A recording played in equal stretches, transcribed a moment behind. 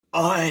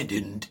I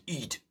didn't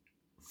eat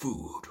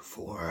food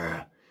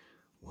for,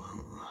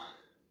 well,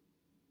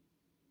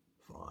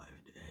 5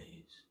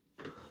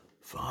 days.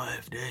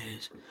 5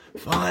 days.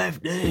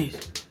 5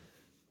 days.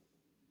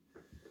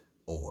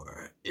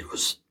 Or it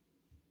was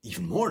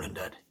even more than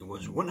that. It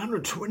was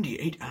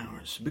 128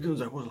 hours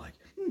because I was like,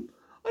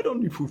 I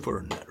don't need food for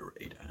another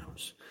 8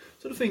 hours.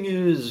 So the thing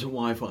is,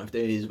 why 5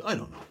 days? I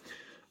don't know.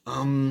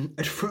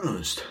 At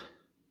first,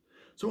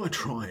 so I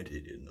tried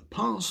it in the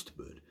past,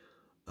 but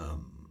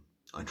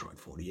I tried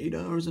 48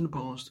 hours in the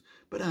past,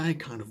 but I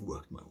kind of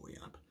worked my way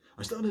up.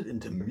 I started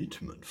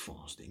intermittent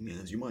fasting,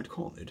 as you might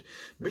call it,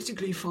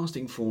 basically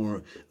fasting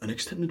for an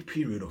extended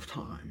period of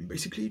time,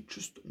 basically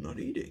just not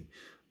eating.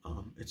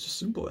 It's as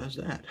simple as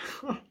that.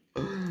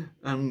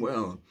 And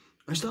well,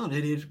 I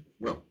started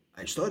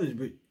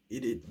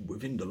it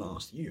within the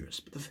last years,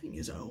 but the thing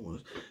is I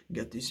always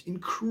get these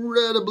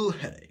incredible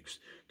headaches.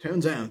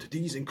 Turns out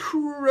these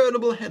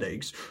incredible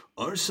headaches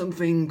are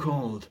something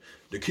called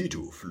the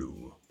keto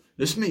flu.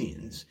 This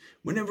means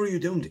whenever you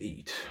don't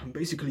eat,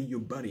 basically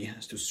your body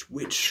has to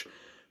switch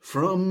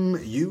from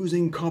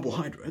using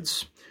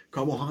carbohydrates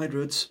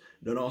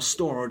that are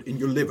stored in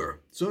your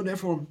liver. So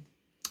therefore,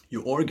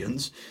 your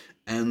organs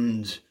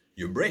and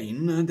your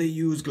brain, they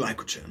use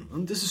glycogen,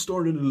 and this is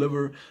stored in the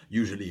liver,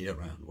 usually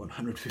around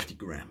 150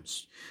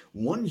 grams.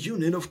 1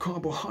 unit of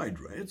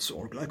carbohydrates,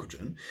 or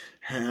glycogen,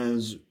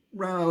 has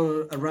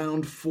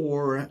around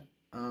 4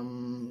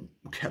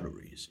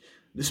 calories.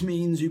 This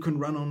means you can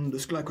run on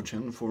this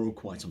glycogen for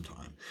quite some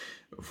time.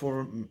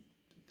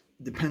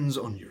 Depends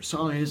on your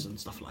size and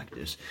stuff like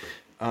this.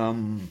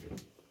 The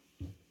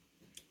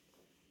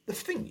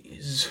thing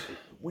is,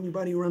 when your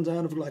body runs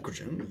out of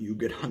glycogen, you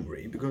get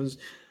hungry, because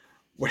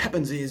what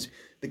happens is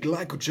the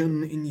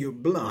glycogen in your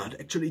blood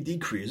actually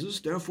decreases,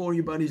 therefore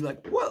your body's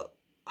like, well,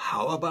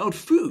 how about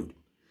food?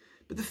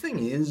 But the thing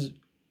is,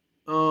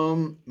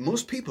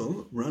 most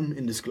people run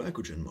in this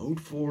glycogen mode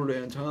for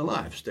their entire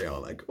lives. They are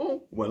like,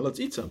 oh, well, let's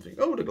eat something.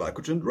 Oh, the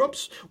glycogen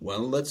drops.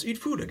 Well, let's eat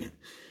food again.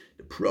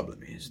 The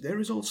problem is there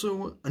is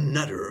also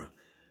another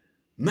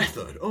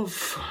method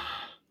of,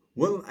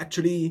 well,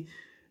 actually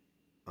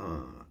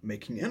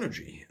making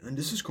energy, and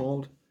this is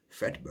called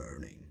fat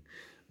burning.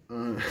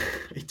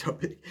 A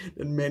topic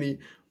that many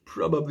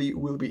probably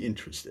will be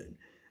interested.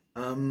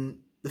 The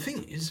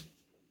thing is,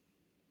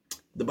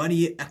 the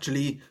body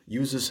actually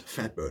uses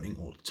fat burning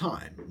all the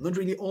time. Not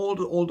really all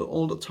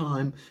the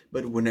time,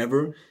 but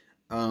whenever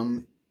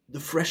the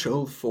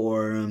threshold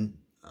for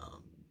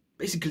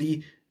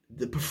basically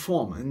the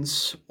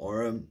performance,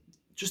 or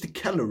just a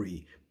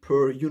calorie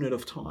per unit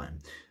of time.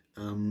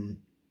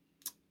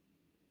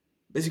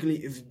 Basically,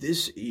 if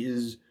this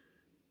is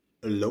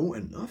low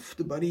enough,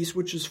 the body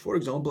switches, for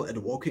example, at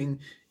walking,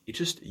 it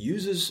just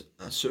uses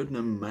a certain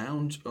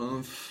amount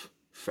of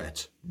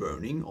fat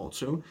burning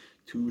also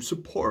to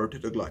support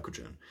the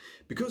glycogen.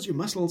 Because your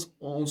muscles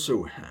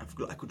also have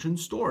glycogen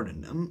stored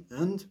in them,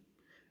 and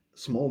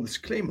small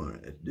disclaimer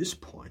at this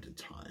point in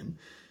time,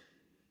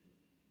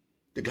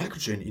 the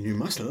glycogen in your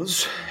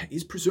muscles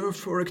is preserved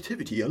for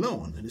activity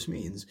alone. And this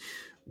means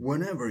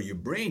whenever your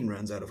brain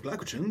runs out of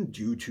glycogen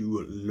due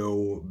to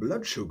low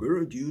blood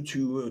sugar, due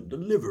to the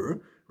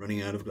liver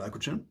running out of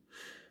glycogen,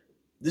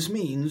 this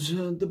means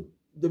the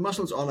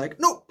muscles are like,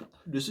 nope,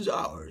 this is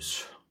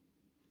ours.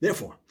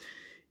 Therefore,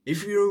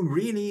 if you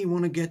really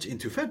want to get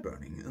into fat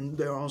burning, and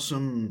there are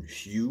some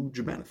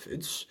huge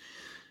benefits,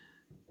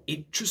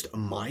 it just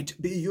might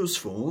be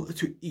useful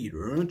to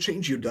either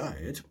change your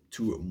diet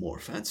to more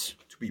fats,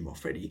 to be more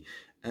fatty,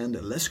 and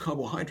less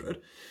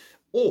carbohydrate,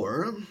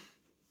 or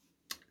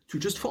to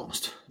just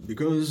fast.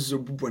 Because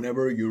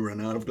whenever you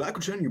run out of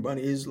glycogen, your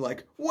body is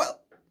like,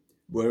 well,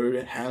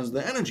 where has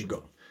the energy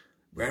gone?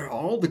 Where are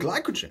all the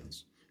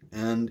glycogens?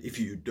 And if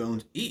you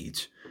don't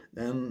eat,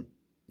 then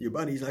your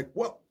body's like,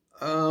 well,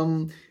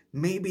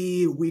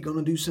 maybe we're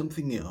gonna do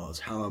something else.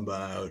 How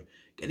about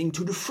getting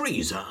to the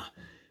freezer?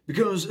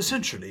 Because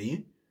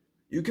essentially,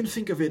 you can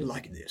think of it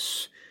like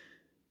this.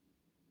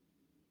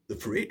 The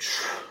fridge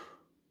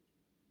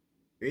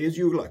is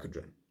your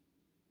glycogen.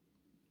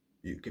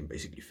 You can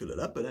basically fill it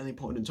up at any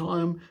point in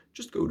time.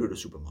 Just go to the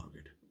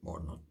supermarket. Or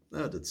not.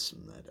 That's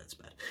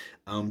bad.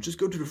 Just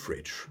go to the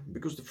fridge,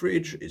 because the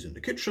fridge is in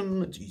the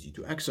kitchen. It's easy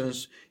to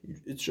access.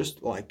 It's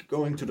just like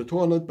going to the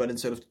toilet, but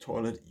instead of the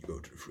toilet, you go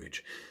to the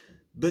fridge.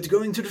 But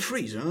going to the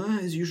freezer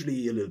is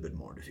usually a little bit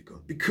more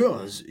difficult,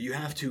 because you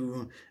have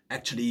to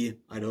actually,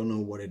 I don't know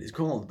what it is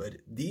called, but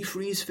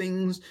defreeze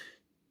things,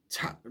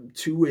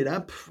 to it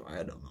up, I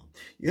don't know.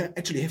 You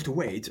actually have to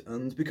wait,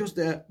 and because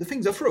the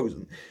things are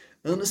frozen.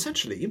 And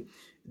essentially,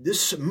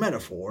 this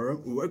metaphor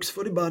works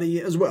for the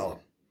body as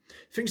well.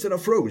 Things that are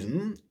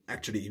frozen,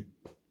 actually,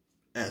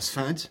 as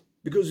fat,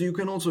 because you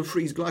can also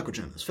freeze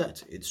glycogen as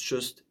fat. It's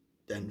just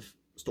then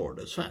stored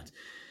as fat.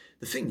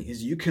 The thing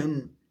is, you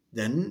can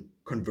then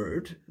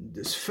convert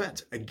this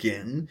fat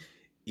again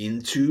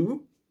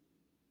into,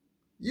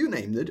 you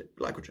named it,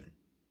 glycogen.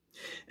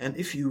 And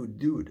if you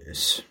do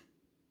this,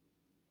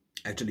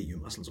 actually your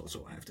muscles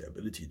also have the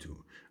ability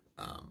to,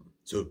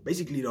 so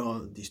basically there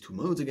are these two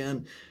modes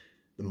again.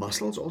 The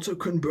muscles also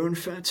can burn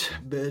fat,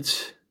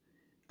 but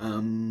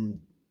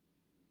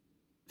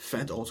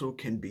fat also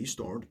can be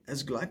stored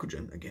as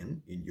glycogen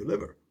again in your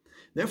liver.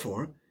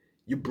 Therefore,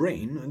 your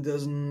brain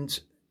doesn't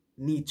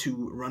need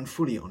to run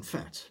fully on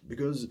fat,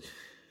 because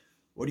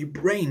what your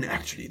brain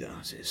actually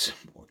does is,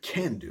 or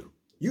can do,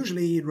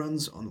 usually it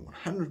runs on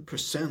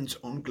 100%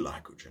 on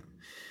glycogen.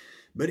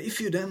 But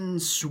if you then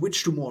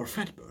switch to more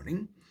fat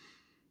burning,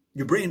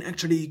 your brain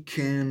actually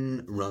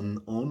can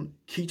run on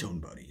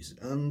ketone bodies,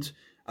 and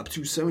up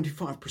to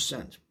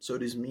 75%. So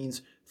this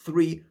means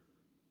 3/4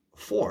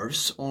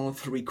 or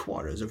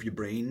 3/4 of your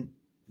brain,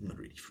 not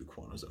really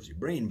 3/4 of your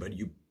brain, but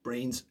your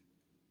brain's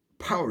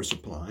power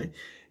supply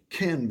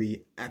can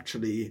be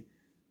actually,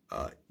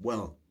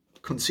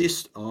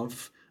 consist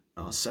of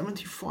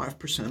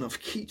 75% of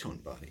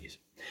ketone bodies.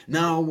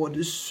 Now, what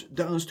this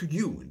does to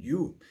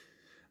you,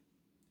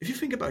 if you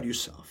think about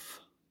yourself,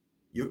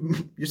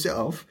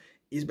 yourself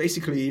is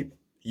basically,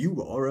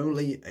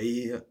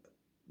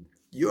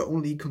 you're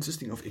only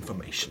consisting of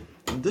information.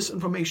 And this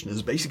information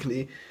is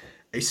basically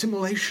a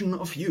simulation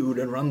of you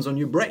that runs on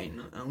your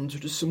brain. And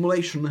the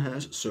simulation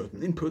has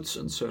certain inputs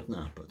and certain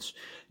outputs.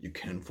 You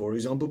can, for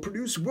example,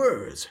 produce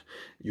words.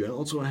 You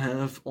also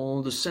have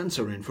all the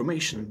sensor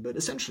information, but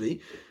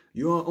essentially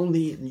you're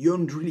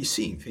not really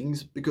seeing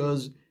things,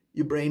 because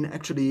your brain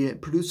actually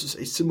produces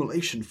a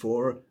simulation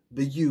for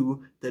the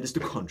you that is the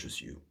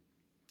conscious you.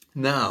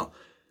 Now,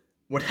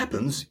 what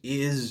happens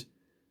is,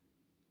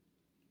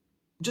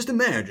 just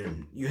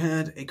imagine you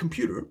had a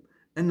computer,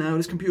 and now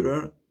this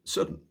computer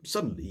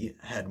suddenly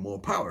had more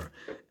power.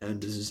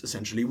 And this is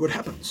essentially what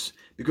happens.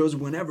 Because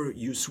whenever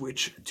you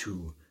switch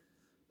to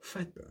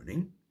fat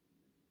burning,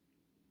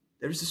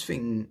 there is this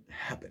thing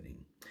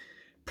happening.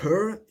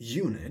 Per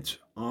unit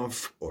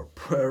of, or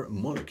per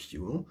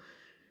molecule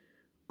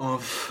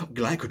of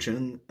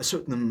glycogen, a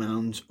certain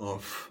amount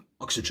of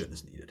oxygen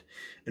is needed.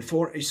 And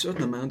for a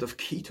certain amount of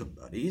ketone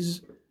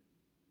bodies,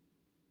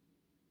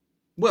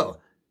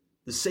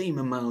 the same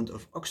amount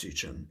of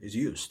oxygen is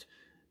used.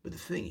 But the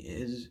thing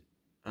is,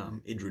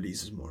 it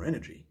releases more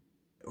energy.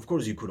 Of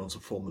course, you could also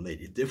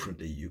formulate it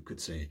differently. You could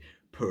say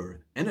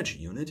per energy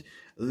unit,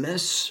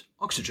 less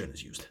oxygen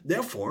is used.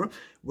 Therefore,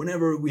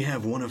 whenever we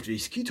have one of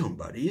these ketone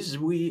bodies,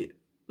 we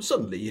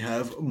suddenly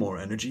have more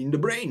energy in the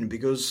brain,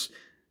 because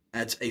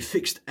at a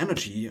fixed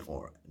energy,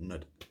 or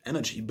not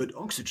energy, but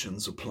oxygen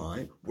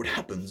supply, what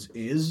happens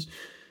is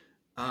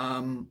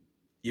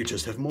you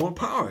just have more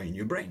power in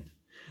your brain.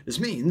 This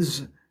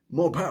means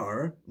more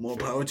power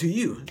to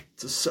you,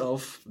 the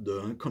self,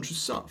 the conscious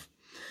self.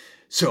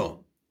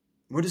 So,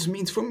 what this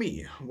means for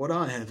me, what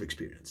I have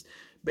experienced.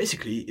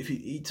 Basically, if you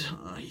eat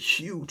a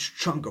huge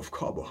chunk of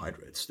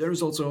carbohydrates, there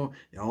are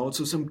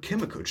also some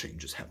chemical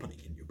changes happening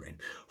in your brain.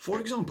 For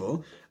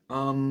example,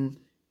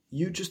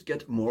 you just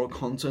get more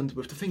content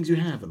with the things you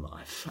have in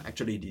life.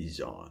 Actually,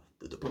 these are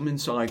the dopamine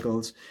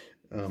cycles,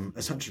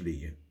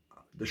 essentially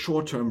the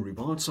short-term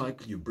reward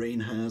cycle your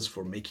brain has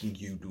for making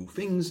you do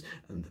things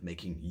and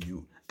making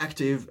you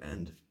active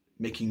and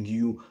making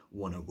you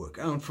want to work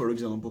out, for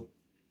example.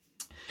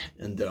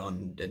 And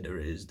then there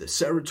is the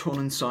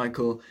serotonin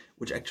cycle,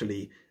 which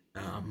actually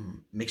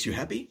makes you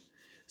happy.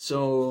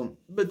 So,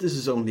 but this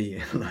is only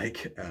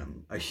like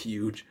a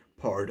huge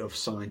part of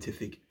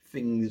scientific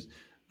things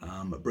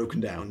broken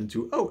down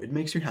into, it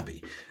makes you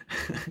happy.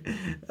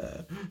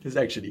 It's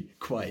actually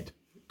quite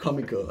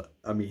comical.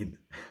 I mean,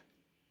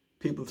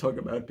 people talk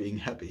about being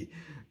happy.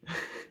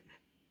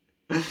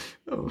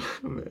 Oh,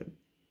 man.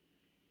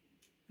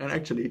 And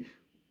actually,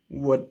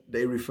 what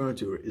they refer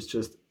to is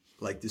just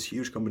like this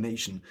huge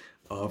combination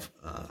of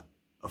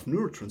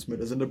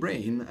neurotransmitters in the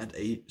brain at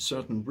a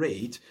certain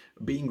rate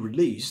being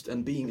released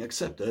and being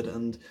accepted,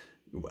 and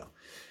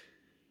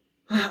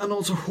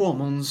also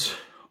hormones,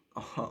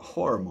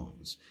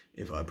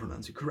 if I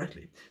pronounce it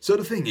correctly. So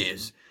the thing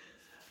is,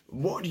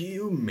 what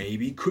you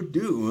maybe could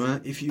do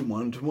if you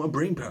want more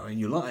brain power in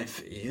your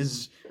life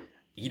is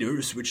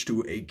either switch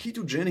to a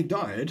ketogenic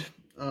diet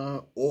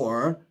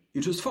or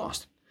you just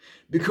fast.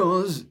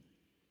 Because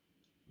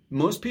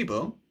most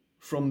people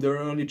from their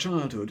early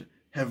childhood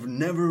have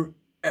never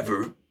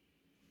ever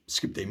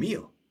skipped a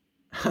meal.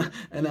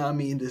 And I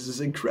mean, this is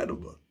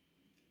incredible.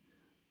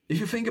 If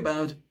you think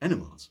about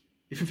animals,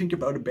 if you think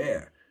about a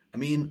bear, I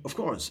mean, of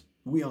course,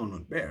 we are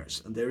not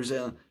bears, and there's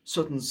a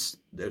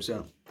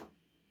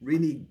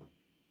really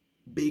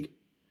big,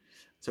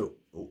 so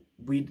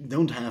we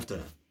don't have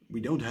the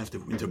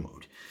winter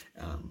mode.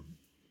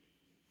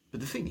 But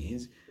the thing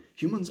is,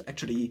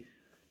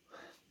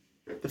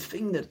 the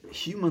thing that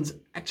humans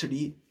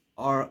actually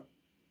are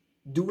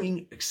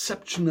doing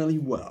exceptionally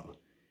well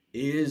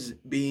is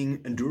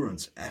being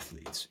endurance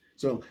athletes.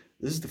 So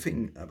this is the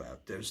thing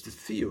there's the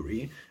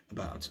theory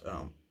about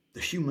the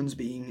humans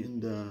being in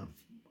the,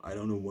 I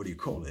don't know what you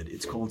call it,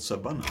 it's called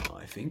savannah,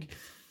 I think.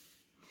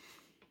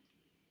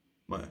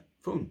 My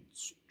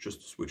phone's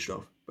just switched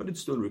off, but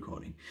it's still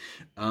recording.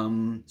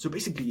 So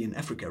basically in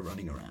Africa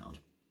running around,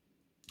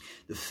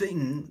 the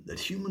thing that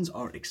humans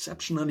are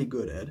exceptionally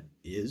good at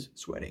is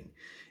sweating,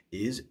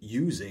 is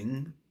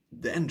using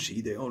the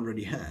energy they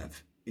already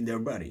have in their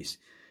bodies.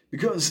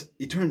 Because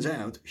it turns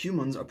out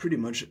humans are pretty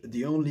much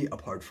the only,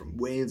 apart from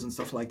whales and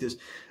stuff like this,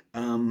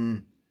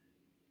 are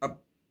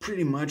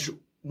pretty much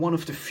one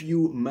of the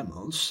few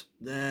mammals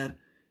that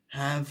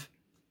have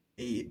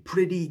a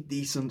pretty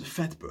decent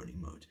fat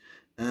burning mode.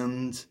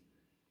 And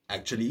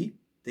actually,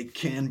 they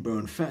can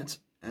burn fat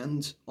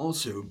and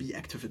also be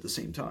active at the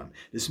same time.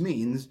 This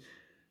means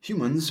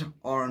humans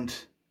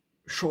aren't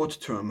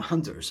short-term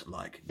hunters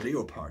like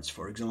leopards,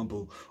 for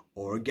example,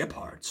 or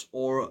gepards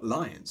or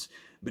lions,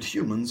 but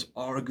humans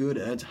are good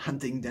at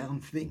hunting down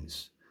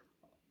things,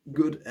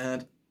 good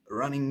at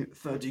running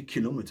 30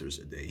 kilometers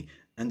a day,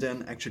 and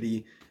then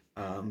actually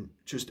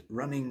just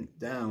running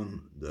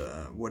down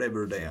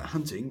whatever they are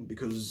hunting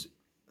because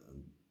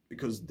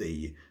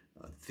they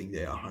thing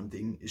they are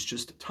hunting is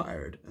just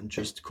tired and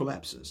just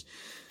collapses.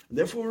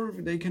 Therefore,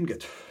 they can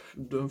get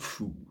the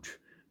food,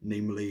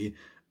 namely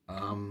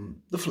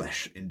the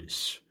flesh in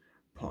this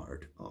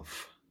part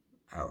of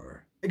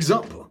our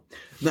example.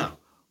 Now,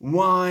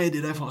 why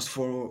did I fast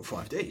for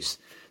 5 days?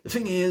 The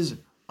thing is,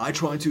 I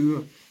tried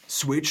to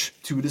switch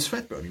to this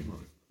fat burning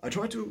mode. I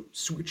tried to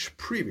switch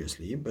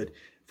previously, but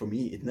for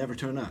me it never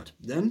turned out.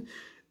 Then,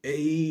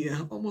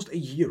 almost a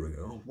year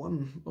ago,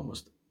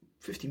 almost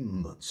 15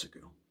 months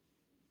ago,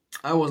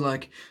 I was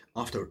like,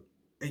 after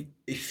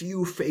a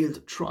few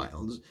failed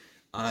trials,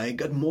 I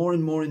got more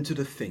and more into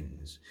the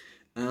things.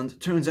 And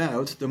turns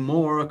out the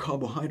more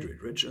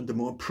carbohydrate rich and the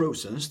more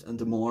processed and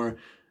the more,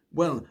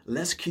 well,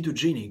 less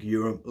ketogenic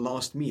your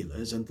last meal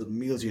is and the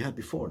meals you had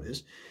before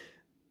this,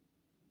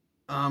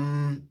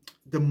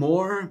 the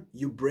more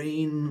your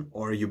brain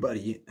or your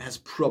body has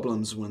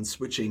problems when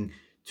switching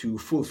to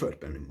full fat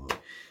burning mode.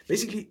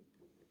 Basically,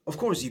 of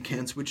course, you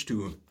can switch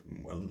to,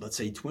 well, let's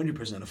say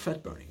 20% of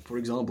fat burning. For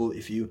example,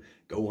 if you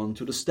go on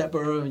to the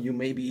stepper, you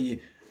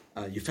maybe,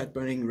 your fat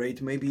burning rate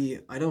maybe,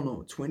 I don't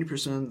know,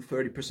 20%,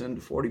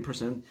 30%,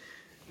 40%,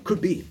 could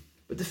be.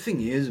 But the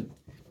thing is,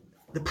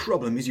 the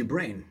problem is your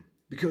brain.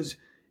 Because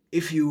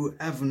if you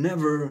have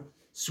never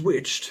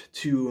switched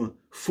to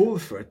full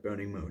fat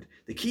burning mode,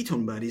 the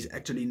ketone bodies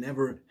actually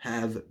never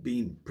have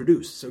been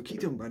produced. So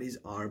ketone bodies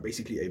are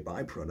basically a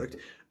byproduct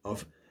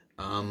of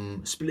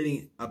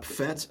splitting up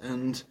fat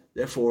and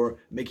therefore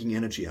making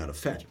energy out of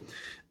fat.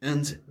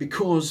 And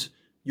because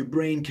your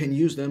brain can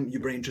use them,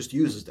 your brain just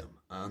uses them.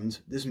 And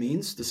this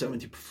means the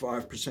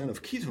 75%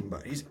 of ketone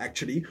bodies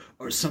actually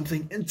are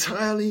something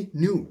entirely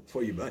new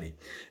for your body.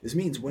 This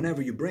means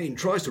whenever your brain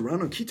tries to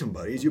run on ketone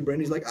bodies, your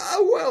brain is like,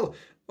 oh, well,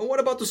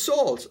 what about the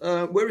salt?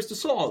 Where is the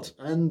salt?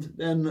 And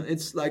then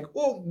it's like,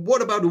 oh,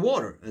 what about the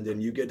water? And then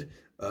you get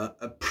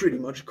a pretty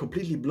much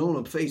completely blown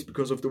up face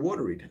because of the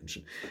water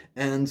retention.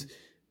 And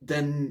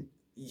then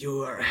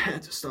your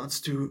head starts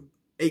to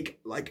ache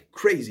like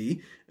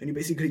crazy and you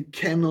basically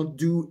cannot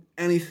do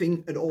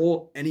anything at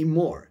all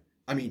anymore.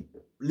 I mean,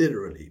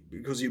 literally,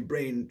 because your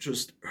brain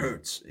just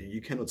hurts. You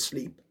cannot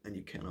sleep and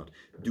you cannot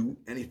do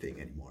anything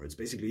anymore. It's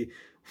basically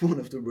one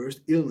of the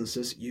worst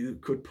illnesses you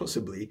could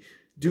possibly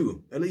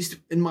do, at least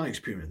in my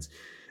experience.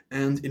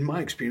 And in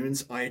my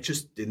experience, I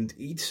just didn't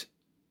eat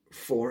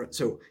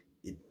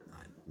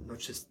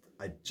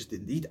I just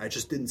didn't eat. I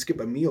just didn't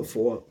skip a meal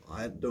for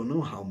I don't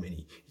know how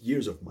many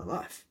years of my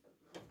life.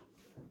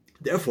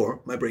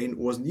 Therefore, my brain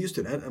wasn't used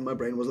to that, and my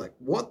brain was like,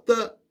 what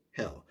the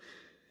hell?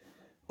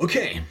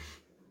 Okay,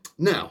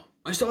 now,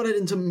 I started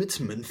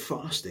intermittent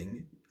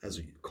fasting, as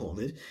you call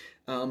it.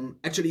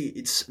 Actually,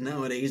 it's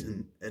nowadays,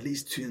 at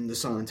least in the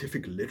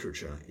scientific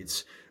literature,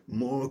 it's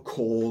more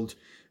called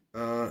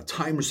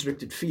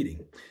time-restricted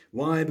feeding.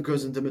 Why?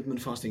 Because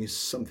intermittent fasting is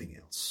something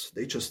else.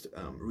 They just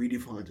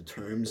redefined the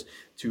terms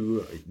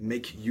to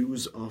make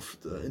use of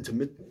the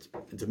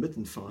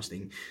intermittent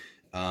fasting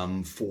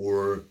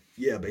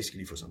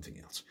basically for something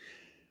else.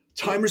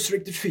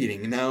 Time-restricted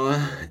feeding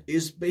now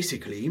is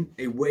basically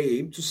a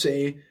way to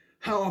say,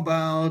 how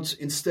about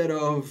instead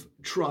of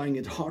trying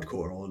it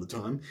hardcore all the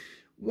time,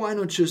 why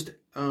not just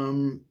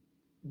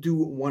do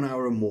 1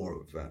 hour more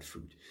of that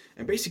food?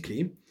 And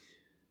basically,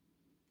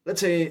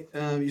 let's say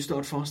you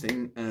start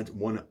fasting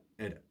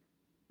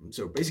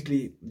so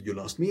basically your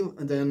last meal,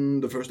 and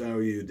then the first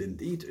hour you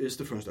didn't eat is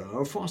the first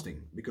hour of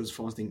fasting, because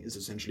fasting is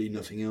essentially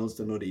nothing else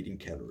than not eating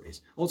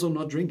calories. Also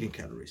not drinking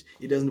calories.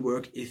 It doesn't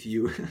work if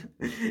you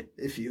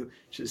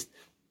just,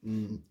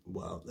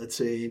 let's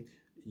say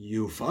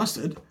you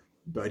fasted,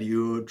 but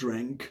you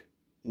drank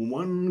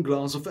 1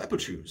 glass of apple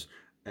juice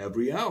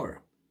every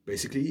hour.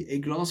 Basically, a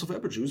glass of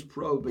apple juice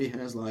probably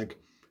has like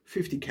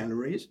 50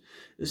 calories.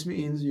 This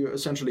means you're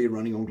essentially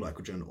running on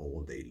glycogen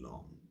all day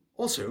long.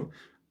 Also,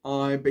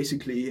 I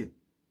basically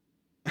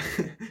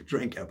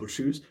drank apple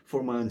juice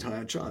for my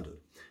entire childhood,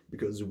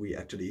 because we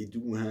actually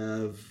do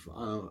have,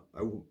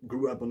 I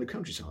grew up on the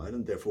countryside,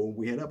 and therefore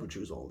we had apple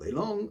juice all day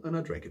long, and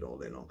I drank it all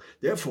day long.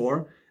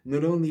 Therefore,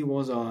 not only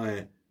was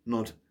I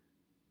not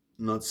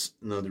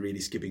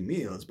really skipping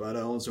meals, but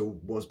I also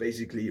was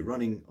basically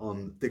running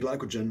on the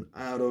glycogen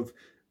out of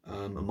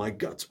my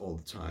gut all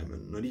the time,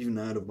 and not even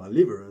out of my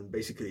liver, and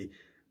basically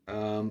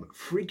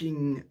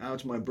freaking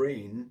out my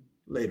brain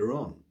later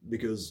on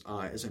because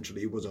I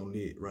essentially was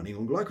only running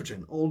on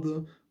glycogen all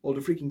the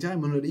freaking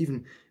time, and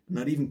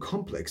not even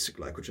complex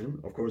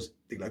glycogen. Of course,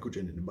 the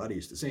glycogen in the body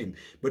is the same,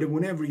 but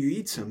whenever you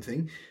eat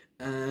something,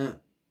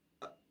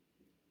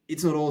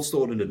 it's not all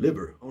stored in the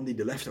liver. Only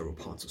the leftover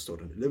parts are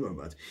stored in the liver,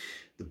 but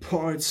the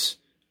parts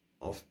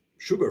of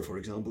sugar, for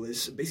example,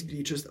 is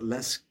basically just a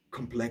less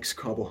complex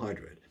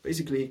carbohydrate.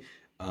 Basically,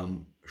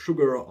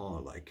 sugar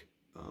are like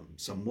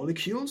some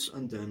molecules,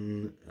 and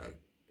then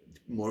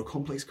more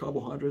complex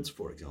carbohydrates,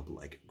 for example,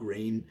 like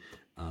grain,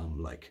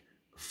 like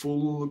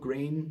full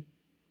grain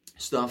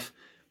stuff,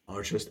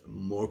 are just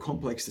more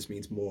complex. This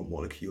means more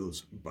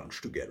molecules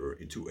bunched together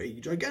into a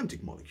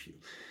gigantic molecule.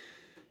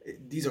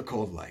 These are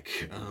called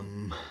like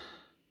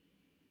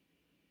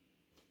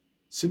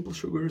simple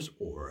sugars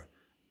or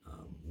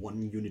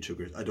 1 unit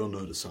sugars. I don't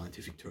know the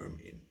scientific term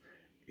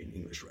in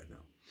English right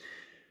now.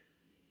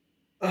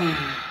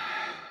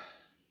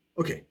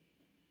 Okay,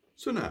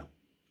 so now,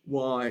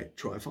 why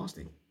try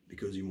fasting?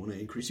 Because you want to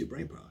increase your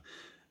brain power.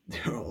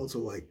 There are also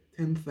like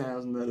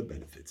 10,000 other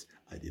benefits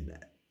I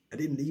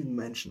didn't even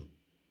mention.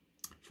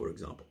 For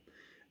example,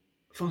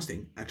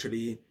 fasting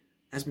actually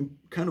has been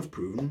kind of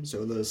proven.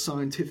 So the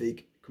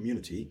scientific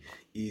community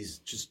is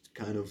just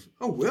kind of,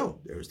 oh well,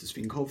 there's this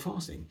thing called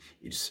fasting.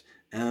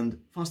 And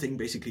fasting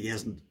basically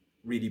hasn't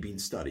really been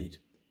studied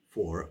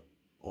for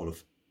all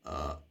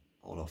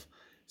of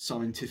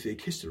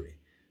scientific history.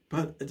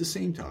 But at the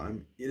same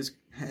time, it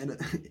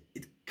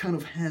kind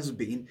of has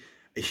been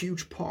a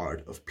huge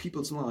part of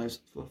people's lives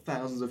for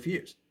thousands of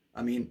years.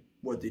 I mean,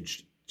 what did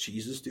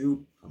Jesus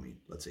do? I mean,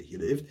 let's say he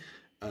lived.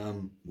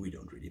 We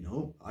don't really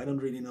know. I don't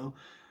really know.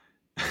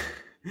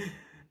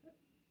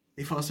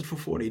 He fasted for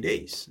 40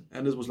 days.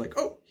 And it was like,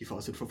 oh, he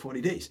fasted for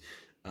 40 days.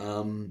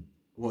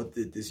 What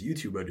did this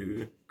YouTuber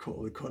do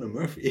called Conor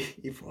Murphy?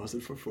 He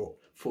fasted for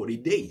 40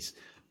 days.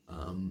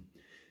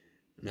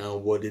 Now,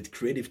 what did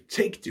Creative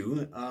Take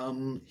do?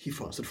 He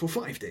fasted for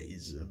 5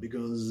 days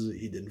because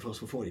he didn't fast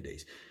for 40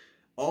 days.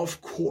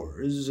 Of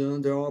course,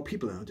 there are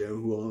people out there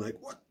who are like,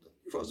 what?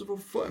 You fasted for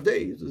 5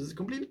 days? This is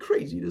completely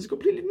crazy. This is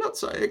completely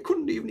nuts. I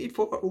couldn't even eat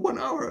for 1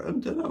 hour.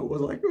 And then I was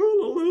like,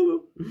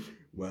 oh.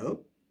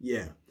 Well,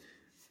 yeah.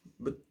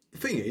 But the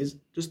thing is,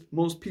 just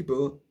most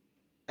people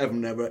have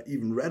never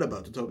even read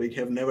about the topic,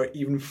 have never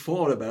even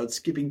thought about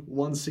skipping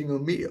one single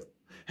meal,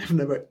 have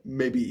never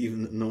maybe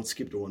even not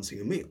skipped one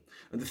single meal.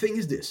 And the thing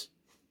is this,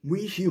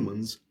 we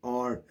humans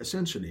are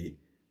essentially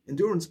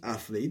endurance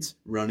athletes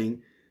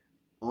running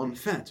on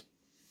fat.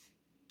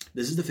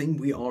 This is the thing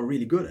we are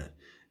really good at.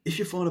 If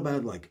you thought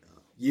about like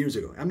years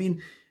ago, I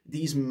mean,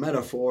 these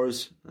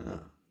metaphors,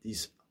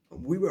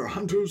 we were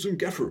hunters and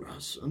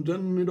gatherers, and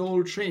then it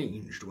all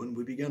changed when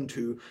we began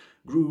to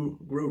grow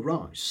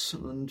rice,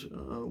 and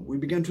we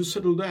began to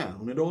settle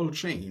down. It all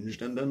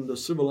changed, and then the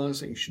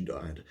civilization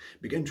died,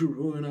 began to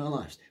ruin our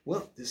lives.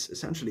 Well, this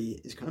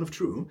essentially is kind of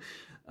true,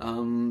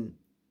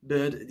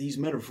 but these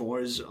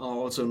metaphors are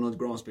also not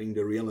grasping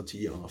the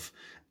reality of,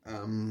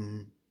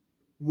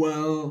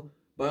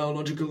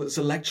 biological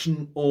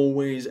selection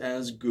always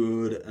as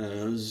good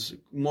as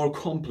more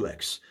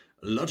complex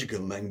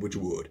logical language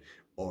would,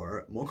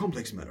 or more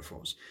complex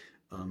metaphors.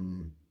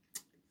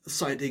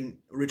 Citing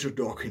Richard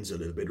Dawkins a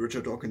little bit.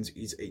 Richard Dawkins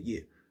is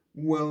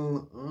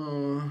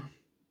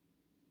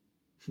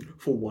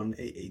for one,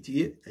 a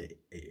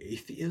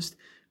atheist,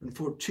 and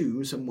for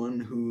two, someone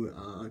who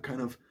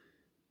kind of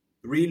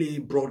really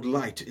brought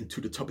light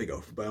into the topic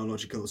of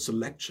biological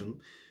selection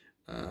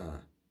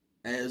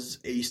as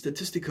a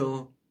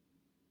statistical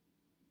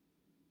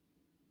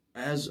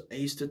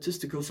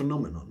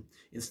phenomenon,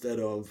 instead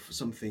of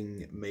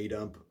something made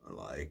up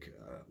like,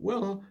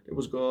 there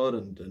was God,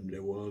 and then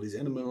there were all these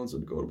animals,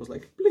 and God was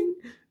like, bling,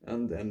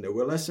 and then there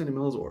were less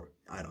animals, or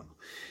I don't know.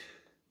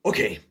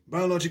 Okay,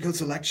 biological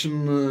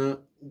selection,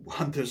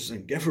 hunters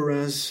and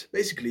gatherers.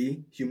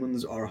 Basically,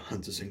 humans are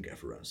hunters and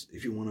gatherers,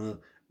 if you want to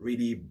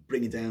really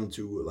bring it down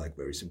to like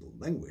very simple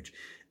language.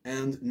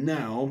 And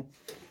now,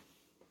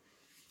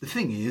 the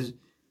thing is,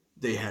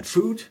 they had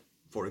food.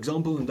 For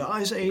example, in the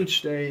Ice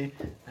Age, they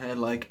had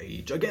like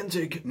a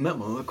gigantic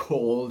mammal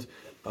called,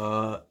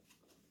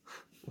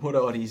 what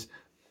are these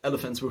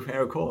elephants with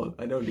hair called?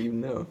 I don't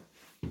even know.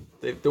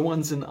 The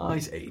ones in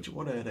Ice Age,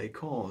 what are they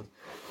called?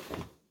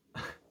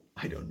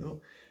 I don't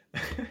know.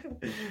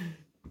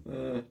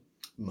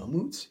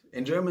 Mammoths?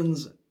 In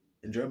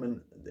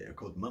German, they are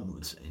called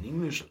mammoths. In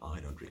English,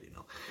 I don't really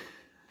know.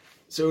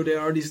 So there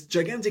are these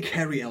gigantic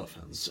hairy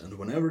elephants, and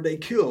whenever they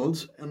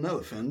killed an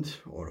elephant,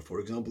 or for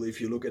example, if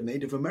you look at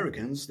Native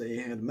Americans, they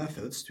had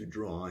methods to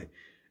dry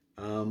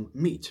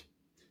meat.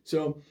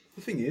 So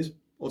the thing is,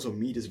 also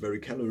meat is very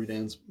calorie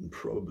dense, and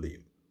probably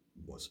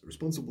was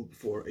responsible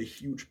for a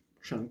huge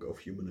chunk of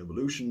human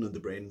evolution and the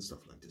brain and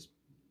stuff like this.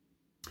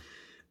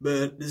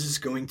 But this is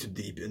going too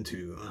deep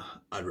into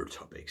other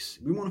topics.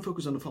 We want to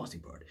focus on the fasting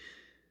part.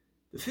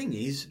 The thing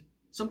is,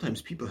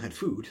 sometimes people had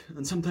food,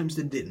 and sometimes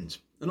they didn't.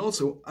 And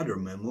also, other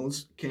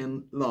mammals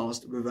can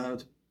last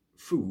without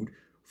food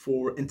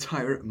for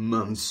entire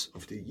months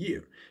of the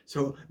year.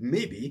 So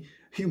maybe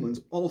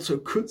humans also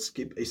could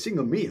skip a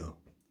single meal.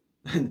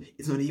 And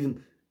it's not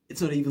even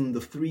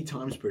the 3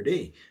 times per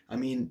day. I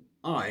mean,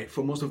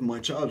 for most of my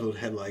childhood,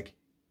 had like,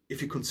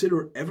 if you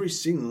consider every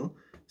single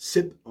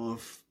sip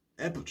of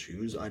apple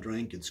juice I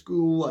drank in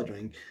school, I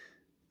drank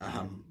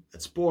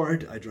at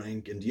sport, I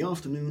drank in the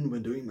afternoon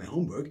when doing my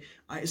homework,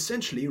 I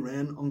essentially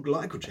ran on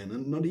glycogen,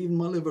 and not even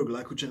my liver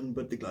glycogen,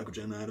 but the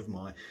glycogen out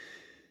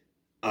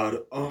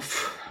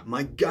of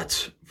my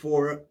gut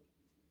for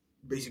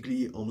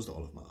basically almost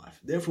all of my life.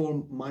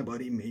 Therefore, my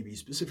body maybe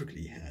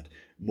specifically had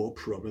more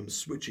problems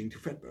switching to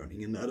fat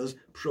burning, and others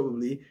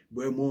probably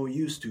were more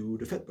used to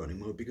the fat burning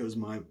mode because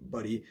my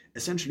body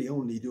essentially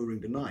only during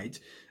the night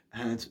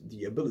had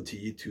the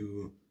ability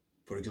to,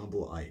 for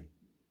example, I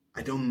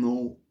don't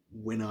know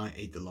when I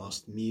ate the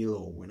last meal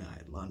or when I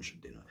had lunch or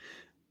dinner.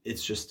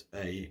 It's just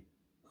a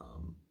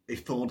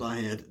thought I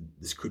had.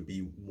 This could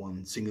be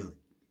one single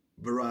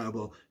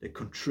variable that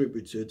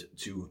contributed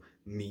to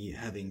me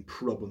having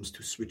problems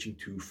to switching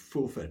to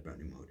full fat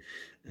burning mode,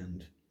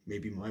 and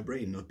maybe my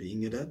brain not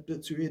being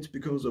adapted to it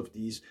because of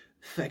these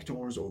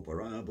factors or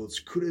variables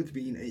could have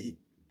been a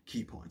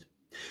key point.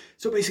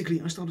 So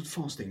basically I started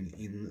fasting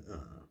in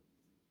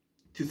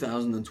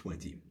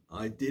 2020.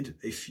 I did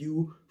a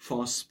few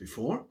fasts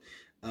before,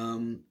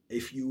 a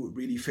few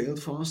really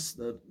failed fasts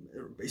that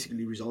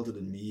basically resulted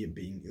in me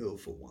being ill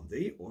for 1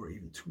 day or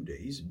even 2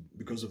 days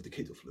because of the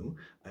keto flu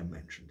I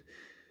mentioned.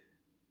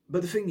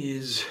 But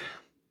the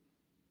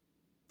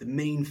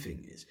main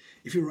thing is,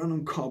 if you run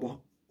on carb,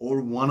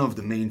 or one of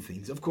the main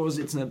things, of course,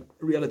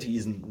 reality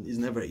is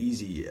never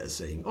easy as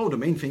saying, oh, the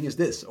main thing is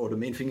this, or the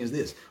main thing is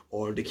this,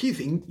 or the key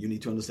thing you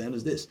need to understand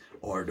is this,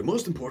 or the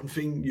most important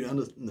thing you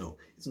understand. No,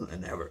 it's not,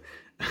 never.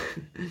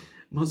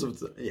 Most of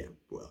the,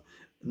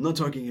 I'm not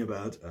talking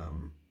about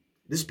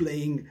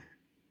displaying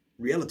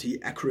reality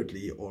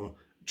accurately or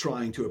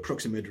trying to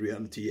approximate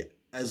reality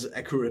as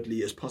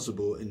accurately as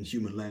possible in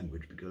human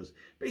language, because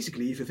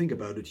basically, if you think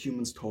about it,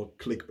 humans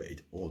talk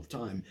clickbait all the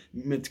time.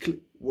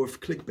 With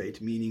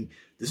clickbait meaning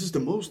this is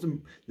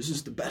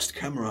the best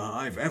camera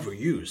I've ever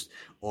used,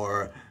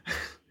 or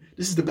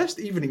this is the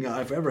best evening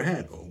I've ever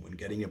had. Or when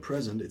getting a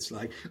present, it's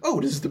like, oh,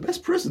 this is the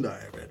best present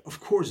I ever had. Of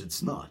course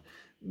it's not,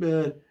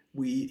 but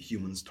we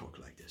humans talk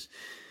like this,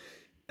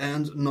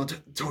 and not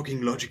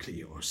talking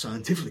logically or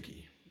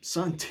scientifically.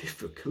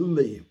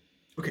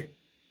 Okay.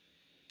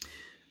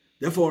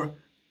 Therefore,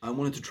 I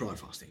wanted to try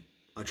fasting.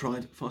 I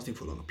tried fasting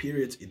for longer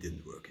periods, it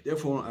didn't work.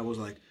 Therefore, I was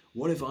like,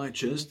 what if I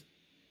just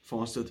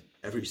fasted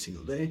every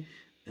single day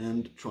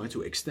and try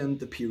to extend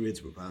the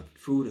periods without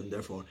food, and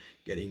therefore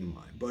getting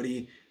my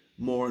body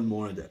more and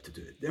more adapted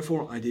to it.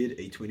 Therefore, I did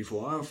a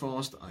 24-hour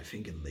fast, I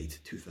think in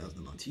late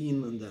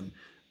 2019, and then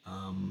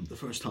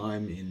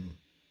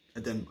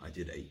then I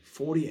did a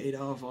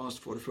 48-hour fast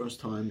for the first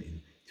time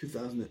in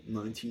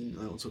 2019,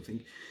 I also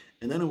think.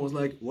 And then I was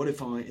like, what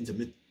if I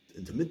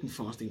intermittent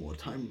fasting or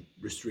time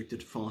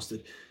restricted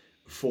fasted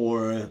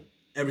for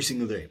every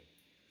single day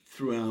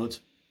throughout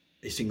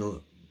a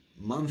single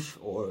month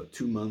or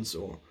 2 months,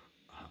 or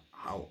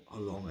how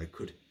long I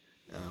could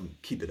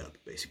keep it up,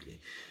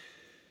 basically.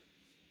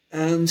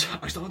 And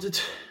I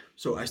started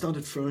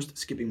first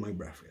skipping my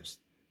breakfast.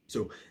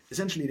 So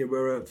essentially there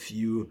were a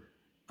few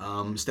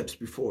steps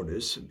before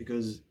this,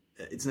 because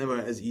it's never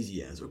as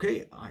easy as,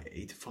 okay, I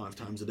ate 5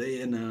 times a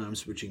day and now I'm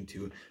switching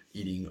to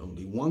eating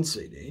only once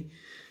a day.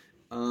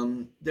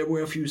 There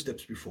were a few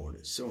steps before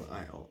this. So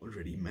I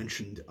already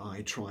mentioned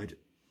I tried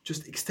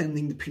just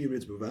extending the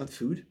periods without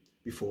food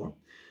before.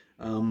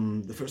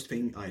 The first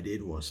thing I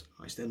did was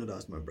I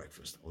standardized my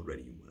breakfast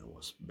already when I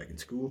was back in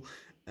school.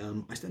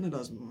 I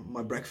standardized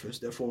my breakfast,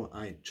 therefore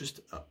I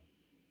just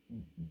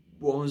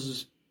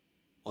was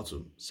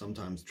also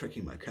sometimes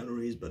tracking my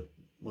calories, but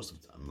most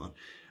of the time not.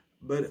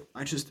 But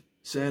I just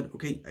said,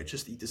 okay, I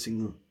just eat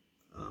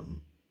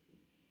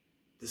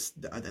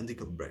the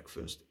identical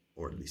breakfast,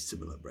 or at least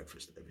similar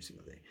breakfast every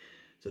single day.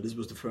 So this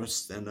was the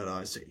first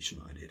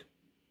standardization I did.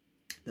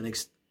 The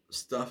next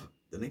step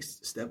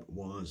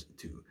was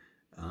to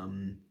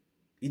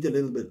eat a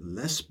little bit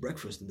less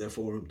breakfast, and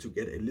therefore to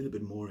get a little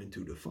bit more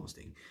into the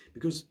fasting,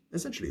 because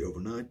essentially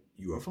overnight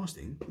you are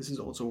fasting. This is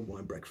also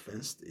why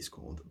breakfast is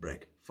called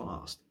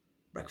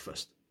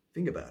breakfast.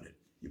 Think about it.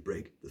 You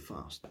break the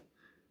fast.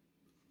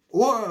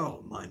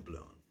 Wow, mind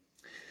blown.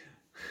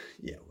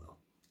 Yeah, well,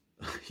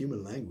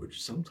 human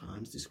language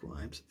sometimes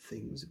describes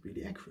things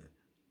really accurate,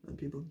 and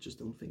people just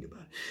don't think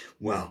about it.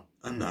 Well,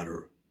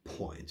 another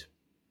point.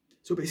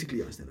 So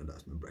basically I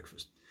standardized my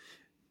breakfast.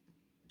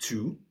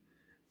 Two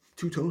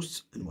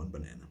toasts and 1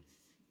 banana.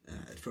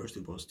 At first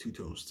it was 2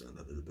 toasts and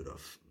a little bit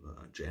of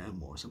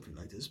jam or something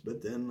like this,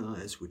 but then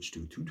I switched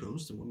to 2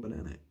 toasts and 1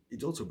 banana.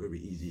 It's also very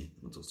easy,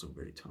 and it's also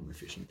very time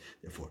efficient.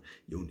 Therefore,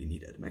 you only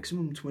need at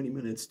maximum 20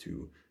 minutes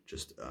to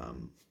just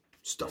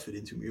stuff it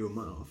into your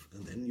mouth,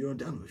 and then you're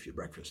done with your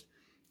breakfast.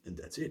 And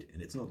that's it.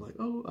 And it's not like,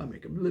 oh, I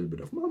make a little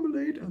bit of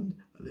marmalade and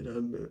a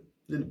little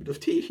bit of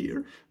tea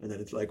here, and then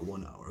it's like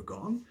 1 hour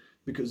gone,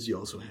 because you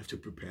also have to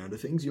prepare the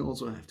things. You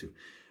also have to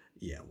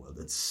Yeah, well,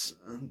 that's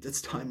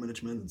time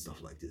management and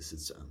stuff like this.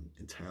 It's an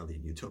entirely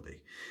new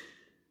topic.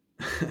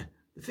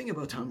 The thing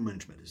about time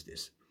management is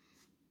this.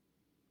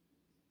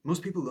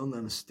 Most people don't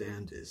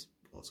understand this.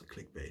 Also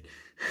clickbait.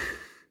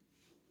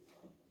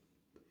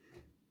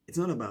 It's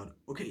not about,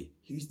 okay,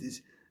 here's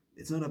this.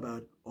 It's not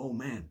about, oh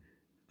man.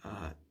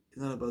 It's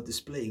not about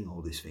displaying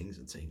all these things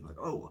and saying like,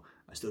 oh,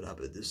 I stood up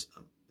at this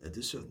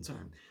certain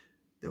time.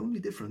 The only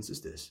difference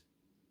is this.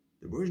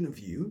 The version of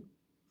you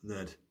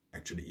that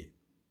actually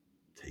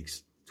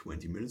takes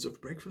 20 minutes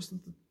of breakfast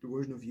and the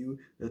version of you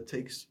that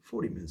takes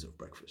 40 minutes of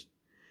breakfast.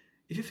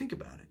 If you think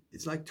about it,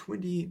 it's like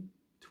 20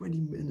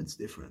 minutes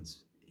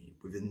difference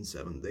within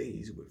 7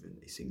 days, within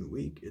a single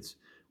week. It's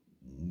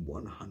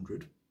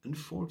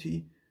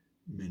 140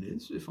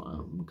 minutes, if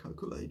I'm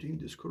calculating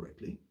this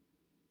correctly.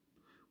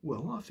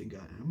 Well, I think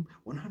I am.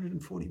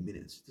 140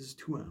 minutes. This is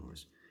 2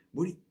 hours.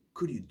 What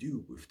could you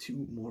do with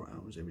 2 more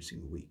hours every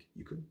single week?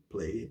 You could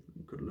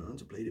learn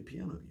to play the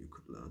piano. You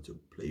could learn to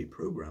play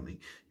programming.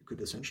 You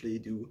could essentially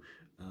do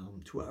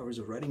 2 hours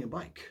of riding a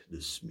bike.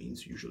 This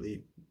means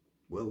usually,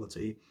 well, let's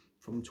say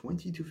from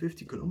 20 to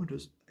 50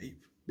 kilometers, a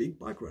big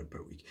bike ride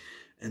per week.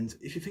 And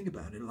if you think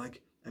about it,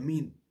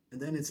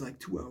 and then it's like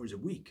 2 hours a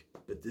week,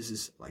 but this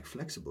is like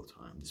flexible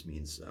time. This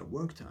means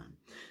work time.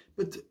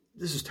 But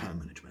this is time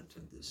management,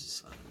 and this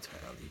is an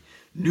entirely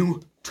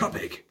new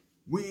topic.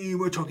 We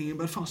were talking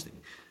about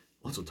fasting,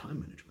 also time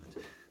management.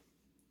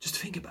 Just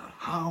think about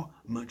how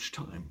much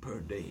time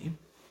per day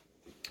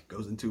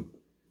goes into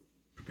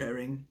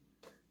preparing,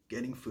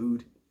 getting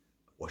food,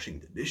 washing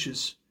the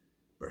dishes,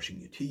 brushing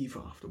your teeth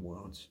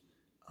afterwards,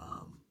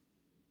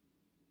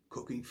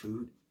 cooking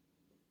food,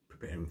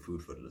 preparing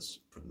food for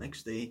the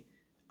next day.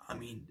 I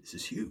mean, this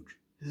is huge.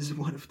 This is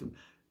one of the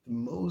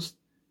most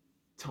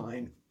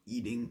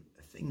time-eating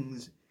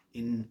things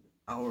in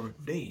our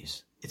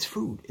days. It's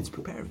food. It's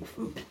preparing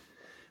food.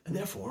 And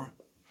therefore,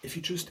 if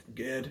you just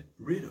get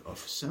rid of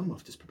some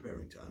of this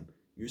preparing time,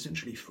 you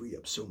essentially free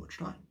up so much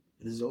time.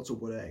 And this is also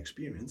what I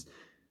experienced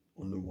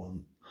on the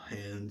one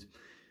hand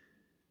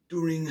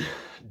during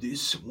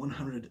this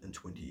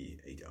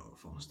 128-hour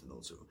fast, and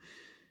also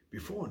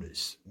before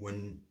this,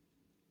 when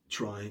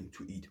trying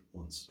to eat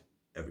once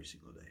every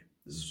single day.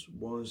 This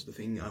was the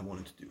thing I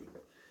wanted to do.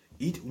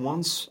 Eat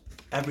once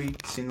every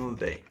single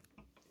day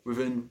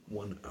within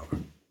 1 hour.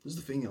 This is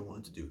the thing I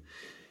wanted to do.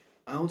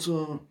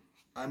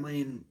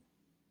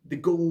 The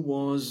goal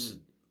was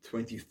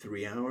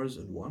 23 hours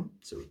and 1,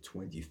 so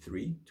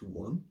 23 to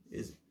 1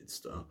 it's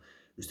the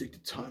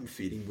restricted time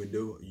feeding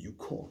window, you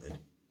call it.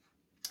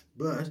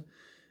 But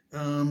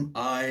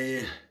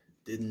I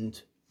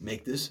didn't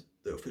make this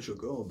the official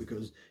goal,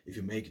 because if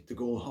you make the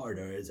goal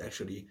harder, it's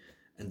actually,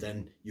 and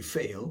then you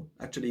fail,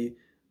 actually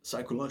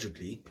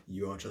psychologically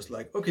you are just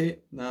like, okay,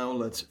 now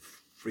let's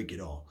freak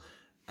it all.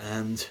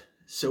 And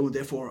so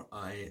therefore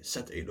I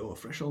set a lower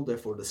threshold,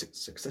 therefore the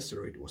success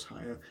rate was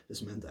higher.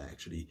 This meant I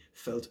actually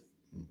felt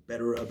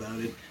better about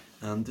it,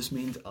 and this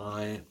meant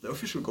the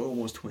official goal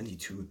was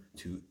 22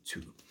 to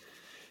 2.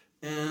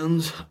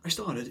 And I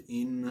started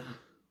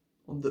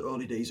on the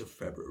early days of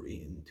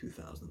February in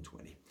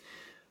 2020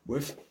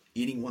 with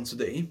eating once a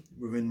day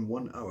within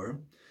 1 hour.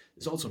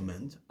 This also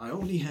meant I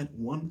only had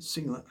 1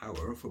 single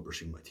hour for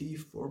brushing my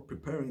teeth, for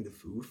preparing the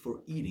food,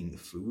 for eating the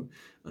food,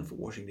 and for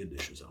washing the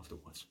dishes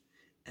afterwards.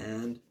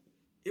 And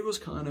it was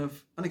kind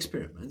of an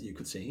experiment, you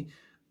could say.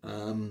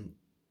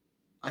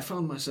 I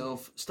found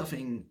myself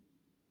stuffing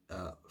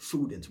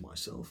food into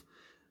myself,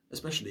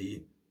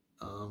 especially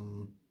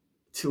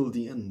till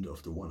the end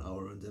of the 1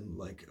 hour, and then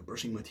like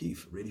brushing my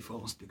teeth really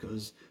fast,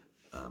 because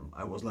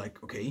I was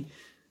like, okay,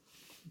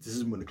 this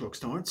is when the clock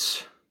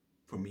starts.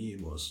 For me,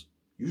 it was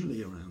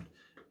usually around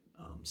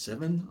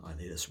 7. I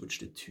later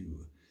switched it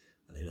to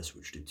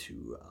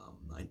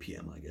 9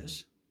 p.m. I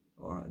guess,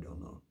 or I don't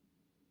know.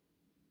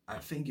 I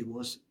think it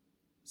was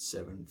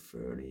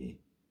 7:30.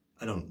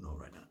 I don't know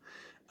right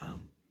now.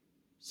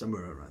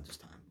 Somewhere around this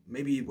time.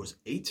 Maybe it was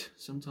 8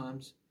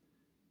 sometimes.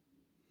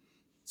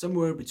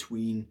 Somewhere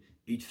between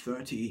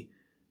 8:30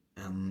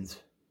 and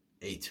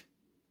 8,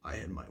 I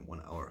had my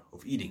 1 hour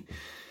of eating.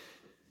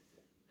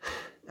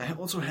 I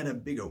also had a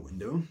bigger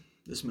window.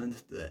 This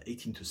meant the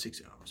 18 to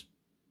 6 hours.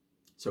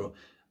 So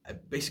I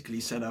basically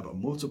set up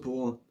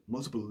multiple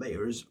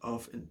layers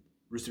of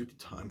restricted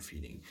time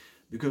feeding,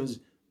 because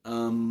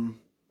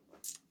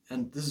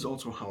and this is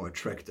also how I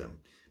track them,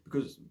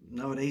 because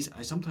nowadays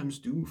I sometimes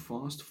do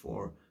fast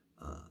for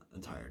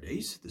entire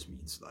days. This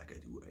means like I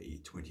do a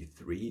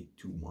 23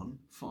 to 1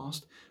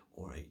 fast,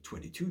 or a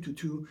 22 to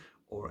 2,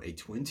 or a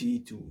 20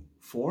 to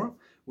 4,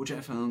 which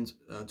I found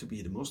to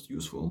be the most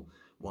useful.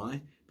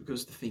 Why?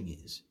 Because the thing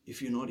is, if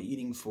you're not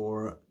eating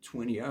for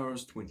 20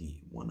 hours,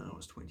 21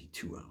 hours,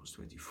 22 hours,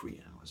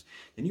 23 hours,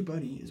 then your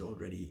body is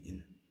already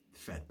in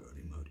fat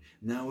burning mode.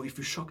 Now, if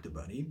you shock the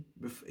body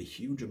with a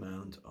huge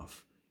amount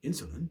of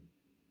insulin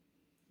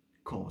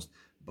caused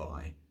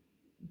by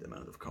the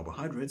amount of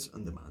carbohydrates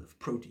and the amount of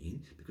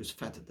protein, because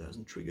fat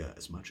doesn't trigger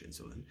as much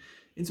insulin.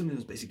 Insulin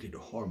is basically the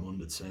hormone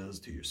that says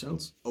to your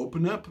cells,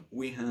 open up,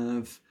 we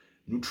have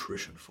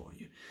nutrition for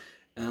you.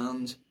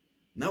 And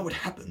Now what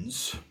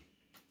happens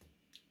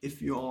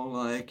if you are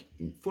like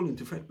full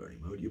into fat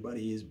burning mode? Your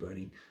body is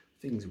burning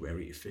things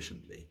very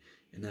efficiently.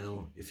 And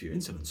now if your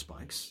insulin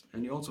spikes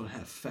and you also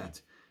have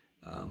fat,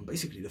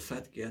 basically the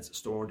fat gets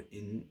stored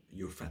in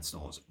your fat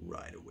stores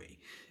right away.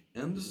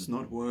 And this is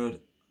not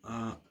what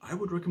I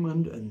would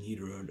recommend, and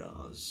neither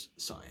does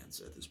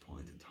science at this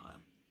point in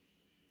time.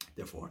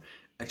 Therefore,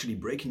 actually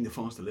breaking the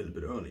fast a little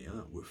bit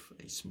earlier with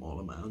a small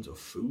amount of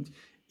food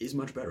is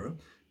much better,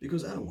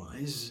 because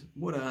otherwise,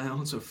 what I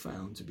also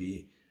found to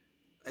be,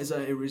 as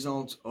a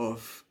result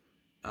of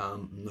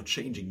not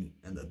changing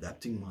and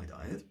adapting my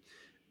diet,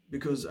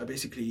 because I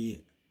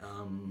basically,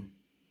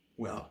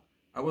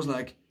 I was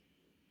like,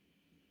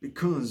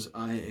 because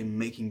I am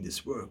making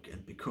this work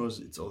and because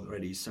it's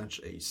already such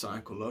a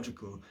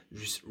psychological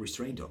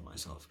restraint on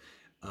myself,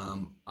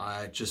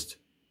 I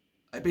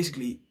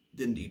basically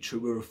didn't eat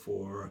sugar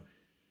for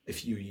a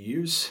few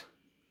years,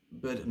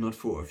 but not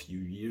for a few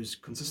years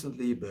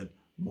consistently, but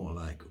more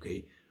like,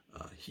 okay,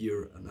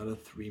 here another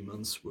 3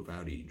 months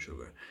without eating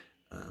sugar.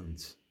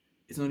 And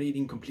it's not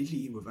eating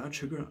completely without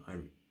sugar, I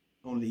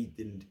only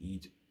didn't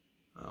eat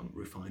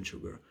refined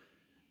sugar.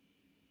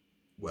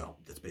 Well,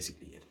 that's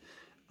basically it.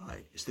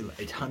 I still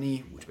ate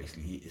honey, which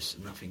basically is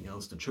nothing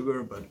else than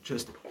sugar, but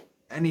just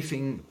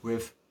anything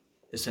with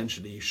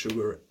essentially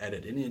sugar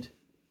added in it,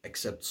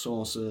 except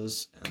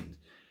sauces and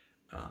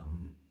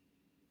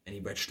any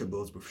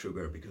vegetables with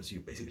sugar, because you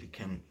basically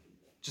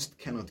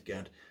cannot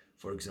get,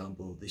 for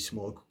example, the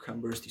small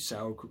cucumbers, the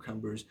sour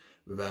cucumbers,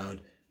 without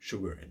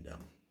sugar in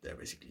them. There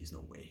basically is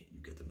no way you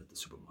get them at the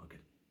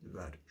supermarket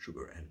without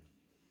sugar in.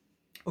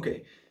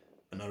 Okay,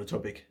 another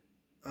topic.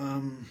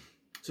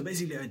 So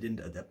basically I didn't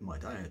adapt my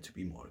diet to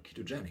be more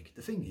ketogenic.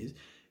 The thing is,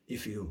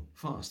 if you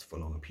fast for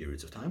longer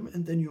periods of time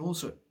and then you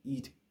also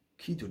eat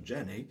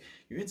ketogenic,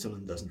 your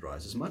insulin doesn't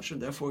rise as much, and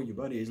therefore your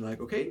body is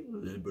like, okay, a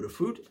little bit of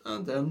food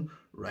and then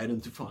right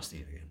into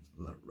fasting again,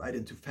 right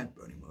into fat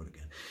burning mode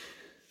again.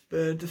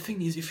 But the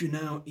thing is, if you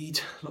now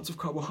eat lots of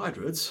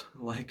carbohydrates,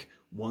 like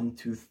 1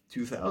 to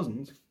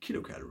 2,000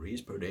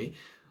 kilocalories per day,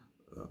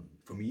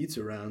 for me it's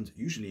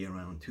usually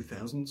around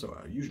 2,000, so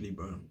I usually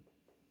burn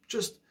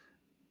just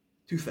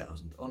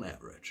 2,000 on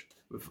average.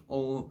 With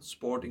all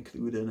sport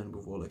included and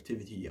with all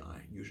activity,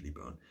 I usually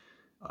burn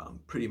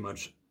pretty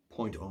much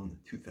point on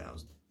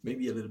 2,000.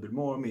 Maybe a little bit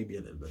more, maybe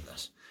a little bit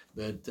less.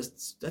 But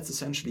that's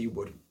essentially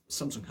what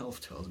Samsung Health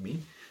tells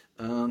me.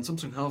 And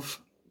Samsung Health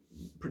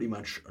pretty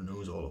much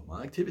knows all of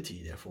my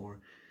activity.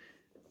 Therefore,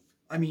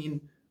 I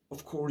mean,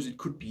 of course, it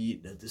could be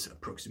that these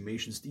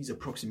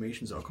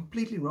approximations are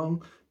completely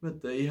wrong,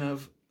 but they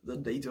have the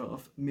data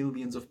of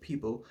millions of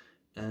people,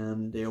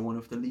 and they are one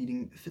of the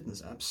leading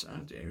fitness apps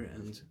out there,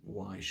 and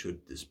why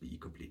should this be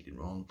completely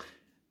wrong?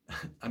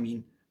 I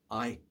mean,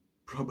 I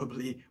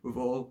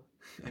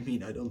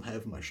don't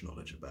have much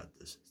knowledge about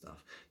this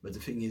stuff, but the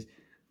thing is,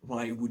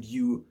 why would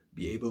you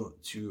be able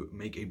to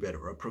make a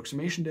better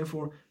approximation?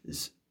 Therefore,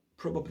 this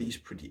probably is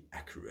pretty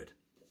accurate.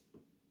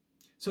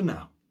 So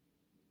now,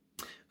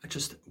 I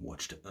just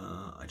looked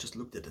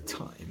at the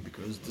time,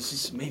 because this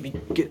is maybe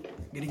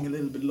getting a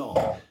little bit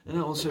long,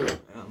 and also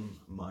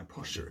my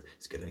posture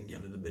is getting a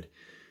little bit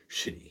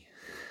shitty.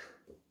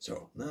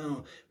 So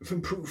now, with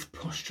improved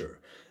posture,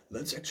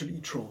 let's actually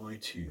try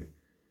to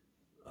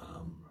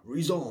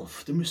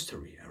resolve the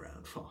mystery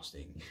around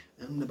fasting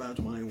and about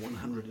my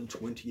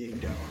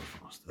 128-hour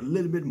fast a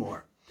little bit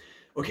more.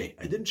 Okay,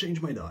 I didn't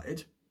change my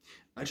diet.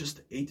 I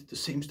just ate the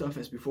same stuff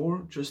as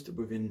before, just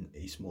within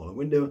a smaller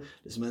window.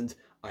 This meant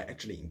I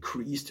actually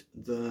increased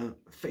the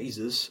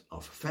phases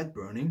of fat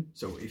burning.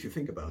 So if you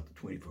think about the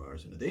 24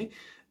 hours in a day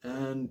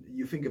and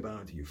you think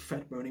about your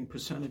fat burning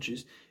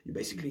percentages, you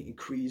basically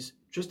increase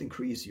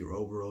your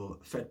overall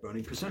fat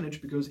burning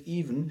percentage, because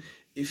even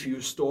if you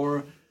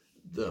store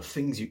the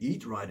things you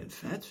eat right in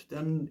fat,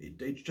 then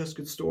they just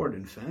get stored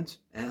in fat,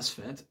 as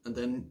fat, and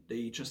then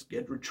they just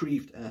get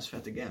retrieved as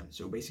fat again.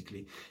 So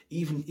basically,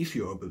 even if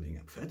you are building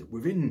up fat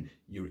within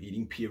your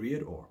eating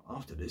period or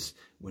after this,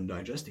 when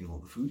digesting all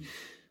the food,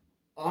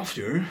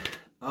 after,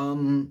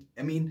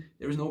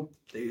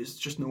 there's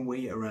just no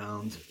way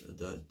around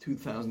the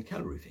 2,000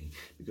 calorie thing,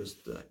 because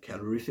the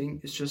calorie thing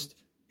is just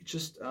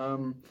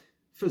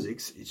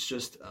physics. It's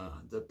just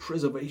the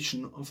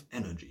preservation of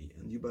energy,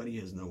 and your body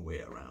has no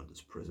way around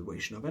this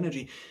preservation of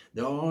energy.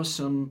 There are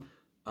some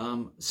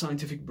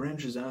scientific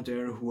branches out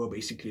there who are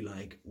basically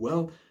like,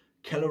 well,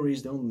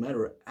 calories don't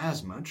matter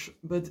as much,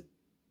 but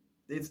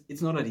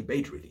it's not a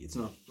debate really. It's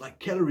not like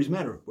calories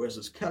matter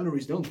versus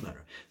calories don't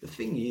matter. The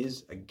thing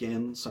is,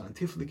 again,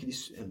 scientifically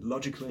and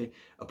logically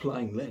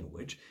applying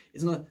language,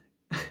 it's not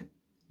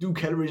do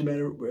calories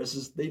matter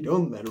versus they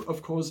don't matter.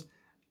 Of course,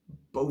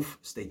 both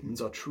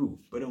statements are true,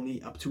 but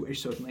only up to a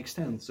certain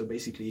extent. So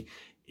basically,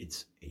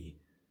 it's a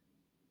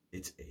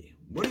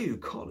what do you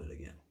call it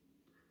again?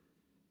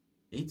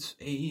 It's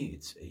a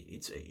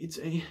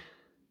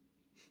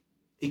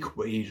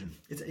equation.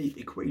 It's a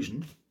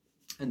equation,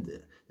 and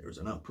there is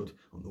an output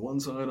on the one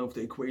side of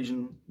the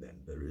equation. Then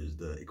there is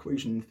the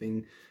equation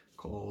thing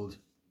called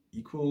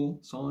equal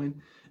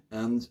sign,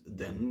 and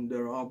then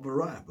there are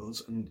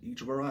variables, and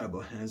each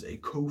variable has a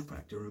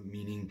cofactor,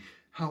 meaning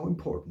how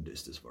important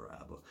is this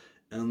variable.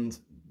 And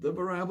the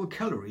variable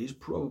calories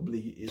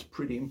probably is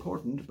pretty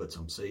important, but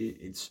some say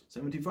it's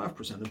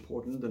 75%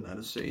 important, and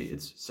others say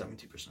it's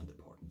 70%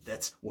 important.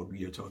 That's what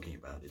we are talking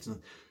about. It's not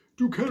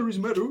do calories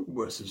matter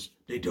versus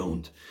they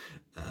don't,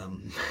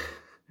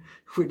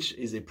 which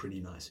is a pretty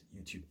nice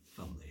YouTube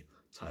thumbnail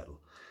title.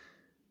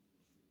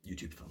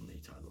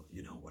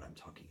 You know what I'm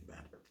talking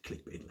about.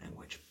 Clickbait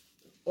language.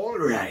 All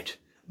right,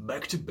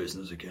 back to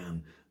business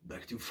again.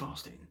 Back to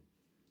fasting.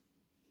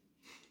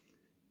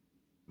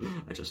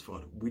 I just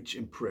thought which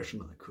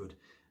impression I could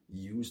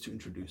use to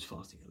introduce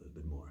fasting a little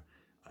bit more.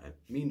 I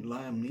mean,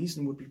 Liam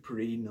Neeson would be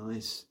pretty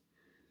nice.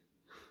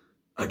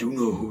 I do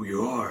know who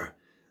you are,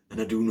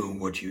 and I do know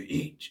what you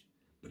eat,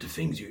 but the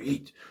things you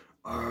eat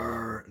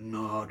are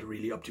not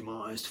really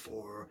optimized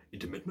for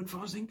intermittent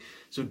fasting,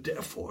 so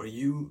therefore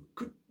you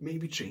could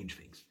maybe change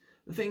things.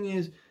 The thing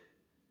is,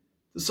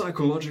 the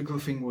psychological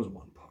thing was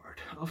one part.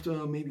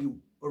 After maybe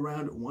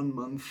around 1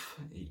 month,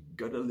 it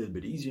got a little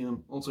bit easier.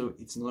 Also,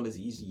 it's not as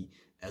easy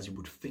as you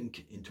would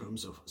think in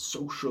terms of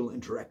social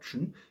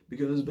interaction,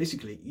 because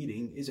basically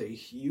eating is a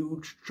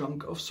huge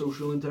chunk of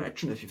social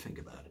interaction if you think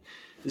about it.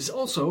 This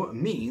also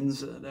means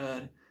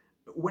that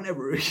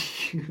whenever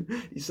you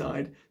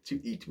decide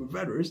to eat with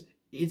others,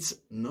 it's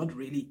not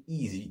really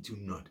easy to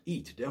not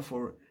eat.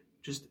 Therefore,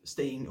 just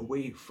staying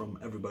away from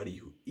everybody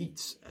who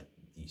eats at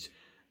these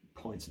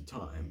points in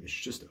time is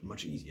just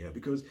much easier,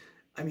 because,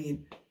 I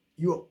mean,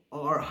 you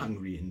are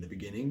hungry in the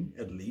beginning,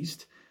 at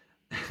least,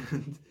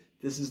 and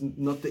this is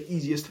not the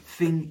easiest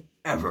thing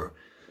ever.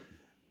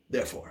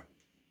 Therefore,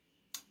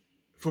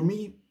 for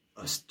me,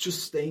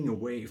 just staying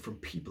away from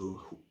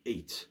people who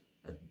ate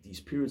at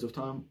these periods of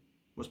time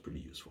was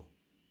pretty useful.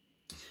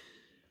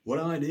 What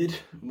I did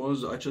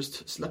was I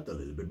just slept a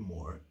little bit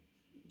more,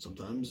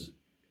 sometimes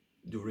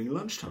during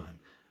lunchtime.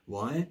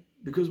 Why?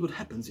 Because what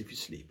happens if you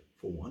sleep?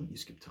 For one, you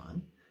skip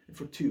time, and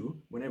for two,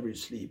 whenever you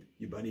sleep,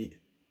 your body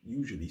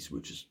usually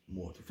switches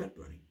more to fat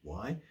burning.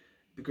 Why?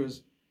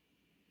 Because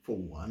for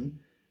one,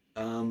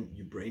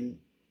 your brain,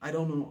 I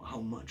don't know how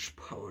much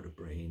power the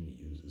brain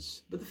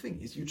uses, but the thing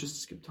is, you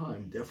just skip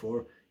time.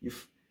 Therefore,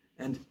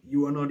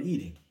 you are not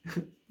eating.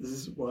 This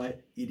is why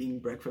eating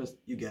breakfast,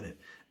 you get it.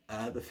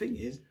 The thing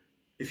is,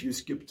 if you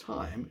skip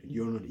time and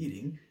you're not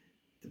eating,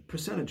 the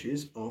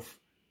percentages of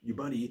your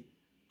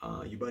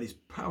body's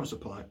power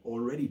supply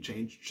already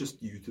changed just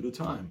due to the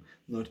time,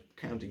 not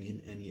counting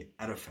in any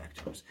other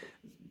factors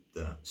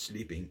the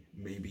sleeping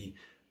maybe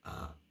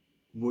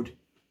would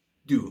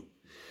do.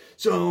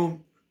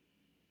 So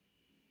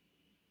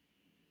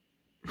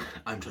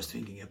I'm just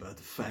thinking about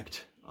the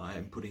fact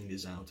I'm putting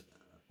this out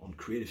on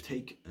Creative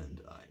Take,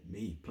 and I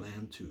may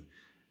plan to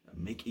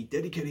make a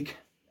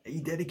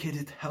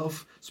dedicated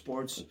health,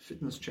 sports,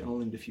 fitness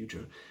channel in the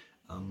future,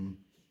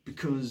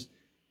 because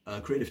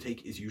Creative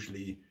Take is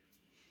usually,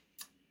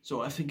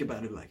 so I think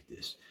about it like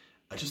this.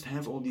 I just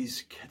have all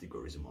these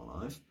categories in my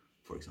life,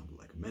 for example,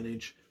 like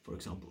manage, for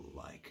example,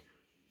 like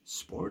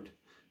sport,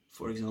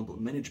 for example,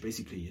 manage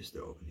basically is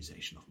the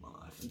organization of my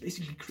life, and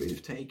basically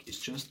Creative Take is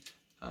just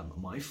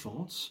my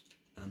thoughts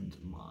and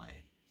my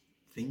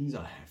things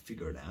I have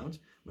figured out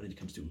when it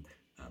comes to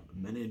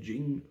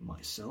managing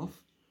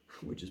myself,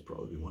 which is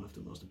probably one of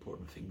the most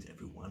important things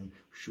everyone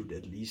should,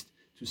 at least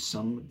to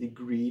some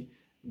degree,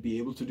 be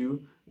able to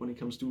do when it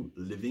comes to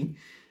living.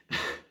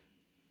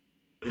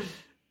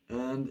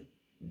 And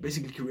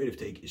basically Creative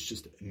Take is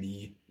just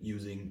me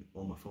using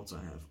all my thoughts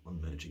I have on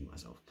managing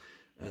myself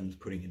and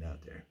putting it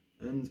out there.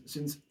 And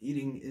since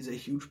eating is a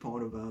huge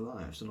part of our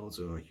lives and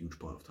also a huge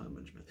part of time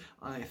management,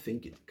 I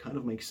think it kind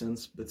of makes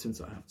sense. But since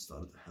I haven't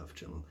started the health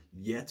channel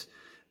yet,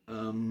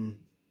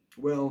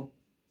 well,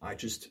 I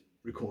just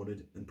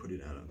recorded and put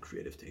it out on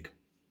Creative Take.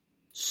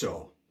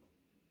 So,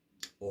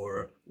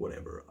 or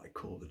whatever I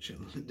call the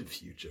channel in the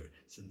future,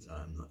 since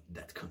I'm not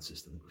that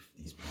consistent with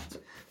these brands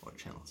or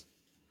channels.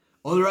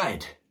 All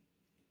right.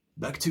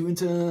 Back to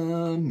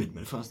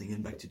intermittent fasting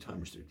and back to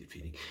time-restricted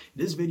feeding.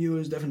 This video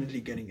is definitely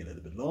getting a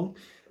little bit long,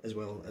 as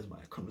well as my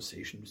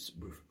conversations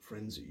with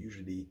friends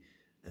usually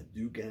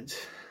do get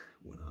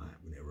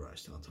whenever I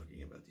start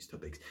talking about these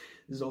topics.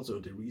 This is also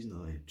the reason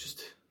I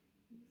just,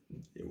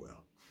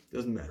 well,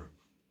 doesn't matter.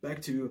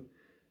 Back to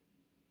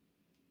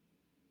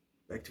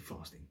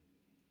fasting.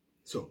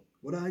 So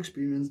what I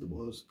experienced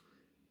was,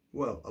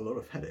 well, a lot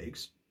of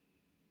headaches,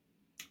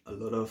 a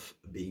lot of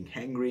being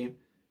hangry.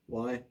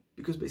 Why?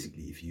 Because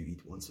basically if you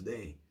eat once a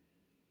day,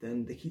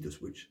 then the keto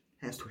switch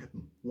has to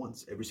happen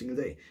once every single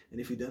day. And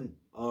if you then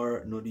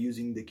are not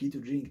using the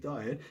ketogenic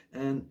diet,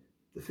 and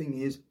the thing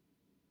is,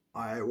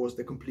 I was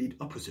the complete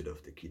opposite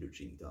of the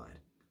ketogenic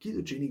diet.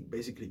 Ketogenic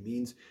basically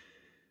means,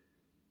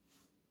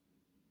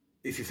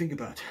 if you think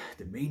about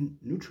the main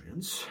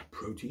nutrients,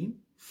 protein,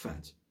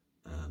 fat,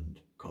 and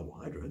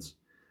carbohydrates,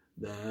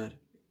 that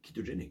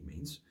ketogenic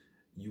means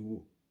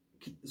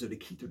so the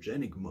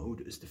ketogenic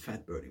mode is the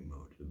fat burning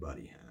mode the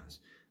body has.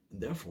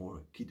 And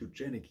therefore,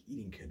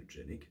 eating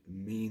ketogenic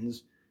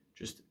means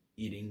just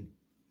eating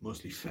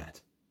mostly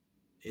fat.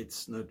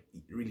 It's not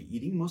really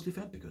eating mostly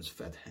fat because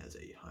fat has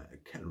a higher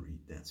calorie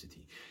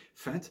density.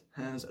 Fat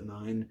has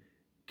 9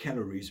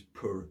 calories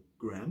per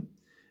gram,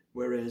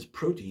 whereas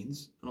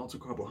proteins and also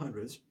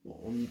carbohydrates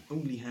will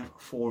only have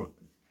 4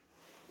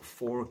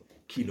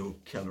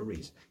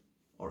 kilocalories,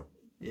 or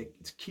yeah,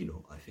 it's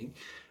kilo, I think,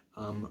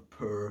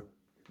 per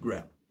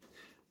gram.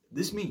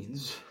 This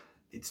means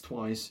it's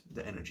twice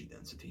the energy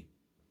density.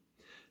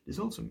 This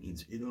also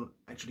means you don't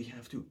actually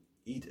have to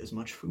eat as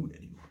much food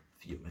anymore.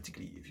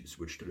 Theoretically, if you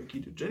switch to the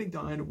ketogenic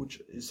diet,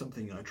 which is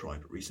something I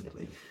tried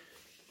recently,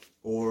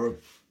 or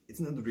it's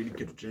not really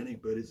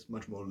ketogenic, but it's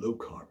much more low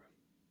carb,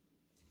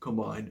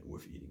 combined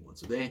with eating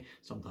once a day.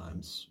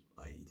 Sometimes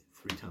I eat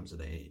 3 times a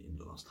day in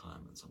the last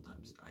time, and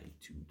sometimes I eat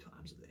 2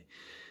 times a day.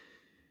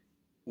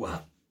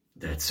 Well,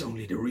 that's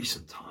only the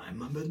recent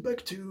time, but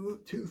back to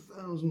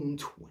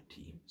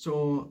 2020.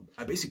 So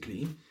I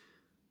basically,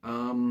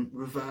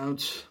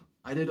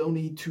 I did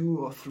only 2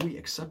 or 3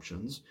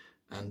 exceptions,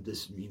 and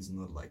this means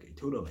not like a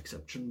total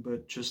exception,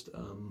 but just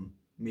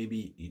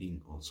maybe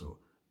eating also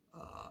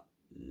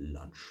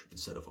lunch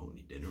instead of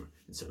only dinner,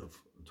 instead of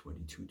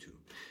 22-2.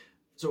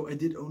 So I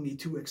did only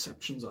 2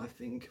 exceptions, I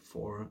think,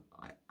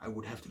 I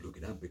would have to look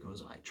it up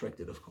because I tracked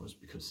it, of course,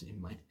 because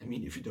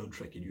if you don't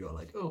track it, you are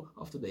like, oh,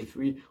 after day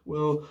 3,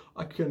 well,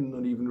 I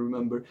cannot even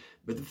remember.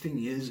 But the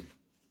thing is,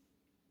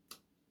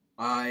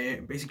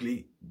 I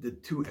basically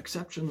did 2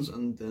 exceptions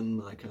and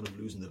then I kind of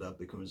loosened it up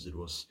because it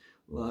was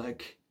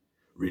like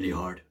really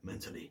hard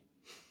mentally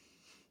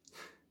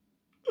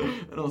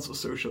and also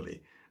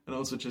socially, and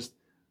also just,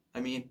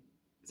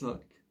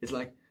 it's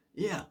like,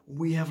 yeah,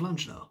 we have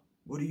lunch now.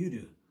 What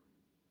do?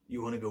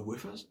 You want to go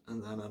with us?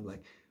 And then I'm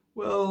like,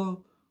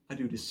 well, I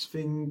do this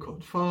thing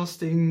called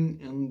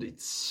fasting, and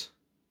it's,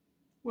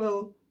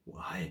 well,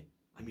 why?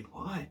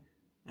 Why?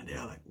 And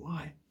they're like,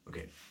 why?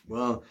 Okay,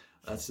 well,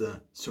 that's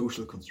the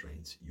social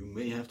constraints you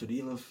may have to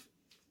deal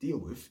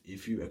with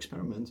if you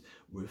experiment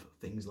with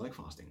things like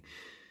fasting.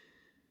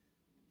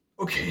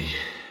 Okay,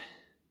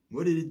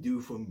 what did it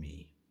do for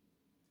me?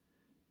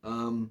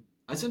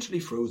 I essentially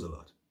froze a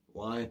lot.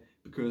 Why?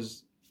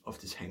 Because of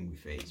this hangry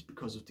phase,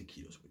 because of the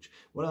keto switch.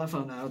 What I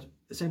found out,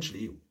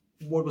 essentially,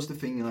 what was the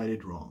thing I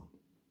did wrong?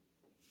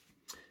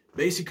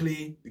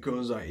 Basically,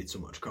 because I ate so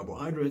much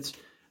carbohydrates,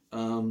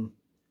 the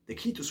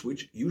keto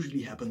switch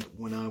usually happened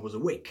when I was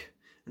awake.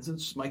 And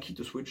since my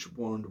keto switch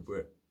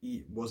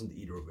wasn't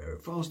either very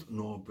fast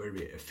nor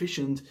very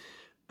efficient,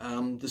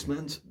 this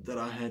meant that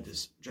I had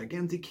this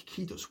gigantic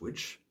keto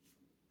switch.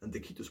 And the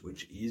keto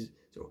switch is,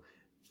 so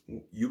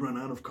you run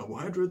out of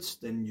carbohydrates,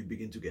 then you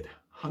begin to get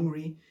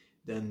hungry,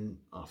 then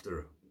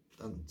after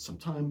some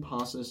time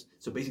passes,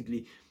 so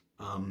basically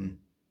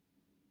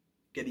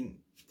getting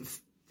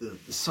the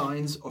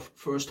signs of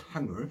first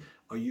hunger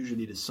are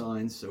usually the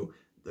signs, so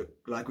the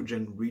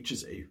glycogen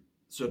reaches a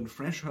certain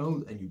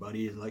threshold and your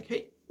body is like,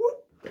 hey,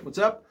 what's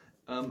up?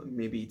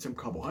 Maybe eat some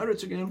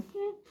carbohydrates again.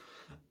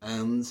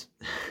 And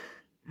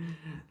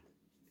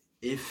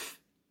if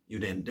you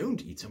then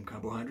don't eat some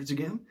carbohydrates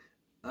again,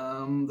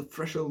 the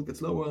threshold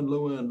gets lower and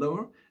lower and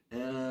lower,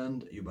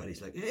 and your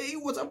body's like, hey,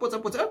 what's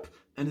up?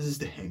 And this is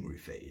the hangry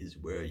phase,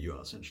 where you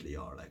essentially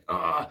are like,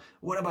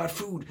 what about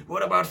food?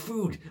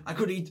 I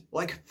could eat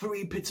like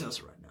 3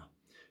 pizzas right now.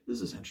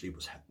 This essentially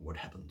was what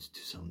happened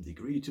to some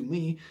degree to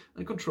me,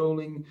 and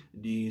controlling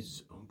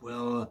these,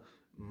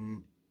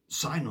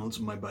 signals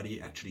my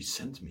body actually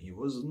sent me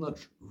was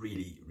not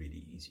really,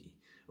 really easy.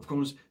 Of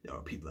course, there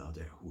are people out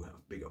there who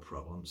have bigger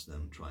problems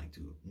than trying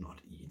to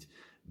not eat,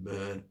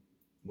 but,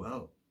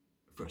 well,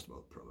 first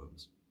world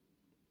problems.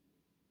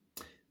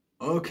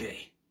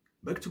 Okay,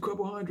 back to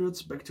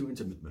carbohydrates, back to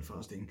intermittent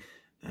fasting,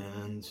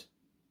 and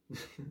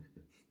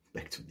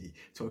back to me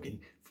talking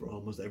for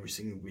almost every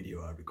single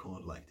video I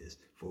record like this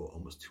for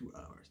almost 2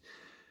 hours.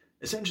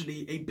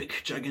 Essentially a big,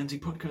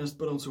 gigantic podcast,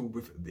 but also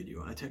with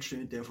video attached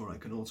to it, therefore I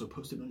can also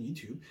post it on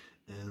YouTube,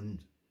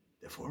 and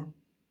therefore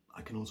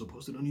I can also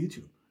post it on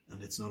YouTube,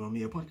 and it's not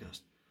only a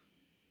podcast.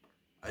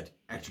 I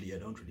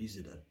don't release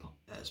it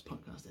as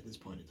podcast at this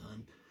point in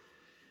time.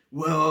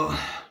 Well,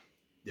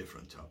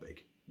 different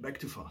topic. Back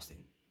to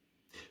fasting.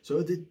 So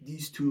I did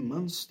these 2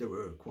 months. They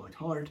were quite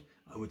hard,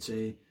 I would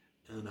say.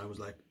 And I was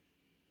like,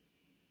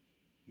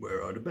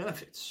 where are the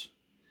benefits?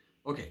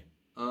 Okay.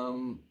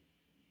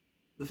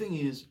 The thing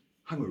is,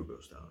 hunger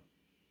goes down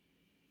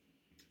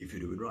if you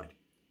do it right.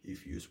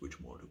 If you switch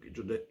more to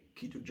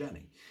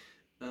ketogenic.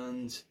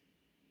 And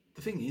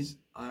the thing is,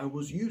 I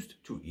was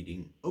used to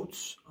eating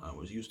oats. I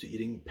was used to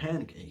eating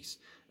pancakes.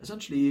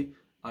 Essentially,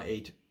 I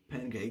ate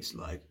pancakes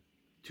like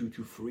 2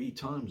 to 3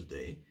 times a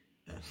day.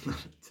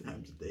 Not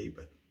times a day,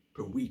 but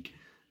per week.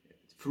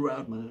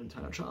 Throughout my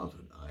entire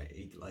childhood, I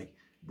ate like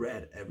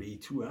bread every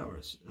 2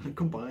 hours,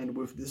 combined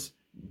with this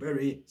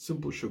very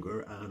simple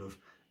sugar out of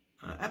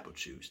apple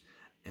juice.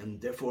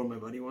 And therefore my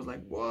body was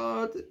like,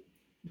 what?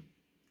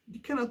 You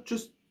cannot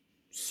just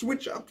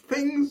switch up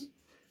things?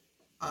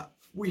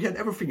 We had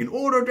everything in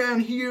order down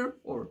here,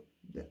 or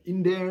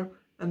in there,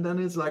 and then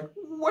it's like,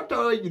 what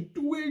are you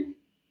doing?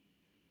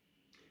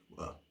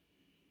 Well,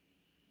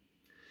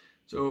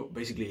 So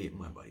basically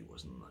my body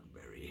was not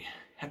very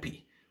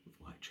happy with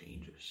my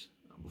changes,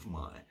 with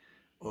my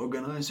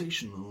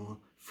organizational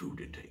food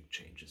intake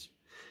changes.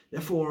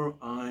 Therefore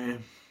I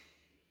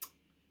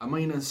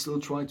mean, I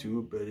still try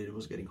to, but it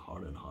was getting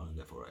harder and harder,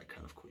 therefore I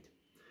kind of quit.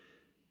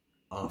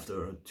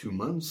 After 2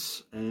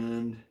 months,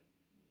 and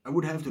I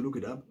would have to look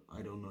it up,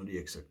 I don't know the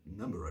exact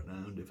number right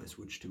now, and if I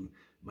switch to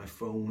my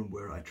phone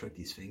where I track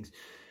these things,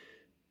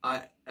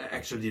 I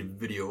actually the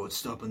video would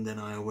stop, and then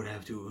I would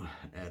have to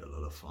add a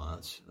lot of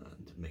files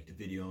and make the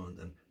video and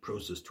then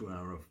process 2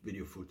 hours of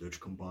video footage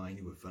combined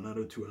with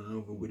another 2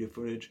 hours of video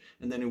footage,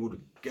 and then it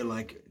would get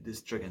like this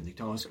gigantic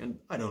task, and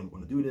I don't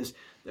want to do this,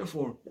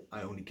 therefore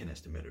I only can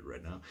estimate it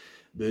right now.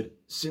 But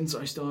since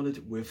I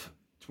started with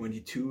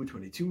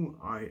 22,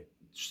 I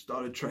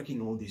started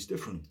tracking all these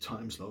different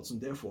time slots,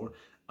 and therefore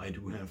I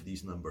do have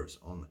these numbers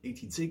on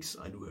 18/6,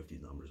 I do have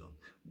these numbers on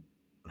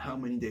how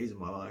many days of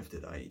my life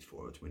did I eat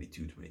for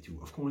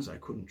 22. Of course, I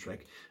couldn't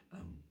track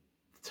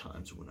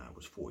times when I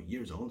was 4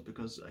 years old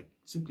because I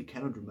simply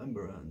cannot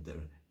remember, and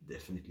there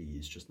definitely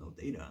is just no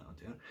data out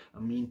there. I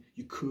mean,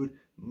 you could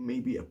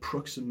maybe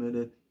approximate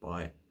it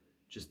by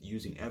just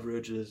using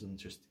averages and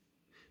just,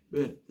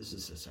 but this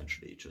is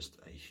essentially just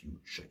a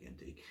huge,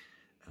 gigantic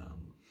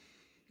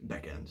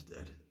backend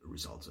that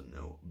results in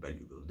no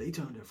valuable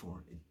data,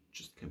 therefore it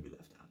just can be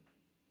left out.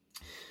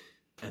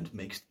 And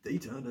makes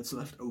data that's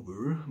left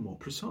over more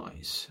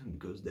precise,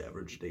 because the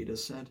average data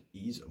set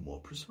is more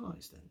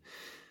precise then.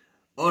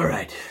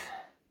 Alright,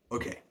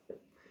 okay.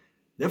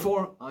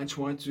 Therefore, I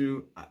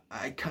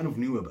kind of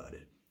knew about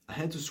it. I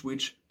had to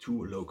switch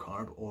to low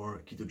carb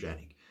or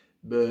ketogenic,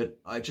 but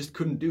I just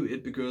couldn't do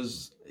it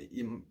because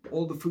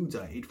all the foods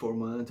I ate for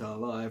my entire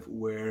life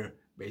were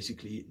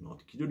basically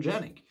not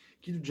ketogenic.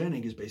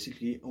 Ketogenic is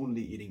basically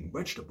only eating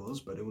vegetables,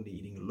 but only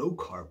eating low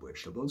carb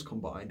vegetables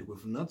combined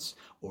with nuts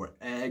or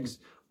eggs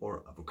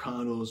or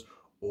avocados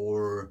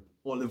or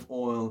olive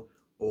oil,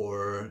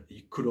 or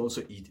you could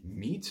also eat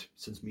meat,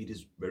 since meat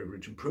is very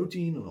rich in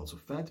protein and also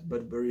fat,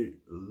 but with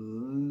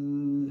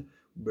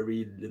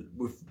very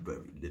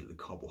little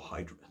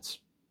carbohydrates.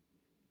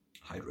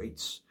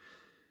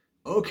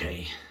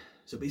 Okay,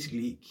 so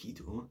basically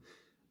keto.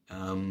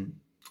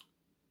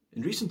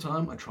 In recent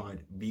time, I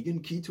tried vegan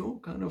keto,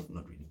 kind of,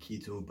 not really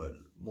keto, but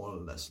more or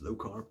less low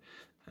carb.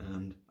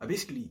 And I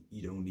basically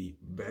eat only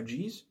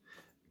veggies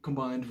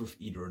combined with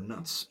either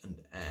nuts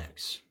and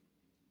eggs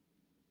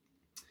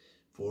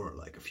for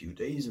like a few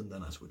days, and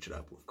then I switch it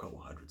up with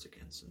carbohydrates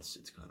again, since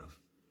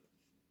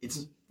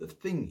the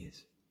thing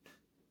is,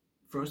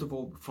 first of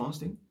all,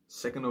 fasting,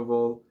 second of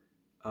all,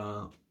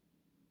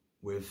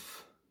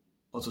 with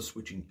also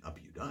switching up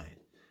your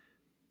diet.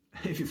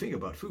 If you think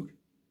about food,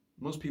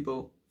 most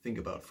people think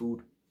about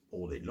food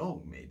all day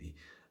long, maybe,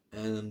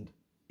 and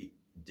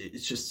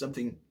it's just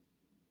something.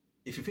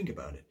 If you think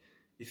about it,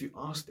 if you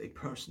asked a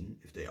person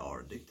if they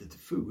are addicted to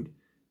food,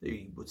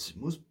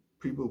 most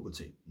people would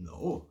say,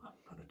 no, I'm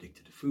not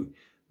addicted to food.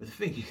 But the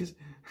thing is,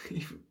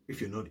 if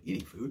you're not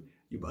eating food,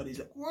 your body's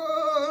like,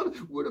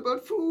 what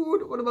about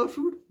food? What about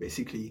food?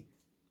 Basically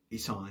a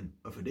sign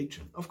of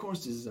addiction. Of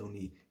course, this is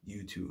only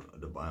due to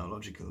the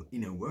biological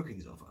inner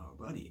workings of our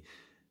body,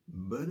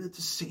 but at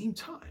the same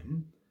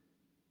time,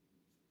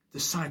 the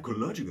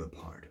psychological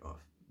part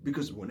of,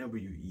 because whenever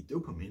you eat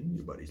dopamine,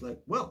 your body's like,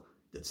 well,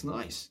 that's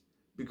nice,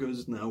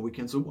 because now we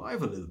can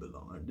survive a little bit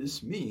longer.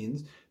 This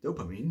means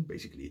dopamine,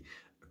 basically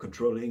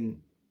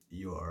controlling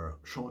your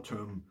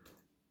short-term,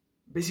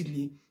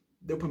 basically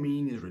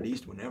dopamine is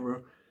released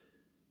whenever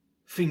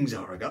things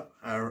are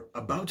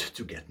about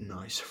to get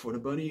nice for the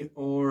body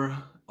or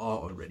are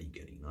already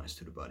getting nice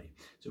to the body.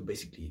 So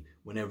basically,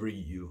 whenever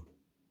you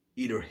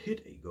either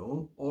hit a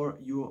goal or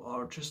you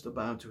are just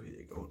about to hit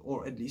a goal,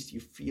 or at least you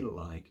feel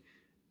like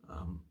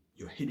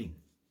you're hitting,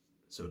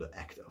 so the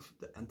act of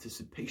the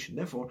anticipation.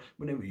 Therefore,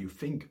 whenever you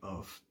think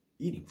of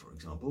eating, for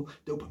example,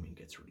 dopamine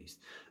gets released.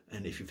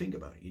 And if you think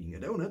about eating a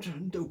donut,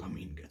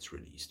 dopamine gets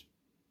released.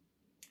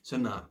 So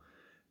now,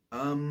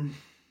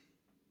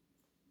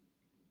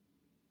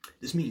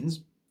 this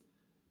means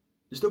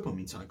this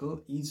dopamine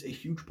cycle is a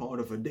huge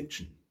part of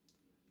addiction.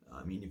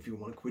 I mean, if you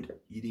want to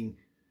quit eating,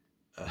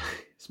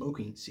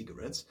 smoking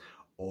cigarettes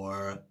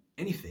or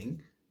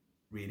anything,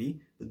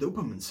 really, the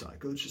dopamine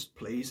cycle just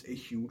plays a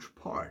huge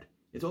part.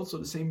 It's also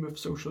the same with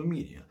social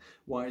media.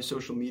 Why is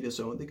social media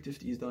so addictive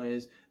these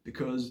days?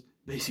 Because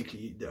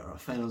basically there are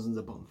thousands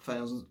upon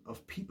thousands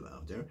of people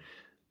out there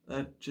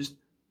that just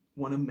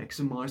want to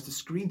maximize the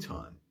screen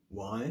time.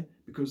 Why?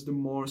 Because the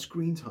more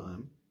screen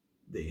time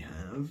they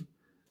have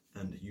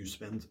and you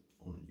spend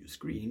on your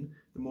screen,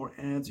 the more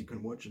ads you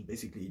can watch, and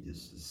basically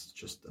this is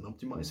just an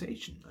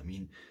optimization. I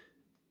mean,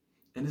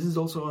 and this is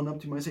also an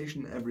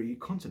optimization every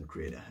content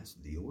creator has to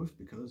deal with,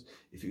 because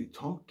if you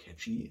talk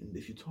catchy and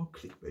if you talk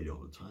clickbait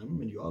all the time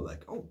and you are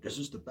like, oh, this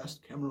is the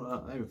best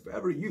camera I've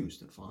ever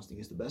used and fasting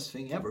is the best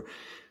thing ever,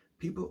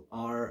 people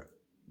are,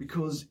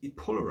 because it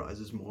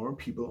polarizes more,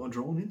 people are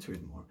drawn into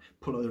it more.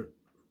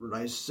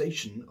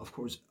 Polarization, of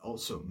course,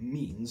 also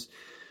means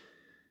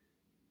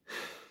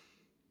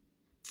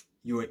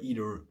you are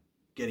either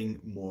getting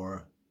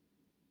more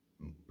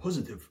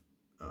positive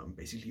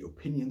basically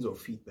opinions or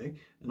feedback,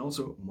 and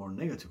also more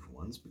negative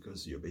ones,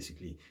 because you're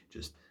basically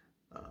just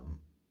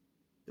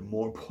the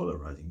more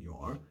polarizing you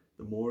are,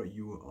 the more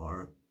you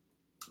are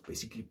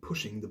basically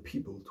pushing the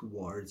people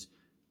towards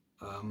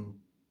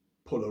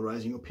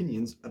polarizing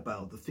opinions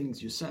about the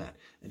things you said.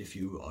 And if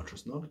you are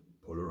just not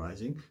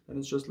polarizing, then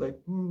it's just like,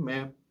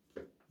 meh,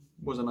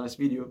 was a nice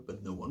video,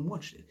 but no one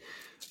watched it.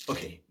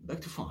 Okay,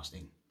 back to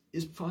fasting.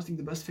 Is fasting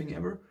the best thing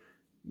ever?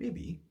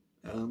 Maybe.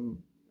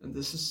 And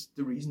this is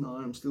the reason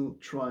I'm still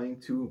trying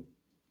to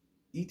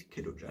eat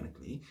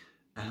ketogenically,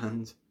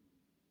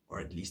 or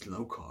at least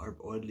low carb,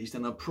 or at least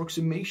an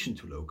approximation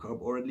to low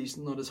carb, or at least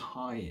not as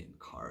high in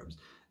carbs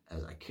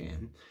as I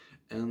can.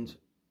 And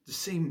the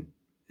same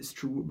is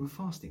true with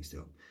fasting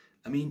still.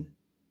 I mean,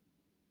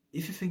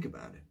 if you think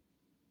about it,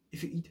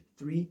 if you eat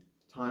 3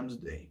 times a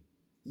day,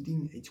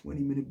 eating a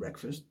 20-minute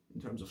breakfast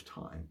in terms of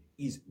time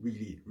is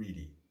really,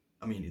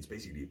 I mean, it's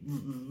basically,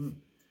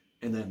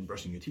 and then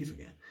brushing your teeth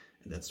again.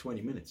 And that's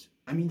 20 minutes.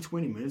 I mean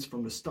 20 minutes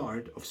from the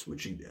start of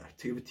switching the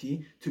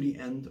activity to the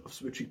end of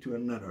switching to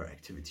another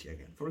activity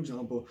again. For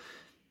example,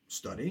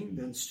 studying,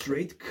 then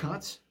straight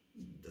cut,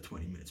 the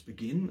 20 minutes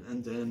begin,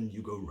 and then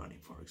you go running,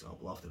 for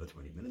example, after the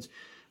 20 minutes,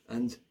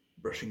 and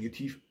brushing your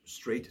teeth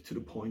straight to the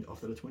point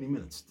after the 20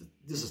 minutes.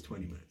 This is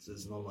 20 minutes.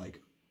 It's not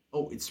like,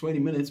 oh, it's 20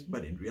 minutes,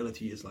 but in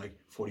reality it's like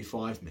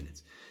 45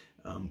 minutes.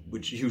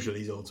 Which usually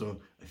is also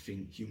a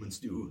thing humans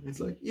do. It's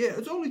like, yeah,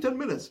 it's only 10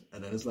 minutes,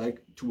 and then it's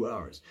like 2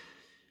 hours.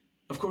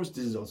 Of course,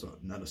 this is also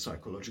another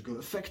psychological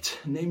effect,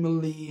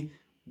 namely,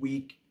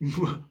 we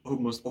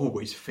almost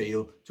always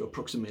fail to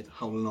approximate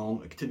how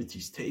long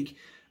activities take,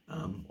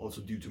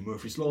 also due to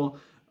Murphy's Law,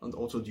 and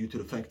also due to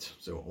the fact,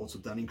 so also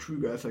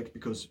Dunning-Kruger effect,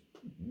 because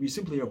we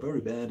simply are very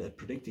bad at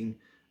predicting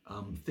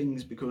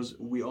things, because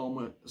we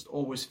almost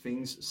always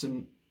think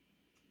some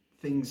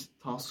things,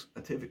 tasks,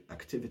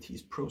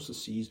 activities,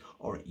 processes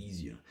are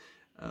easier.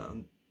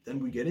 Then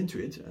we get into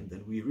it, and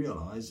then we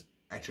realize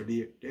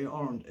actually they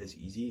aren't as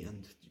easy.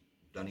 And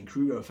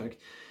Dunning-Kruger effect,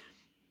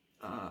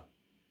 I'm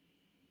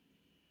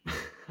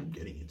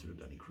getting into the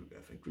Dunning-Kruger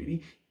effect,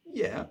 really.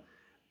 Yeah,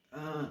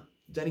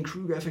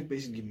 Dunning-Kruger effect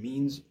basically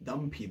means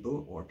dumb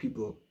people, or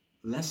people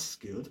less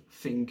skilled,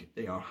 think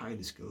they are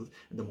highly skilled,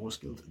 and the more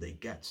skilled they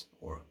get,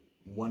 or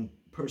one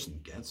person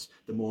gets,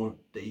 the more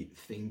they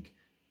think,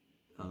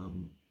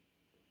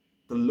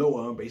 the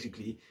lower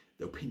basically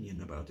the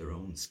opinion about their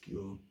own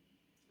skill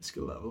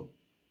level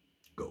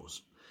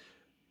goes.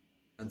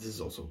 And this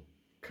is also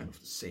kind of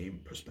the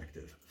same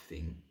perspective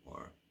thing,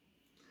 or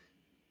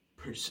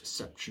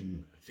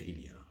perception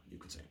failure, you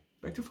could say.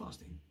 Back to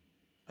fasting.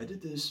 I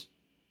did this,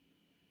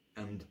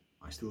 and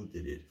I still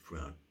did it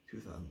throughout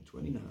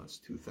 2020. Now it's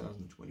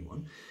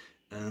 2021,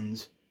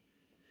 and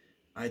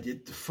I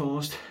did the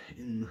fast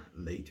in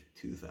late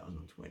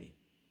 2020.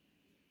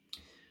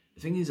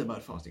 The thing is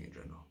about fasting in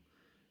general,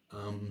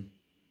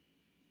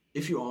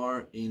 if you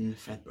are in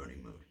fat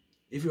burning mode,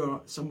 if you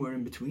are somewhere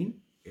in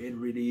between, it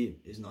really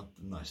is not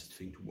the nicest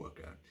thing to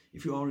work out.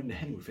 If you are in the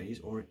hangry phase,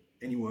 or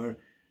anywhere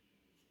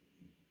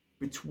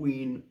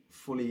between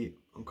fully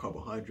on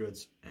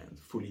carbohydrates and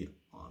fully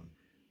on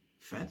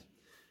fat,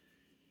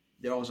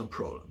 there are some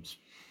problems.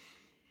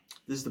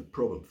 This is the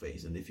problem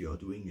phase, and if you are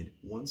doing it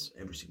once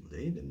every single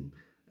day, then,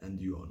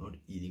 and you are not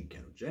eating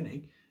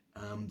ketogenic,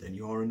 then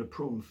you are in the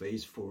problem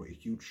phase for a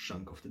huge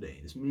chunk of the day.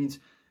 This means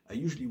I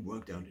usually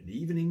worked out in the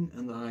evening,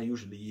 and I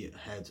usually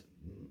had,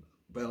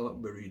 well,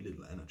 very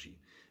little energy.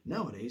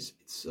 Nowadays,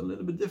 it's a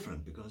little bit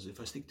different, because if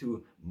I stick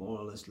to more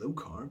or less low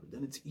carb,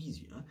 then it's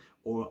easier,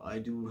 or I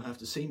do have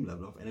the same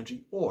level of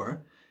energy,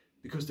 or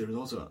because there is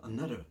also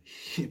another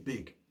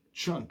big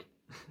chunk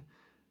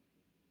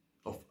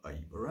of a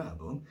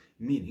variable,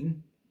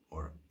 meaning,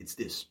 or it's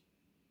this: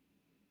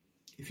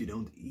 if you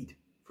don't eat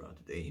throughout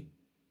the day,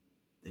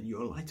 then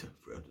you're lighter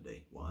throughout the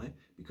day. Why?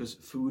 Because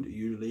food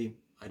usually,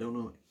 I don't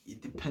know,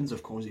 it depends,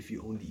 of course. If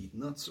you only eat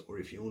nuts, or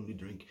if you only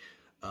drink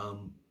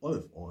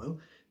olive oil,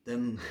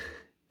 then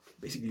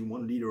basically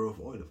 1 liter of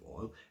olive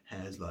oil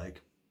has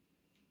like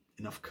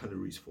enough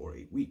calories for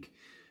a week.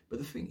 But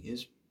the thing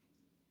is,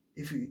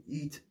 if you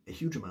eat a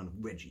huge amount of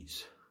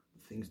veggies,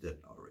 things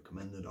that are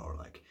recommended are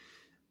like,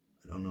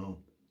 I don't know,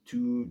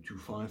 2 to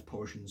 5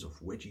 portions of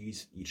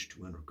veggies, each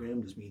 200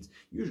 grams. This means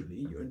usually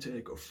your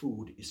intake of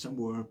food is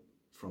somewhere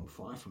from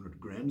 500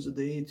 grams a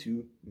day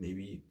to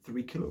maybe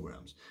 3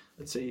 kilograms.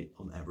 Let's say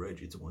on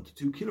average it's 1 to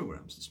 2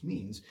 kilograms. This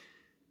means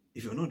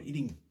if you're not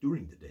eating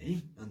during the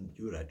day and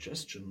your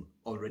digestion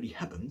already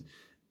happened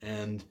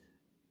and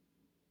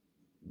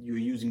you're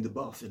using the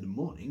bath in the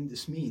morning,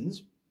 this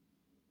means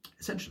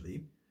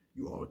essentially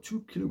you are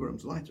 2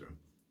 kilograms lighter.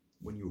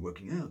 When you're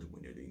working out and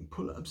when you're doing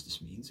pull-ups, this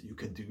means you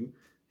can do,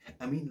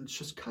 I mean, let's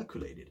just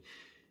calculate it.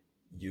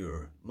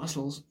 Your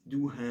muscles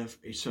do have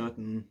a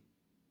certain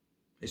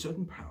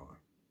power.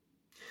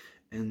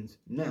 And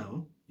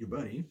now your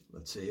body,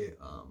 let's say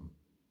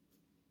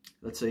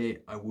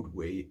I would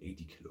weigh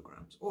 80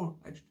 kilograms, or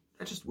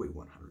I just weigh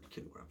 100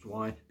 kilograms.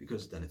 Why?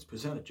 Because then it's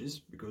percentages,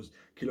 because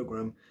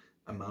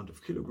amount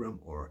of kilogram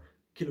or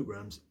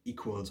kilograms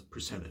equals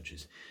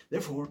percentages.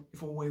 Therefore,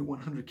 if I weigh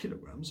 100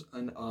 kilograms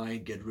and I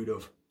get rid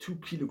of 2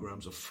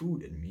 kilograms of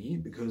food in me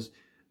because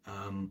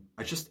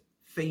I just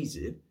phase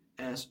it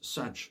as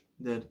such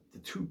that the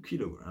 2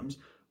 kilograms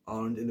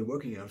aren't in the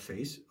working out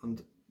phase,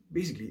 and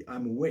basically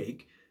I'm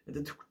awake and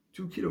the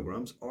 2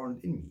 kilograms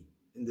aren't in me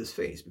in this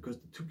phase, because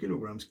the 2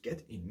 kilograms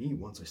get in me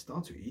once I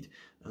start to eat,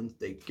 and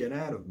they get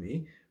out of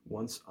me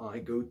once I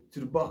go to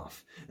the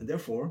bath. And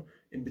therefore,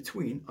 in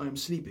between, I'm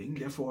sleeping.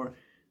 Therefore,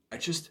 I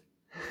just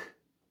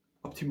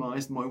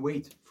optimized my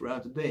weight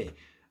throughout the day.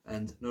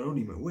 And not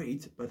only my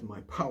weight, but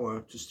my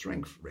power to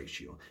strength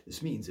ratio.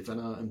 This means if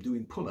I'm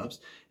doing pull-ups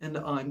and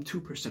I'm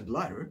 2%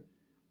 lighter,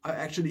 I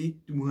actually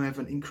do have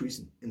an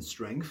increase in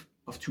strength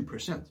of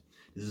 2%.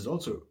 This is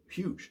also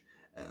huge.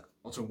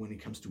 Also when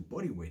it comes to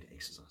body weight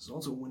exercises,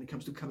 also when it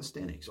comes to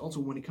calisthenics,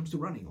 also when it comes to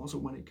running, also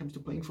when it comes to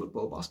playing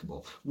football,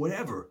 basketball,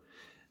 whatever.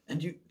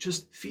 And you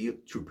just feel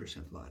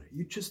 2% lighter.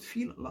 You just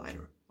feel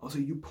lighter. Also,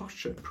 your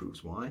posture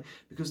improves. Why?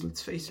 Because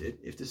let's face it,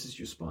 if this is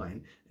your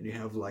spine and you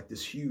have like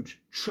this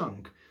huge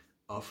chunk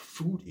of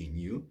food in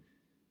you,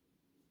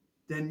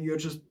 then you're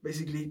just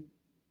basically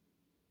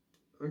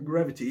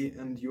gravity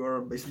and you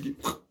are basically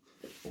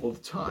all the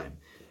time.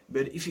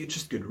 But if you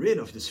just get rid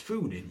of this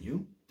food in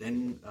you,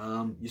 then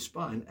your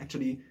spine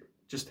actually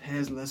just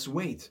has less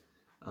weight.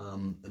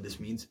 And this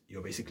means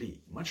you're basically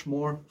much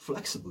more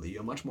flexible,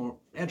 you're much more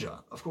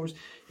agile. Of course,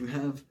 you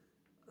have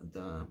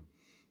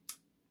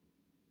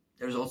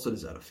there's also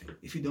this other thing.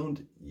 If you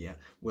don't,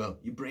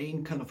 your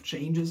brain kind of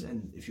changes,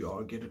 and if you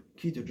are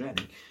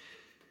ketogenic,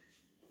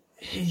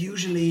 it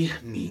usually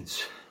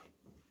means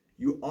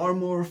you are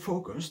more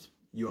focused,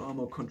 you are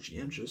more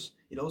conscientious.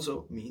 It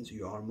also means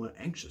you are more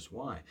anxious.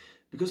 Why?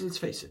 Because let's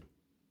face it,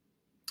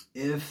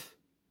 if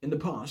in the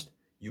past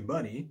your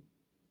body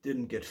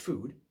didn't get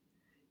food,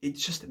 it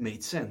just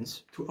made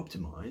sense to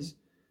optimize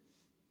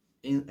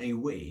in a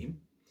way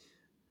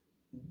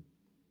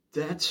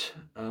that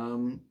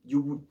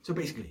you would. So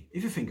basically,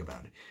 if you think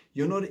about it,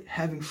 you're not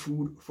having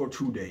food for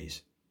 2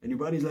 days, and your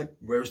body's like,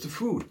 where's the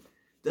food?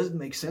 Does it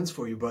make sense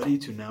for your body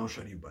to now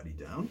shut your body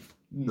down?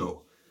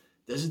 No.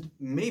 Does it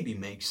maybe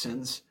make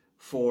sense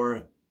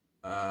for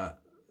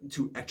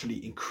to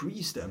actually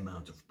increase the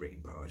amount of brain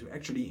power, to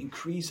actually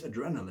increase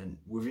adrenaline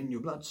within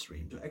your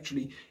bloodstream, to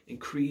actually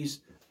increase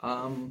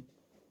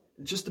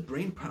just the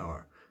brain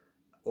power,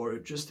 or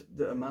just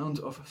the amount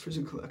of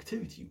physical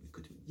activity we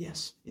could do?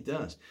 Yes, it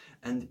does.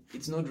 And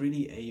it's not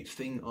really a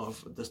thing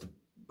of does the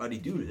body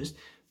do this,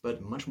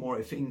 but much more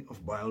a thing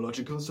of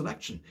biological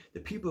selection. The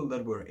people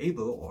that were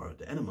able, or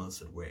the animals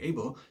that were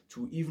able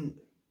to even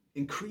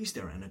increase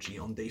their energy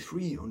on day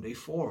 3, on day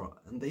 4,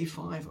 and day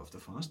 5 of the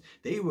fast,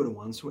 they were the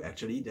ones who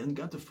actually then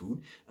got the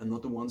food, and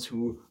not the ones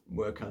who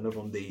were kind of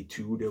on day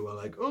 2, they were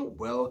like, oh,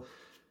 well,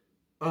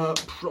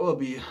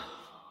 probably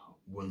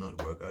will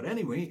not work out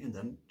anyway, and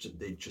then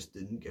they just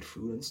didn't get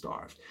food and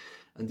starved.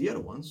 And the other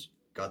ones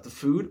got the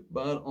food,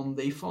 but on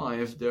day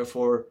 5,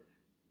 therefore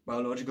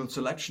biological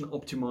selection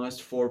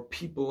optimized for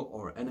people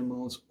or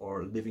animals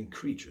or living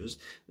creatures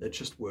that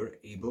just were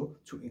able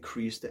to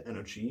increase the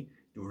energy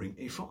during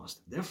a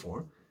fast.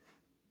 Therefore,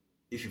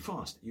 if you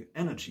fast, your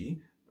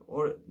energy,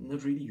 or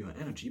not really your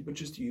energy, but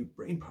just your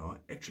brain power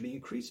actually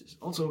increases.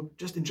 Also,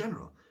 just in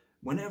general,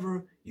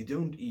 whenever you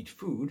don't eat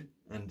food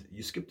and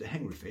you skip the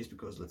hangry phase,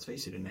 because let's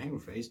face it, in the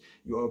hangry phase,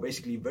 you are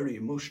basically very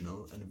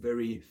emotional and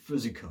very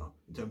physical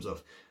in terms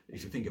of,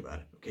 if you think about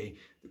it, okay,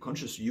 the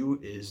conscious you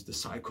is the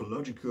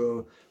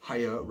psychological,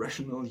 higher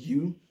rational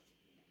you,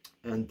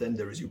 and then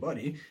there is your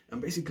body,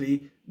 and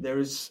basically there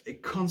is a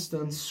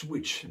constant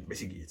switch.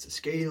 Basically it's a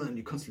scale, and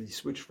you constantly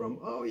switch from,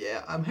 oh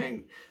yeah, I'm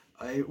hangry,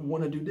 I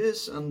want to do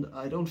this, and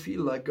I don't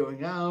feel like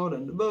going out,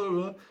 and blah,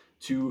 blah, blah,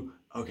 to,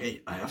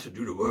 okay, I have to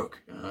do the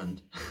work,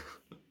 and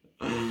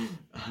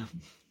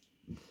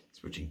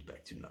switching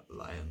back to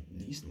Liam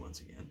Neeson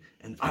once again,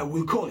 and I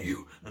will call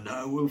you, and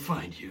I will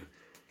find you.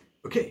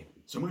 Okay,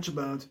 so much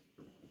about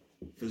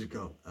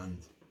physical and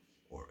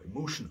or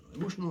emotional.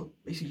 Emotional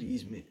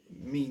basically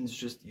means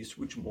just you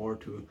switch more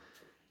to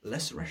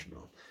less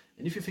rational.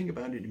 And if you think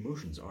about it,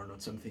 emotions are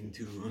not something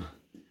to,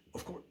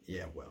 of course,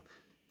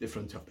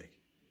 different topic.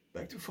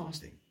 Back to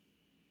fasting.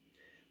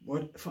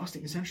 What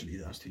fasting essentially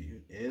does to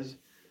you is,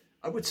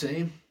 I would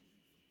say,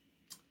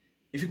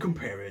 if you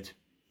compare it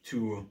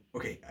to,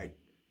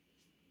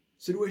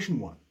 situation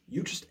 1,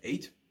 you just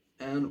ate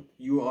and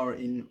you are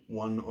in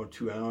 1 or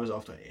 2 hours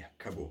after a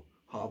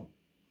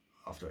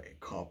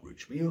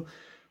carb-rich meal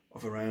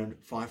of around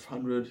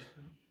 500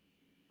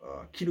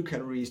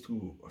 kilocalories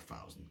to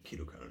 1,000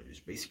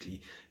 kilocalories,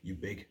 basically your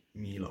big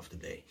meal of the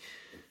day.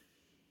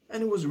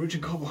 And it was rich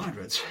in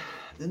carbohydrates.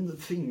 Then the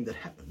thing that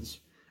happens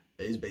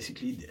is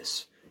basically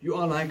this. You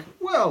are like,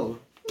 well,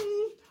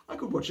 I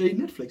could watch a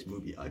Netflix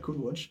movie. I could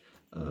watch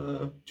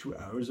 2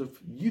 hours of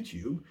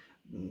YouTube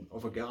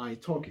of a guy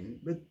talking,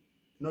 but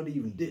not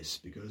even this,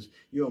 because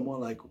you are more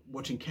like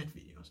watching cat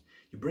videos.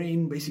 Your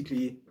brain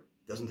basically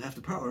doesn't have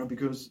the power,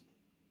 because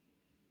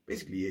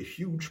basically a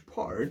huge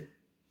part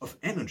of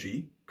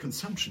energy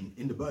consumption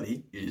in the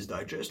body is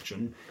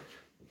digestion.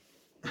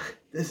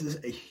 this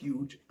is a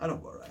huge other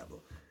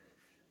variable.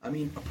 I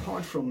mean,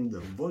 apart from the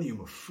volume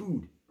of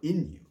food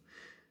in you,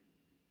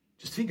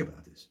 just think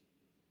about this.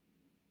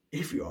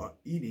 If you are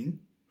eating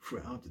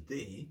throughout the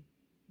day,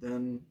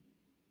 then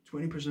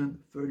 20%,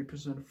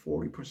 30%,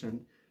 40%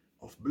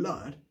 of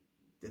blood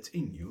that's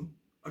in you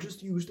are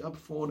just used up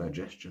for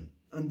digestion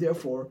and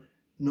therefore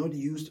not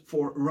used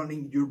for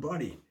running your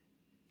body.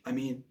 I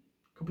mean,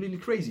 completely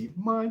crazy,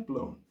 mind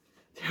blown.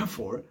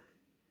 Therefore,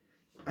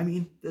 I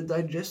mean, the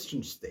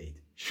digestion state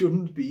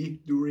shouldn't be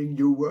during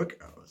your work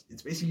hours.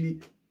 It's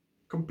basically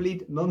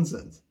complete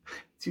nonsense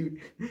to,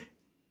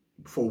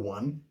 for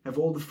one, have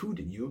all the food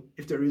in you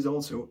if there is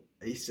also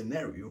a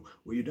scenario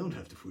where you don't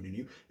have the food in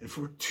you, and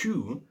for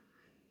two,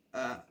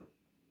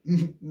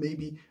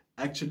 maybe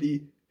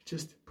actually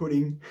just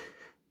putting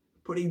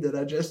the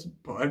digestion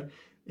part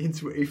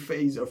into a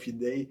phase of your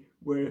day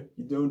where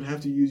you don't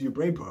have to use your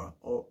brain power,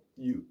 or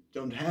you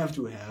don't have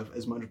to have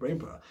as much brain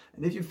power.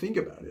 And if you think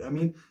about it, I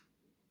mean,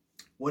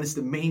 what is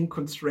the main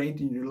constraint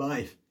in your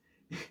life?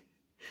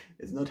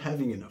 It's not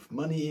having enough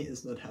money,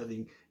 it's not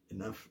having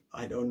enough,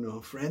 I don't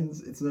know,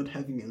 friends, it's not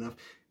having enough.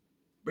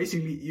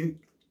 Basically, you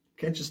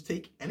can just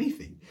take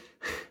anything.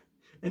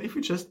 And if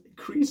you just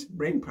increase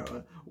brain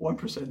power 1%,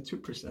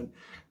 2%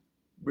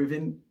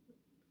 within,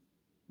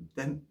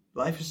 then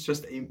life is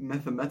just a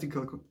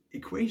mathematical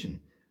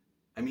equation.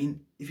 I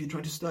mean, if you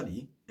try to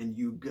study and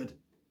you get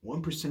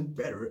 1%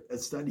 better at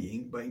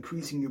studying by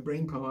increasing your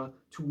brain power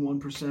to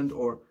 1%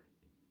 or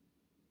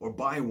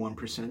by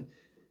 1%,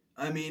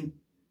 I mean,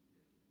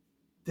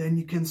 then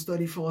you can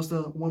study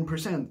faster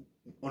 1%.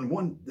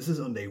 This is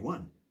on day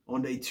one.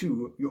 On day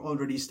two, you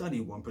already study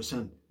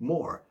 1%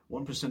 more,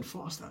 1%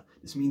 faster.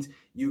 This means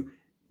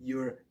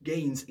your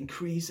gains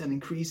increase and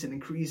increase and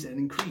increase and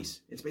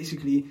increase. It's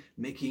basically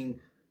making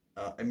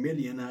 $1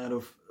 million out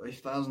of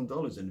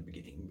 $1,000 in the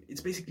beginning.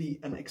 It's basically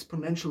an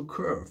exponential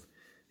curve.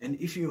 And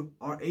if you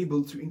are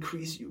able to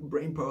increase your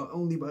brain power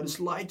only by the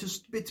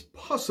slightest bit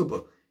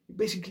possible,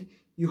 basically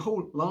your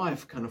whole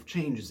life kind of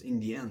changes in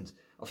the end.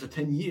 After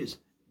 10 years,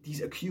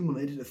 these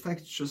accumulated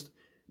effects just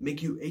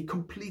make you a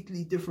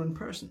completely different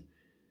person.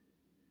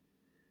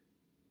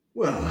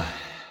 Well,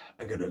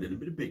 I got a little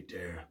bit big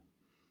there.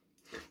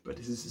 But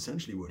this is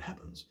essentially what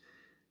happens.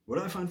 What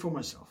I find for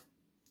myself,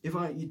 if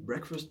I eat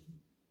breakfast,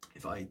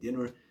 if I eat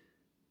dinner,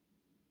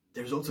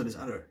 there's also this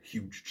other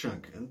huge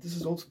chunk, and this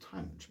is also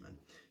time management.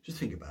 Just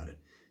think about it.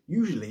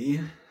 Usually,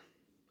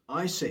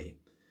 I say,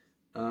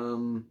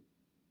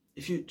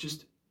 if you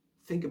just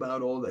think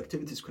about all the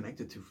activities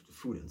connected to the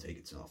food intake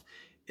itself,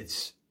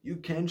 you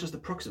can just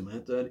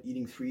approximate that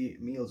eating 3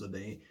 meals a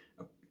day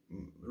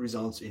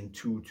results in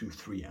 2 to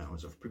 3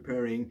 hours of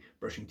preparing,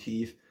 brushing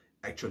teeth,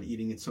 actual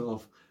eating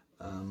itself.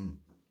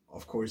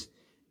 Of course,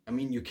 I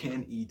mean, you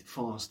can eat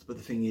fast, but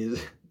the thing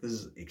is, this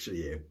is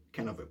actually a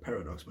kind of a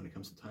paradox when it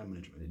comes to time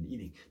management and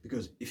eating,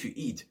 because if you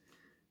eat,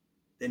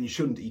 then you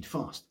shouldn't eat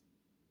fast.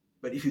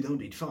 But if you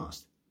don't eat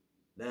fast,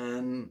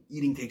 then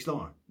eating takes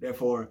longer.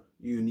 Therefore,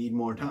 you need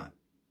more time.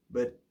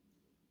 But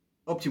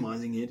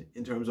optimizing it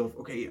in terms of,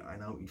 okay, I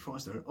now eat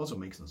faster also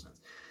makes no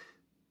sense.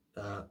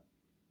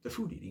 The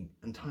food eating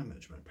and time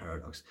management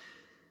paradox.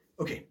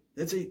 Okay,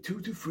 let's say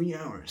 2 to 3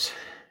 hours.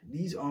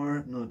 These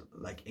are not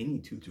like any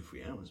 2 to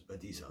 3 hours, but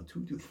these are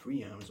 2 to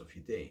 3 hours of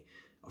your day,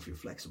 of your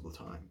flexible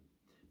time.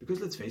 Because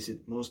let's face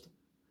it, most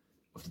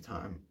of the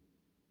time,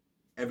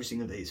 every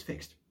single day is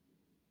fixed.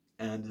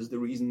 And this is the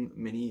reason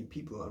many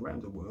people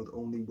around the world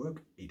only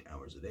work 8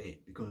 hours a day,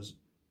 because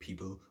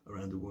people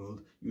around the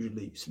world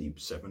usually sleep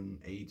 7,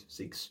 8,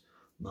 6,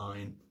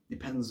 9,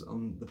 depends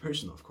on the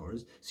person, of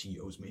course.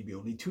 CEOs maybe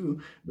only 2,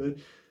 but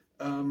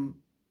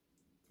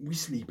we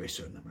sleep a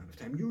certain amount of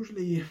time,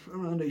 usually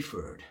around a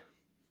third.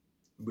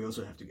 We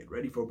also have to get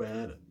ready for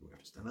bed, and we have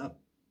to stand up.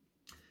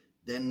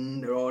 Then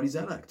there are these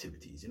other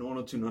activities. In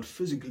order to not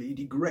physically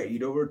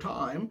degrade over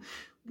time,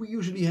 we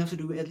usually have to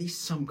do at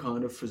least some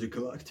kind of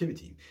physical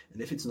activity.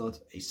 And if it's not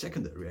a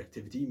secondary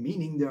activity,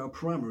 meaning there are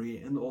primary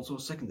and also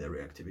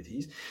secondary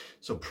activities.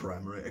 So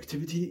primary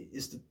activity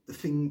is the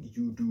thing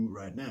you do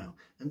right now.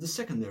 And the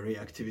secondary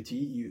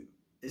activity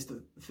is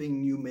the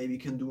thing you maybe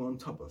can do on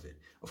top of it.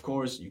 Of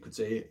course, you could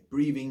say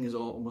breathing is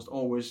almost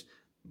always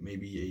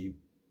maybe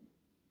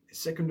a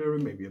secondary,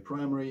 maybe a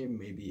primary,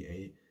 maybe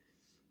a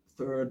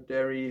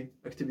thirdary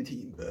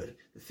activity, but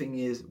the thing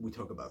is, we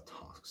talk about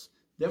tasks.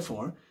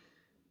 Therefore,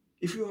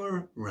 if you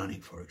are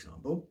running, for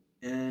example,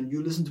 and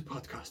you listen to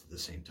podcasts at the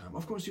same time,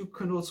 of course, you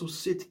can also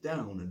sit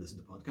down and listen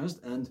to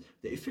podcasts, and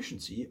the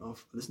efficiency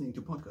of listening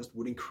to podcasts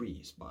would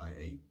increase by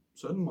a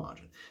certain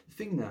margin. The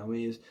thing now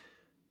is,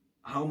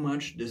 how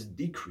much does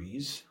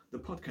decrease the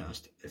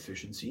podcast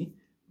efficiency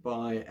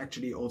by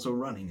actually also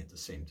running at the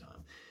same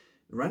time?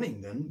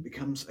 Running then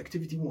becomes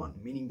activity 1,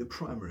 meaning the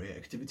primary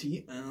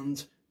activity,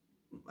 and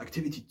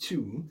activity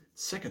 2,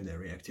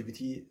 secondary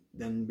activity,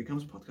 then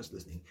becomes podcast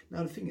listening.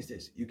 Now the thing is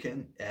this, you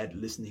can add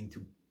listening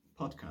to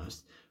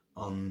podcasts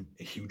on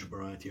a huge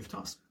variety of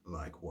tasks,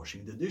 like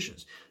washing the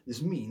dishes.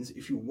 This means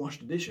if you wash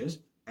the dishes,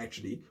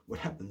 actually what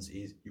happens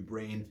is your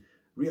brain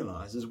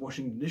realizes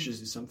washing the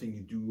dishes is something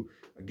you do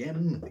again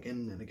and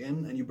again and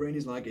again, and your brain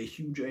is like a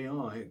huge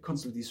AI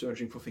constantly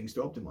searching for things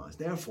to optimize.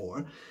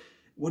 Therefore,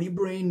 what your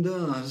brain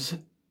does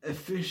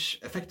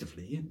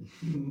effectively,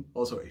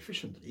 also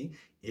efficiently,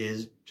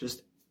 is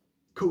just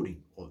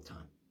coding all the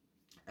time.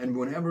 And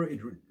whenever it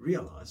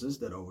realizes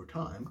that over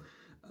time,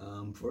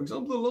 for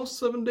example, the last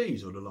 7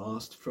 days or the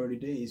last 30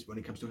 days, when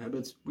it comes to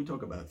habits, we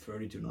talk about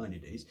 30 to 90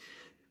 days,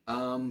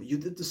 you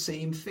did the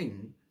same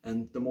thing,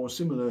 and the more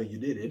similar you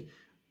did it,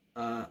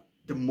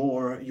 the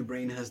more your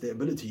brain has the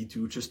ability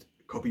to just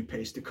copy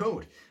paste the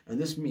code. And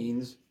this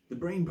means the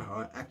brain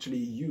power actually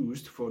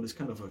used for this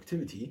kind of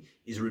activity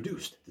is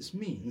reduced. This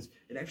means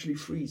it actually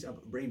frees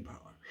up brain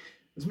power.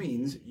 This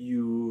means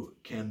you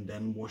can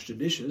then wash the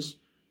dishes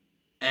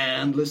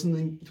and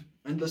listen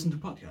to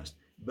podcasts,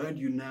 but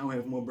you now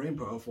have more brain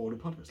power for the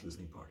podcast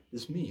listening part.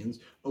 This means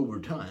over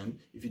time,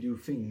 if you do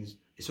things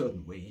a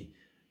certain way,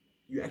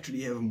 you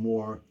actually have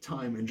more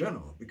time in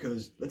general,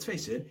 because let's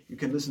face it, you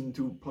can listen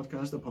to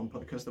podcast upon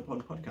podcast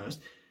upon podcast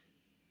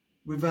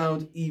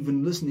without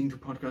even listening to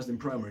podcast in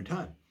primary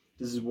time.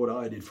 This is what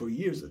I did for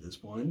years at this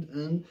point,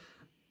 and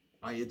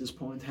I at this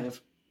point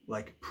have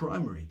like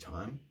primary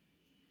time.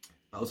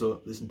 I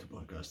also listen to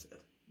podcasts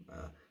at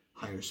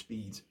higher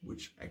speeds,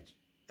 which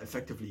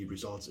effectively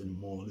results in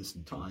more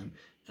listen time.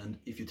 And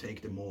if you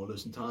take the more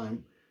listen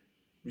time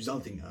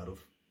resulting out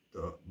of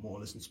the more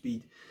listen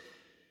speed,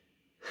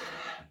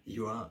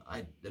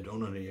 I don't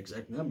know the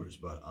exact numbers,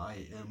 but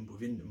I am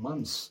within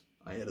months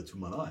I added to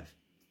my life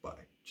by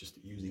just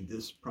using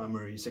this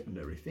primary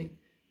secondary thing.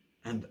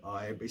 And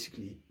I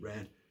basically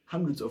read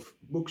hundreds of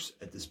books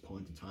at this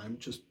point in time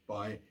just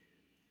by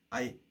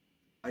I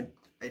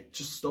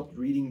just stopped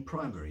reading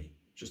primary,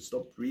 just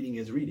stopped reading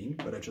as reading,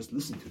 but I just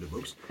listened to the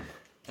books.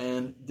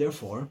 And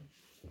therefore,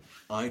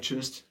 I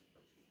just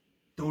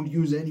don't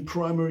use any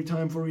primary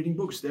time for reading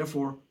books.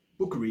 Therefore,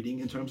 book reading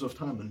in terms of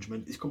time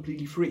management is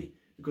completely free,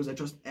 because I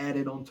just add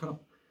it on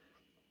top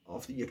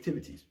of the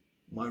activities.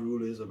 My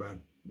rule is about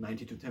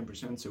 90 to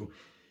 10%. So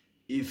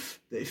if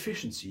the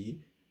efficiency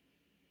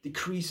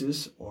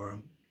decreases or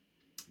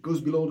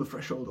goes below the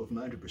threshold of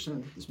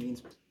 90%, this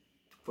means,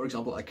 for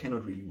example, I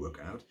cannot really work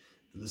out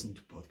and listen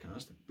to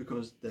podcasts,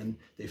 because then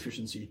the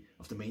efficiency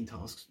of the main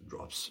tasks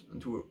drops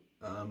to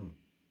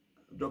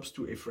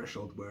a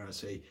threshold where I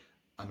say,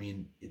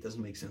 it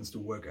doesn't make sense to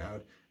work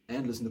out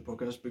and listen to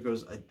podcasts,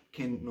 because I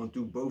cannot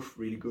do both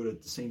really good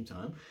at the same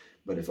time.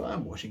 But if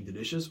I'm washing the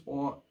dishes,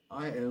 or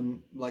I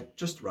am like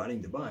just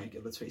riding the bike,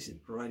 and let's face it,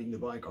 riding the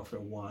bike after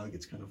a while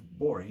gets kind of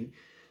boring.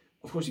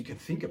 Of course, you can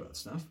think about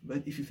stuff,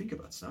 but if you think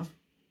about stuff,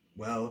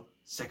 well,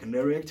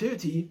 secondary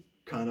activity,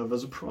 kind of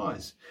as a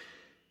prize.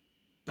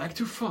 Back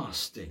to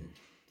fasting.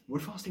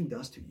 What fasting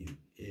does to you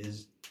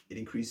is it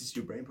increases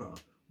your brain power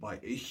by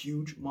a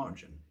huge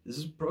margin. This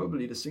is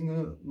probably this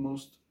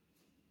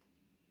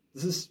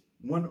is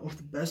one of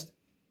the best,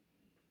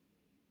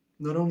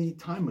 not only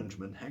time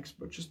management hacks,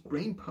 but just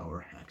brain power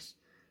hacks.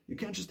 You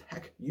can't just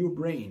hack your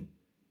brain.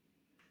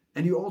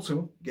 And you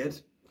also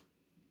get,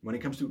 when it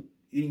comes to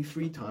eating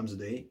 3 times a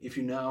day, if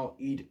you now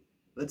eat,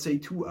 let's say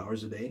 2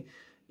 hours a day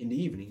in the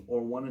evening,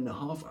 or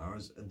 1.5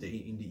 hours a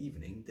day in the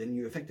evening, then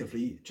you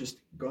effectively just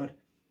got,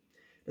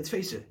 let's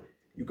face it,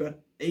 you got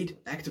 8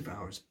 active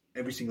hours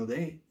every single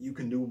day. You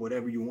can do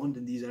whatever you want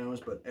in these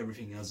hours, but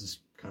everything else is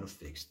kind of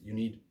fixed. You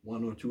need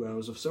 1 or 2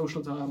 hours of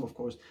social time. Of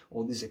course,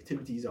 all these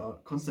activities are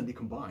constantly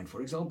combined.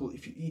 For example,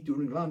 if you eat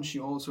during lunch,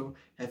 you're also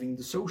having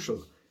the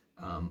social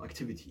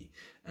activity.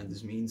 And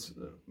this means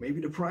maybe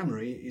the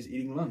primary is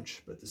eating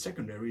lunch, but the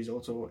secondary is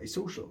also a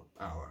social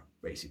hour,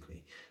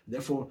 basically.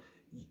 Therefore,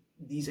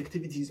 these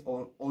activities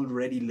are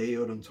already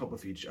layered on top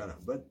of each other,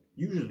 but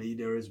usually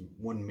there is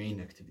one main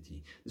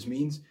activity. This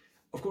means,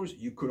 of course,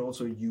 you could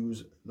also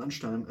use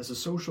lunchtime as a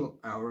social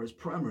hour as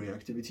primary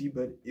activity,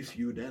 but if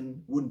you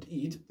then wouldn't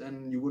eat,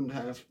 then you wouldn't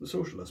have the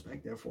social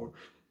aspect. Therefore,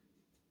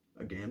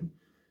 again,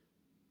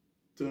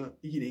 the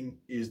eating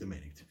is the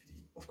main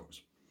activity, of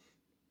course.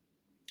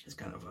 It's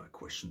kind of a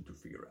question to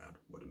figure out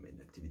what the main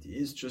activity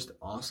is. Just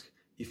ask,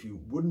 if you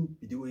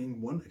wouldn't be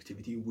doing one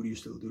activity, would you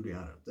still do the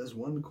other? Does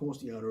one cause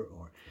the other,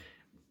 or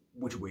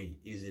which way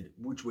is it?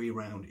 Which way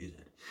around is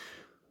it?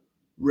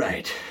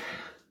 Right.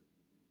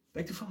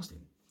 Back to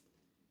fasting.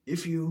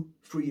 If you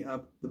free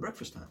up the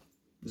breakfast time,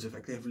 this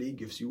effectively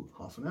gives you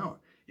half an hour.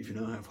 If you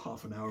now have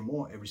half an hour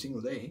more every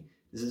single day,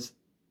 this is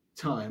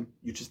time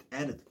you just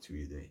added to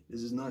your day.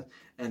 This is not,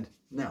 and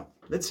now,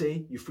 let's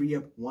say you free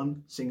up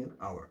 1 single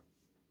hour.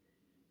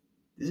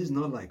 This is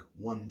not like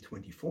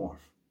 1/24th,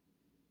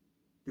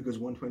 because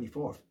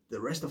 1/24th,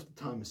 the rest of the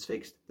time is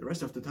fixed. The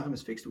rest of the time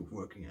is fixed with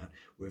working out,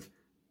 with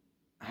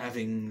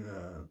having,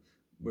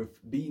 with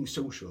being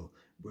social,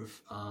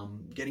 with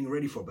getting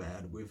ready for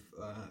bed, with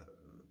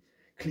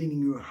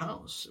cleaning your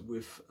house,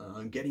 with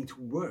getting to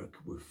work,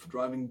 with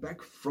driving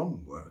back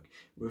from work,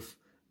 with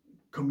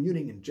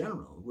commuting in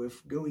general,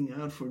 with going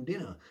out for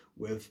dinner,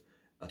 with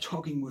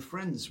talking with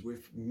friends,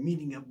 with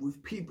meeting up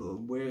with people,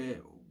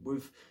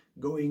 with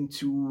going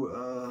to,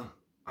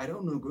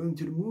 going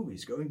to the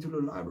movies, going to the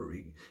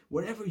library.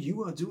 Whatever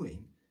you are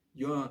doing,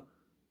 you're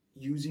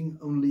using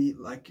only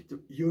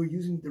you're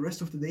using the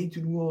rest of the day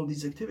to do all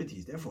these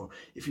activities. Therefore,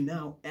 if you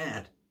now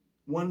add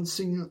 1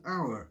 single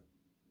hour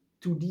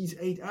to these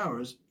 8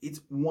 hours,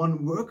 it's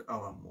 1 work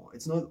hour more.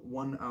 It's not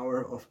 1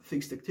 hour of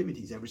fixed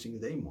activities every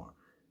single day more.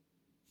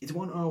 It's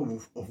 1 hour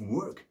of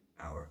work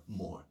hour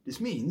more.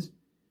 This means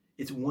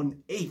it's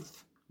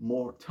 1/8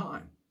 more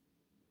time.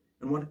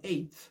 And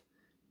 1/8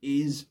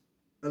 is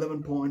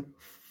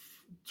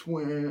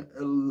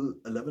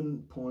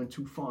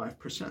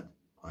 11.25%,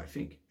 I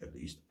think, at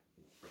least.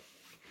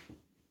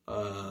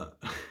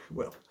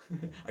 Well,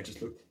 I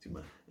just looked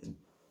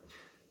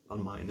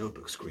on my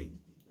notebook screen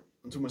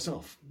and to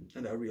myself,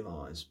 and I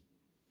realize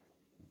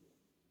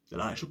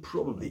that I should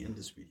probably end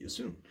this video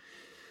soon.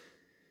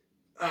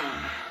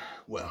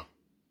 Well,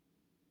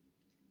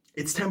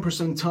 it's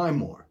 10% time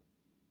more,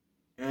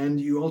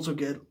 and you also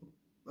get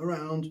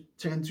around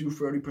 10 to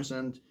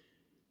 30%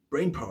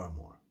 brain power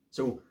more.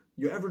 So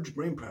your average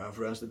brain power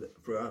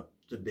throughout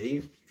the day,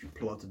 if you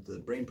plotted the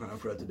brain power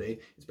throughout the day,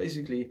 it's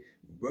basically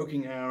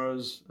working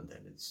hours, and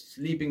then it's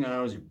sleeping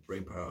hours. Your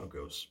brain power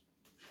goes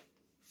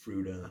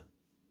through the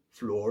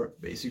floor,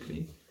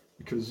 basically,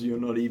 because you're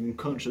not even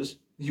conscious.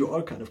 You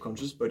are kind of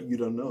conscious, but you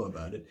don't know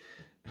about it,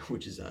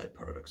 which is a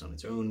paradox on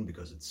its own,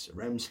 because it's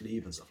REM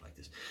sleep and stuff like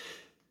this.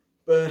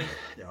 But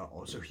there are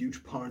also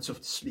huge parts of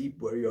the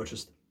sleep where you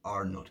just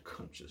are not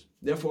conscious.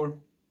 Therefore,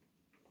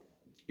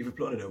 if you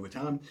plot it over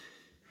time,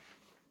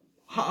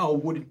 how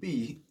would it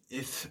be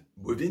if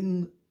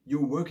within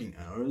your working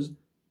hours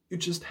you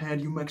just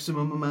had your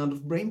maximum amount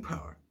of brain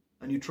power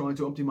and you try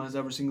to optimize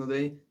every single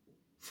day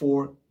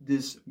for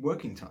this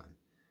working time?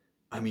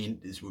 I mean,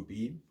 this would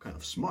be kind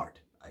of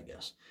smart, I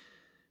guess.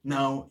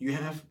 Now you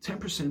have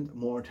 10%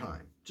 more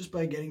time just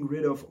by getting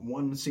rid of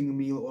 1 single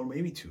meal or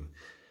maybe 2.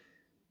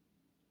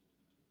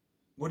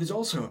 What it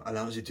also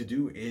allows you to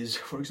do is,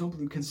 for example,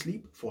 you can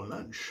sleep for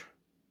lunch,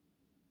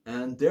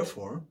 and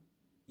therefore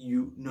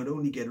you not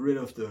only get rid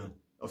of the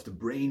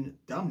brain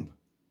dump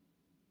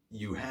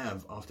you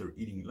have after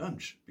eating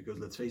lunch, because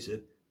let's face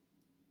it,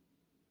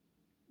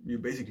 you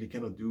basically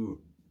cannot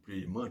do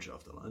pretty much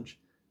after lunch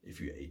if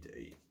you ate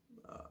a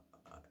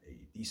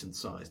decent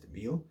sized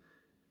meal,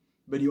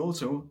 but you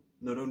also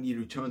not only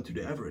return to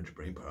the average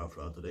brain power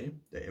throughout the day,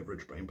 the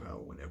average brain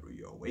power whenever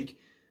you're awake,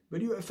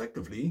 but you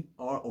effectively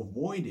are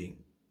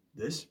avoiding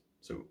this,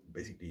 so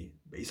basically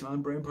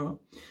baseline brain power,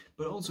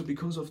 but also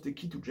because of the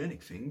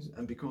ketogenic things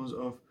and because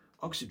of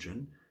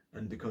oxygen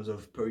and because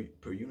of per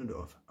unit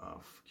of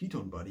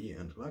ketone body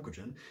and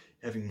glycogen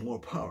having more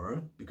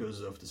power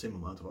because of the same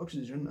amount of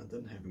oxygen and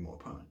then having more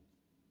power.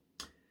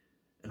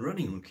 And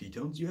running on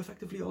ketones, you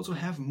effectively also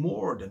have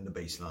more than the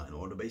baseline,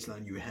 or the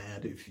baseline you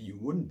had if you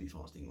wouldn't be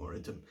fasting, or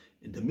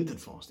intermittent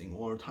fasting,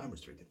 or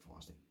time-restricted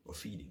fasting, or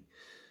feeding.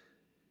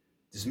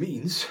 This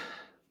means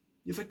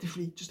you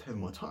effectively just have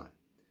more time.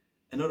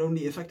 And not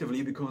only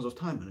effectively because of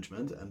time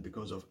management and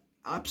because of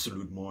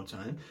absolute more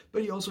time,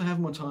 but you also have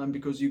more time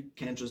because you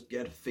can just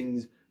get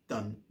things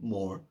done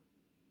more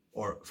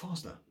or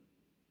faster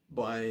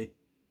by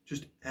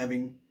just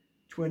having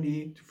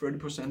 20 to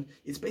 30%.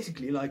 It's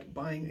basically like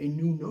buying a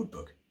new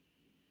notebook,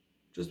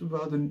 just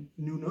without the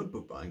new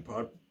notebook buying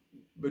part,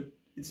 but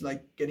it's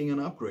like getting an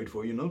upgrade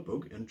for your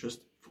notebook and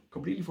just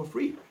completely for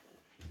free.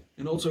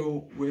 And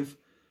also with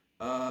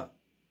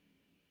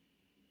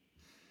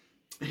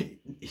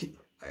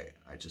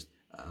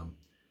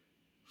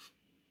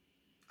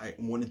I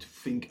wanted to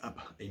think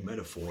up a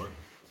metaphor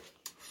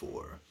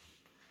for,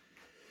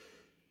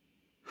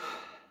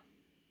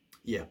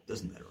 yeah,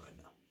 doesn't matter right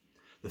now.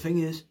 The thing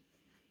is,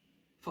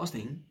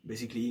 fasting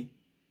basically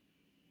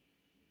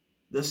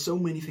does so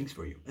many things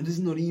for you, and this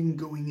is not even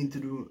going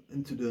into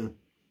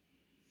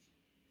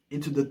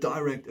the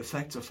direct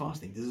effects of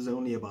fasting. This is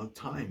only about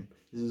time.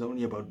 This is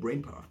only about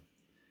brain power.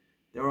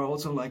 There are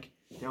also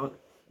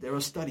there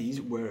are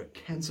studies where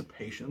cancer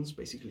patients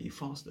basically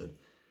fasted,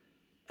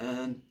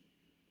 and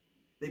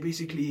they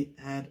basically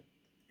had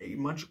a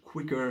much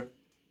quicker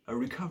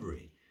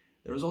recovery.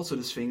 There is also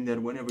this thing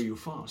that whenever you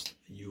fast,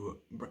 your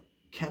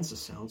cancer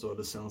cells, or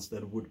the cells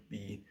that would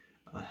be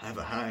have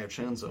a higher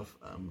chance of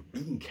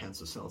being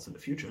cancer cells in the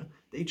future,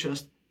 they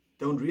just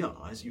don't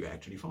realize you're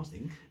actually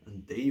fasting,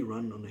 and they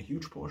run on a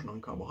huge portion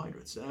on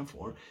carbohydrates.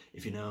 Therefore,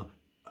 if you now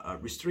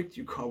restrict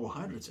your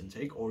carbohydrates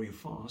intake, or you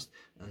fast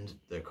and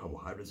the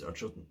carbohydrates are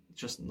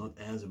just not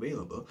as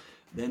available,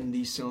 then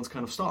these cells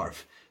kind of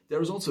starve.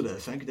 There is also the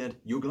effect that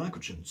your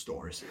glycogen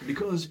stores,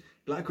 because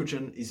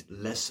glycogen is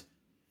less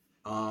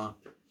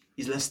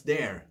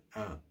there,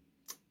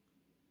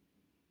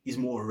 is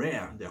more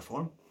rare.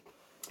 Therefore,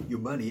 your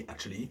body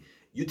actually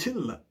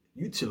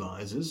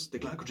utilizes the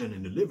glycogen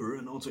in the liver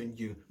and also in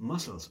your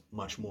muscles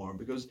much more,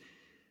 because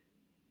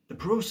the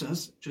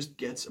process just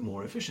gets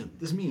more efficient.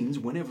 This means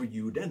whenever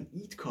you then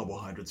eat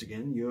carbohydrates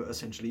again, you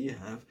essentially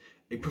have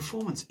a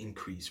performance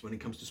increase when it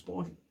comes to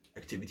sport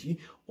activity,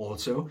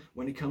 also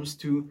when it comes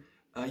to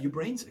your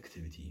brain's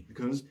activity.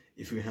 Because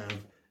if you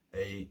have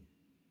a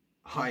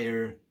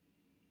higher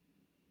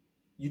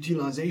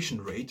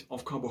utilization rate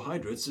of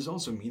carbohydrates. This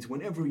also means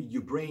whenever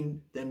your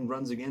brain then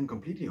runs again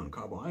completely on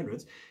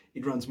carbohydrates,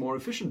 it runs more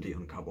efficiently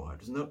on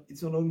carbohydrates.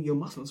 It's not only your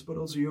muscles, but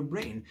also your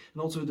brain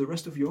and also the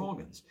rest of your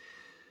organs.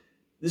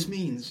 This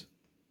means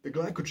the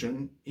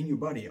glycogen in your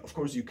body, of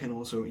course, you can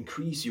also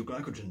increase your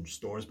glycogen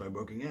stores by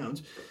working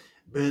out,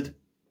 but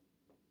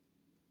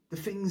the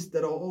things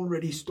that are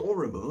already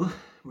storable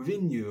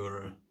within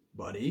your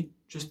body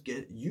just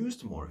get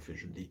used more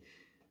efficiently.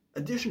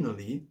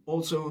 Additionally,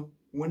 also,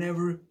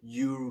 whenever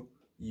you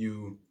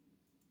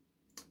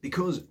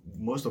because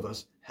most of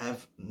us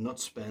have not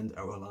spent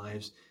our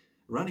lives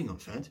running on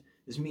fat,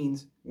 this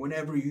means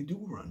whenever you do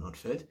run on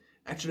fat,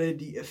 actually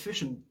the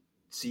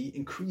efficiency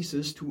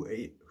increases to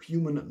a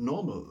human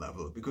normal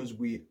level, because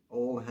we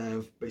all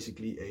have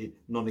basically a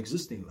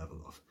non-existing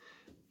level of,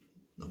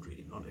 not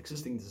really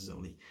non-existing, this is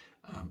only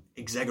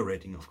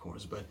exaggerating, of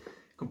course, but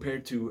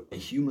compared to a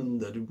human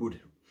that would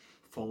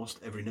fast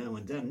every now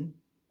and then,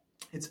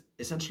 it's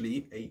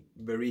essentially a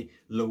very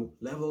low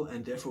level,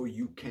 and therefore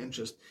you can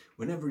just,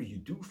 whenever you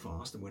do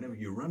fast and whenever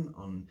you run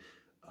on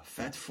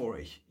fat for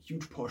a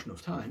huge portion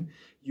of time,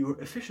 your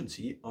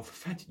efficiency of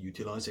fat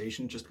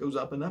utilization just goes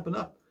up and up and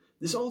up.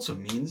 This also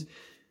means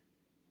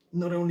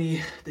not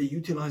only the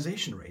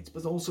utilization rates,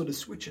 but also the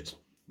switches.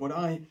 What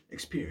I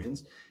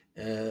experience,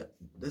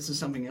 this is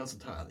something else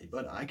entirely,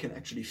 but I can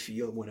actually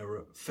feel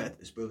whenever fat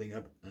is building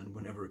up and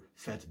whenever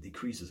fat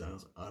decreases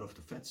out of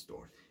the fat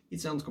store. It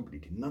sounds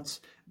completely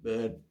nuts,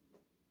 but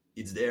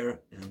it's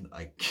there, and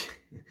I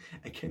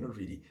cannot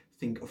really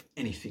think of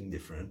anything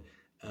different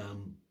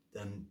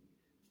than,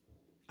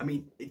 I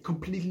mean, it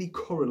completely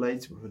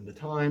correlates within the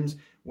times.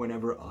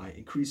 Whenever I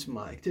increase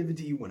my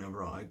activity,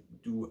 whenever I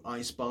do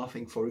ice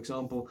bathing, for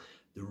example,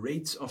 the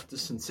rates of the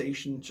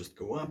sensation just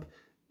go up,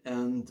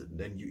 and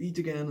then you eat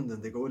again, and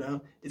then they go down.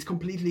 It's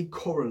completely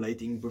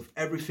correlating with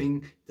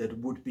everything that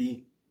would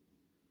be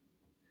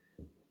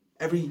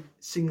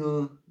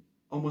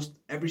almost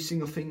every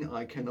single thing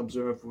I can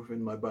observe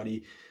within my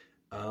body,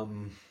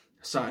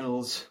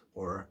 signals,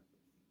 or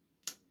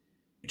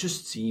it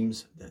just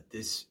seems that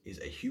this is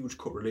a huge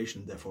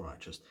correlation. Therefore, I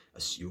just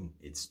assume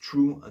it's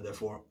true, and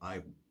therefore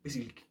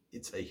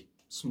it's a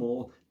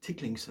small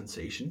tickling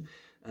sensation,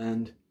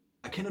 and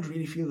I cannot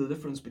really feel the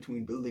difference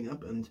between building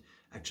up and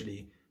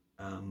actually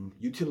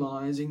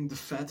utilizing the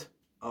fat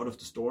out of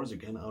the stores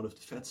again, out of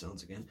the fat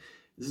cells again.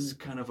 This is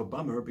kind of a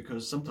bummer,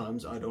 because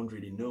sometimes I don't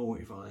really know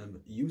if I'm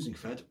using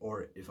fat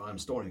or if I'm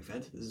storing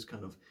fat. This is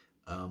kind of,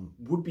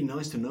 would be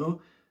nice to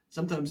know.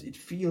 Sometimes it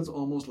feels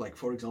almost like,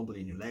 for example,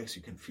 in your legs,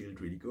 you can feel it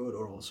really good,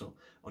 or also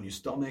on your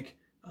stomach,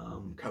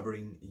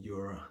 covering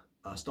your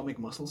stomach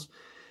muscles.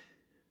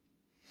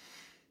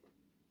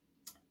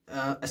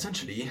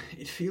 Essentially,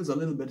 it feels a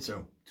little bit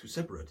so to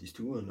separate these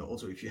two, and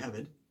also if you have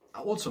it.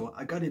 Also,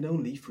 I got it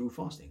only through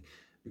fasting,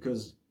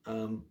 because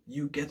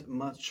you get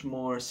much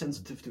more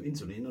sensitive to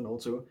insulin, and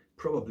also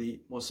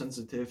probably more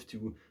sensitive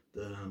to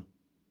the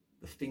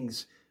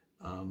things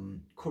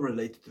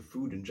correlated to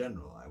food in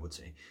general, I would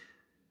say.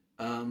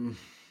 A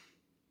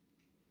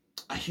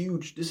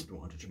huge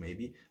disadvantage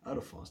maybe out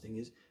of fasting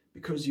is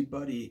because your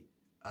body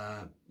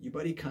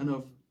kind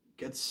of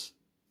gets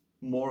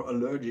more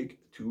allergic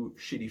to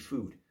shitty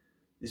food.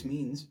 This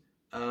means,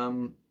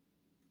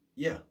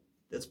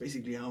 that's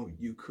basically how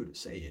you could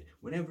say it.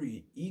 Whenever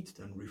you eat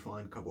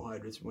refined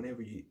carbohydrates,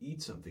 whenever you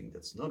eat something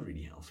that's not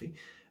really healthy,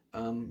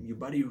 your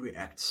body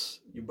reacts.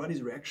 Your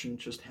body's reaction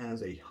just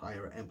has a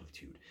higher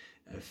amplitude.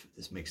 If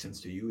this makes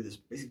sense to you, this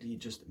basically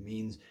just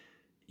means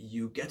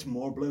you get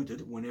more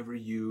bloated whenever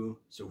you,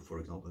 so for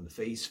example in the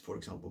face, for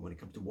example when it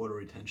comes to water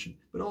retention.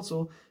 But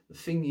also the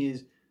thing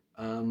is,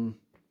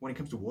 when it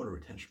comes to water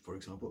retention, for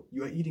example,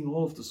 you are eating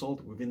all of the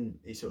salt within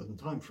a certain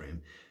time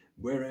frame,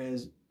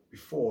 whereas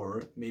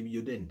before maybe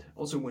you didn't.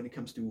 Also when it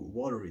comes to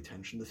water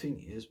retention, the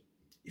thing is,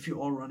 if you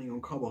are running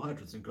on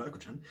carbohydrates and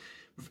glycogen,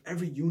 with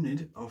every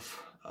unit of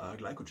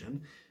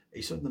glycogen,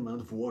 a certain amount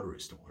of water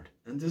is stored.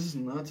 And this is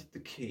not the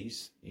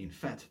case in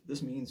fat.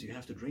 This means you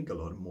have to drink a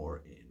lot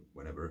more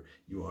whenever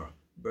you are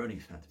burning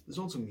fat. This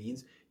also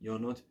means you're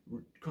not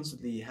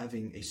constantly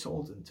having a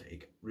salt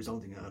intake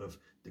resulting out of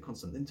the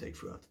constant intake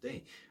throughout the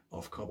day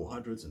of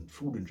carbohydrates and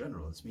food in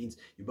general. This means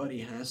your body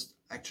has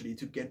actually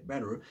to get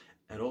better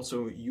at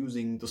also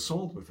using the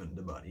salt within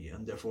the body,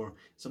 and therefore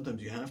sometimes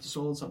you have the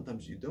salt,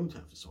 sometimes you don't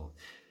have the salt.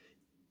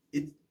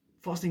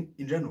 Fasting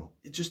in general,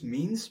 it just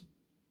means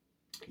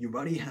your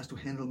body has to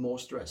handle more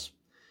stress.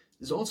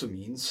 This also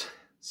means,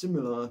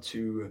 similar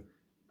to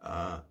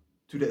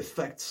the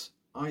effects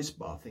ice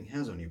bathing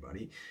has on your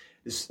body,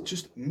 this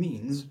just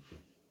means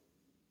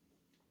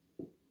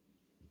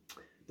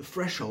the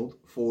threshold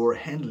for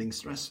handling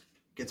stress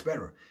gets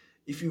better.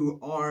 If you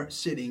are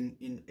sitting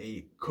in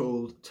a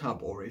cold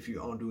tub, or if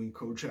you are doing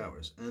cold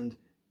showers, and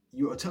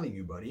you are telling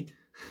your body,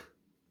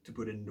 to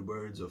put it in the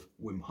words of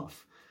Wim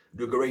Hof,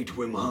 the great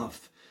Wim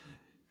Hof,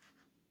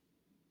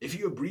 if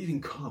you are breathing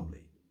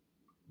calmly,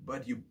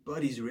 but your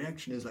body's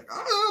reaction is like,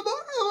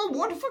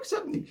 what the fuck's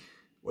happening?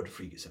 What the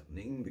freak is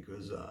happening?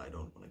 Because I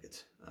don't want to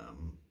get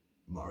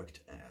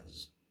marked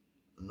as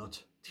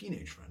not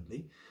teenage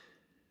friendly,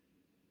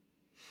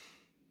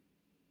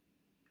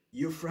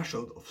 your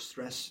threshold of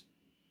stress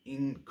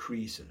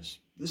increases.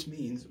 This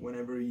means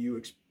whenever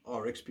you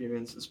are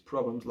experiences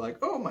problems like,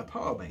 oh, my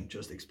power bank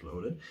just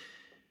exploded,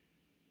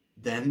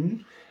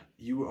 then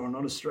you are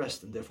not as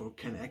stressed and therefore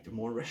can act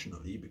more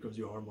rationally because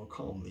you are more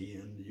calmly,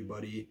 and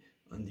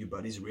your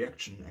body's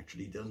reaction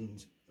actually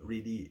doesn't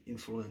really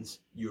influence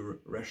your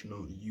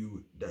rational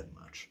you that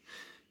much.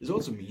 This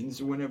also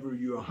means whenever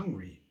you are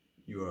hungry,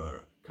 you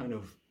are kind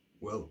of,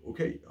 well,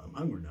 okay, I'm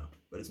hungry now,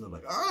 but it's not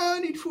like, I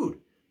need food.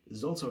 This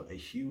is also a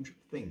huge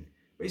thing.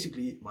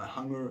 Basically, my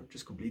hunger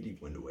just completely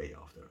went away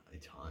after a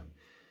time,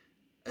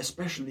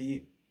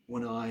 especially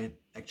when I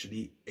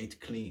actually ate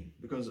clean,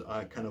 because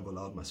I kind of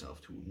allowed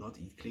myself to not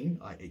eat clean.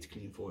 I ate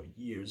clean for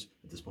years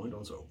at this point,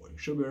 also avoiding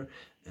sugar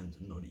and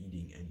not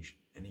eating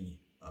any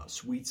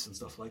sweets and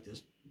stuff like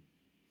this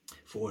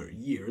for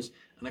years.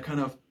 And I kind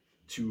of,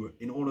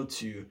 in order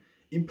to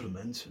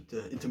implement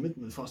the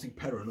intermittent fasting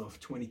pattern of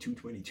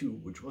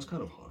 22-22, which was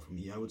kind of hard for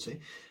me, I would say,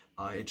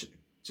 I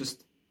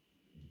just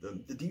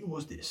the deal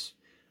was this: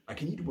 I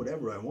can eat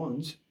whatever I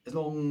want as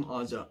long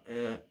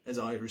as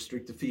I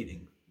restrict the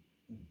feeding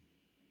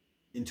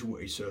into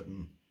a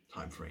certain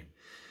time frame.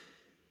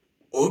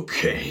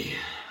 Okay.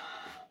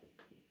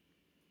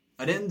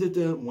 I then did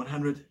the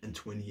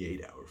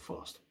 128-hour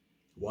fast.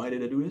 Why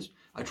did I do this?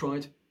 I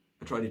tried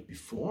it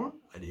before.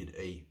 I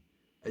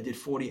did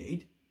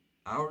 48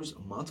 hours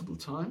multiple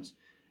times,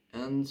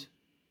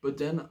 but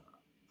then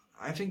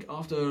I think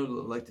after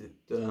like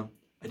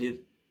I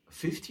did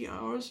 50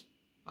 hours.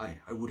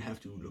 I would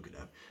have to look it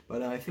up,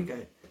 but I think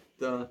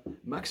the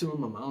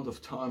maximum amount of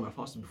time I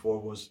fasted before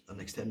was an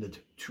extended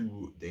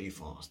 2-day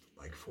fast,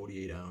 like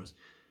 48 hours.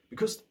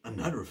 Because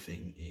another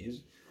thing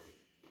is,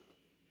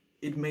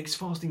 it makes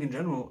fasting in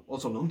general,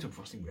 also long-term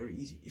fasting, very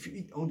easy. If you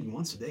eat only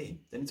once a day,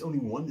 then it's only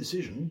one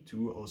decision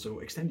to also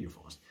extend your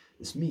fast.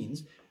 This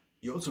means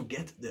you also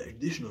get the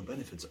additional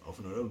benefits of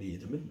not only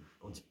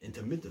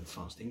intermittent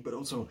fasting, but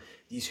also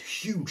these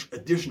huge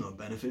additional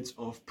benefits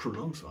of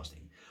prolonged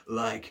fasting.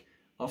 Like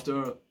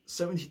after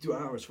 72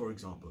 hours, for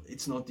example,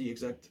 it's not the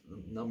exact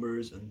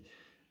numbers, and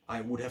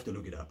I would have to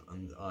look it up,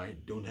 and I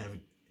don't have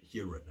it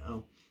here right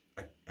now.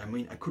 I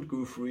mean, I could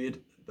go through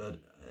it, but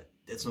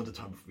that's not the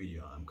type of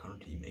video I'm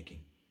currently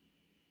making.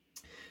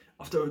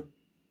 After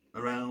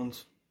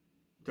around,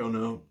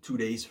 2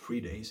 days, 3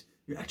 days,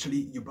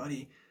 your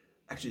body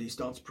actually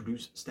starts to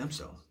produce stem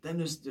cells. Then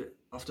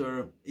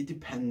it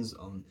depends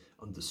on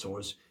the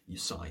source you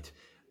cite.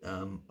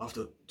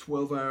 After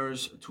 12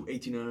 hours to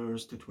 18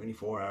 hours to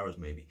 24 hours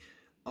maybe,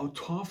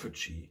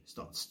 autophagy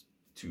starts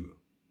to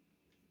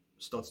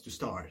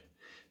start.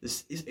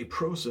 This is a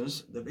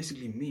process that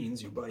basically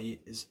means your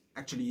body is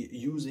actually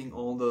using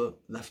all the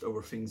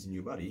leftover things in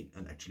your body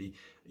and actually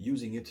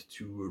using it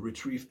to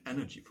retrieve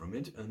energy from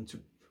it. And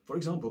for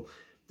example,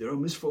 there are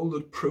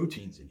misfolded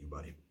proteins in your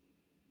body.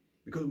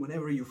 Because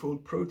whenever you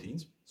fold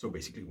proteins, so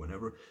basically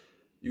whenever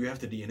you have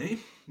the DNA,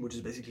 which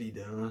is basically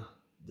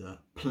the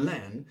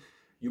plan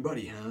your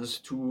body has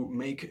to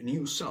make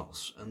new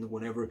cells, and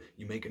whenever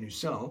you make a new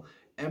cell,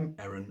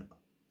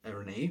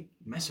 mRNA,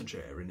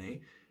 messenger RNA,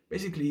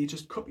 basically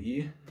just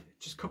copy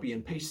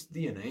and paste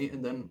DNA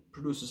and then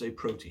produces a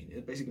protein.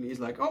 It basically is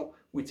like, oh,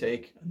 we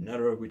take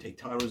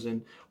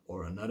tyrosine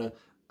or another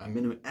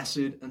amino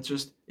acid, and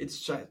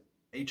it's a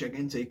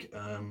gigantic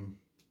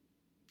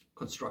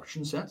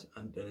construction set,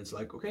 and then it's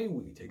like, okay,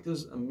 we take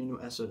this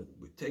amino acid,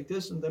 we take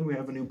this, and then we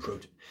have a new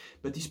protein.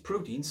 But these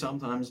proteins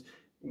sometimes,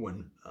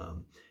 when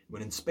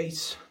in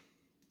space,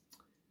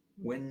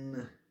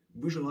 when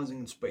visualizing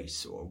in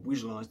space or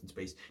visualized in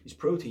space, these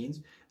proteins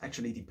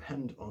actually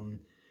depend on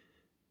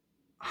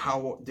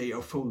how they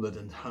are folded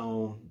and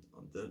how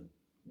the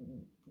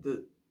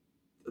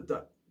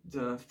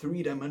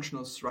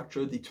three-dimensional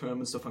structure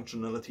determines the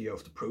functionality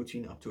of the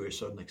protein up to a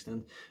certain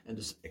extent, and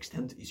this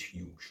extent is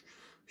huge.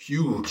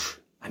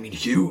 I mean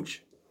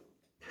huge.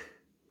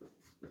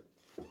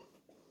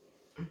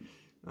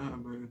 Oh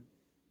man.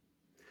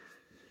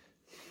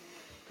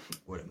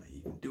 What am I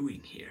even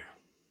doing here?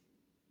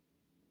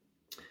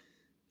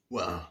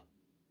 Well,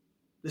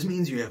 this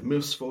means you have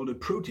misfolded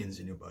proteins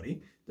in your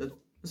body that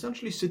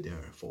essentially sit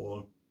there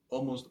for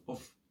almost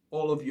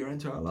all of your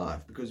entire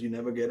life, because you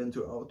never get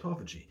into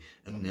autophagy.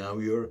 And now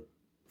you're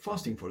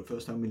fasting for the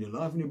first time in your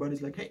life, and your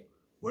body's like, hey,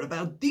 what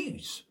about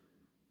these?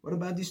 What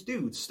about these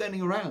dudes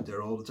standing around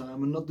there all the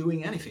time and not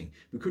doing anything?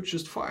 We could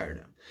just fire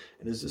them.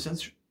 And this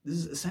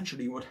is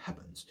essentially what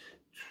happens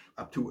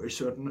up to a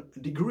certain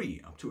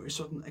degree, up to a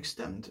certain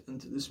extent.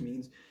 And this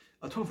means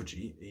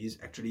autophagy is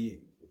actually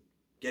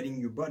getting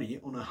your body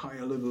on a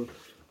higher level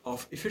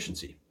of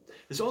efficiency.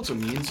 This also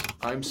means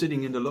I'm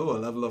sitting in the lower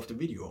level of the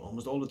video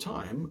almost all the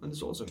time, and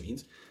this also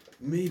means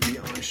maybe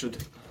I should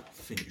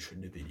finish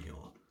the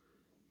video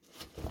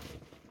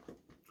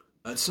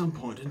at some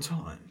point in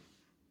time.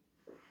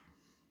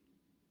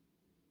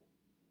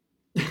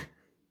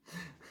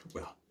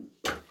 Well,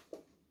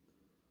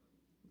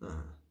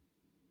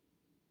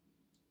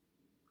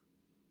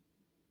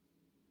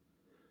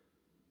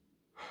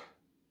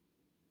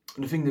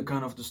 the thing that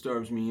kind of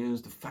disturbs me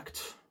is the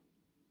fact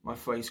my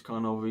face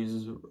kind of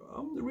is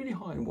really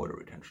high in water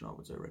retention, I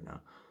would say right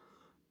now.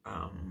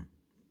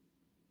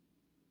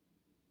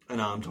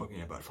 And I'm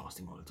talking about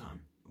fasting all the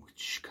time,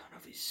 which kind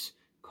of is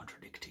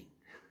contradicting.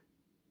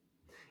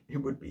 It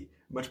would be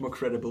much more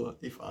credible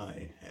if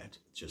I had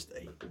just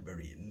a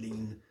very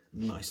lean,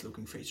 nice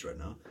looking face right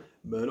now.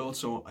 But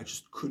also, I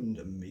just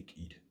couldn't make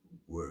it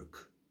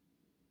work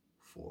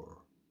for,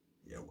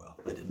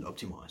 I didn't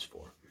optimize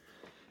for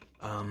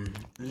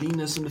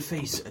leanness in the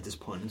face at this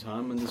point in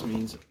time. And this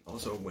means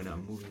also when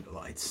I'm moving the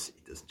lights,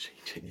 it doesn't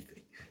change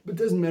anything. But it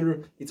doesn't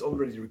matter, it's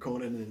already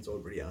recorded and it's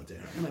already out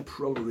there. And I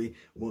probably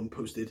won't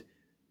post it,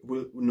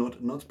 will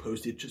not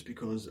post it just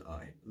because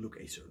I look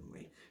a certain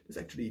way. This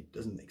actually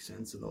doesn't make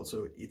sense, and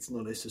also it's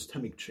not a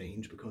systemic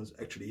change, because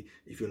actually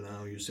if you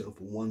allow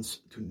yourself once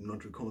to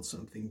not record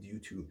something due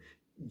to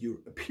your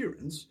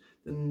appearance,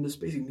 then this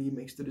basically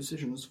makes the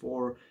decisions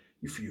for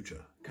your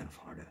future kind of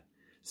harder.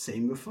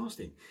 Same with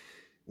fasting.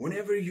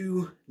 Whenever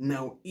you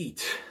now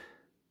eat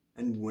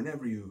and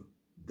whenever you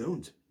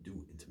don't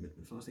do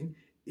intermittent fasting,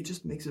 it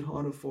just makes it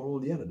harder for all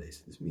the other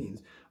days. This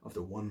means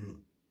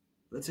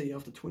let's say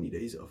after 20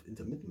 days of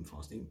intermittent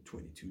fasting,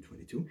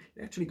 22,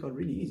 it actually got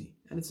really easy.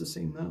 And it's the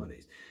same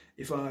nowadays.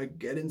 If I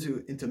get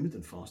into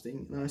intermittent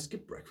fasting and I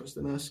skip breakfast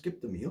and I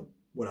skip the meal,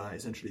 what I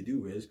essentially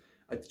do is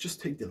I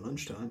just take the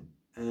lunchtime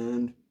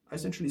and I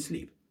essentially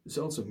sleep. This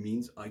also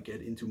means I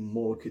get into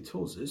more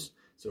ketosis,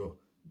 so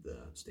the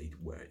state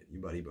where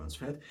your body burns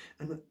fat,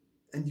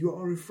 and you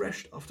are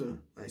refreshed after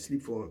I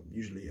sleep for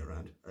usually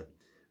around,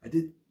 I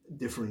did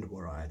different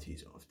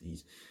varieties of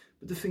these.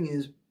 But the thing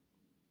is,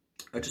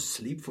 I just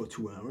sleep for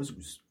 2 hours,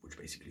 which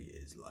basically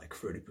is like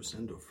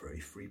 30% or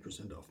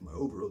 33% of my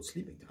overall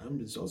sleeping time.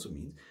 This also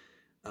means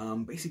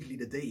basically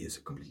the day is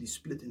completely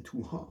split in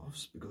two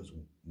halves, because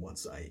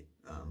once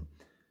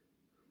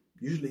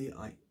usually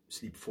I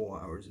sleep 4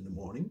 hours in the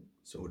morning,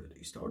 so the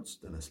day starts,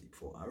 then I sleep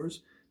 4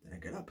 hours, then I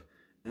get up,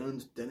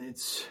 and then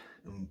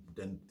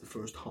then the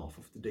first half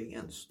of the day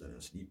ends. Then I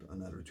sleep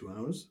another 2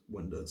 hours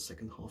when the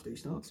second half day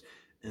starts,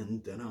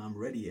 and then I'm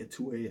ready at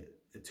 2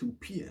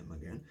 p.m.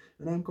 again,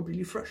 and I'm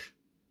completely fresh.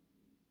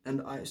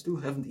 And I still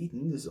haven't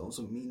eaten. This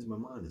also means my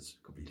mind is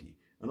completely,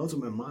 and also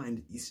my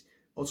mind is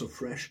also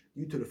fresh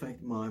due to the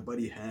fact my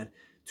body had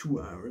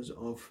 2 hours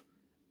of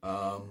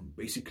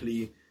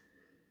basically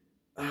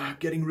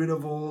getting rid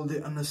of all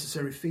the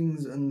unnecessary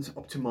things and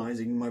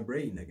optimizing my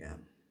brain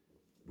again,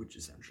 which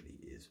essentially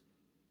is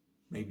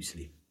maybe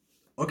sleep.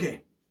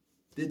 Okay,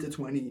 did the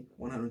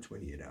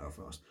 128-hour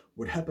fast.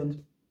 What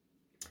happened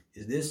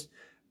is this.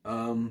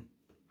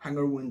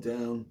 Hunger went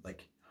down,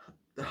 like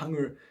the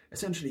hunger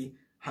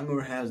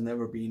has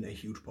never been a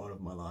huge part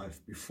of my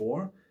life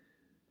before.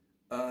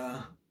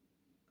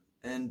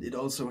 And it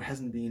also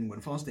hasn't been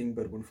when fasting,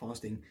 but when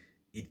fasting,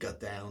 it got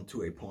down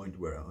to a point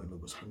where I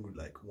was hungry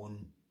like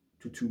 1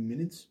 to 2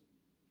 minutes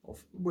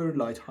of very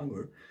light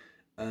hunger.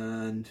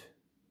 And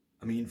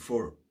I mean,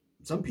 for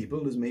some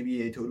people, this may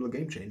be a total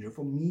game changer.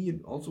 For me,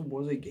 it also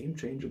was a game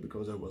changer,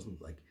 because I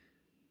wasn't like,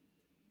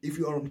 if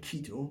you are on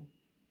keto,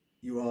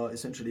 you are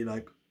essentially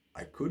like,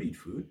 I could eat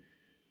food,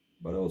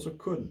 but I also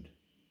couldn't.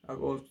 I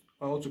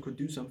also could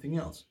do something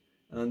else.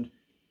 And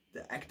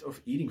the act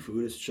of eating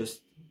food is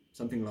just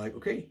something like,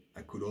 okay,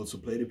 I could also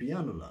play the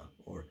piano now,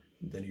 or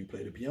then you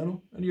play the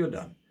piano and you're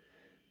done.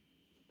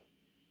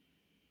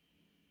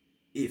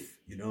 If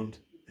you don't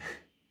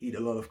eat a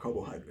lot of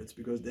carbohydrates,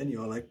 because then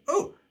you're like,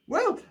 oh,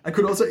 well, I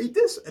could also eat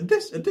this and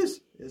this and this.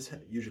 This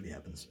usually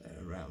happens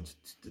around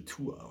the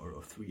 2 hour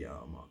or 3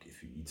 hour mark.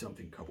 If you eat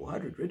something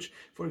carbohydrate rich,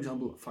 for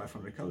example,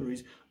 500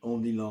 calories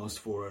only lasts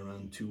for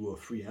around 2 or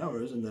 3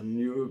 hours, and then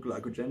your the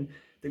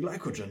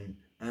glycogen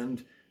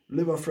and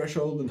liver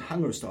threshold and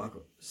hunger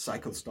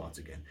cycle starts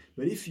again.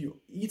 But if you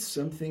eat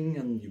something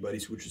and your body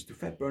switches to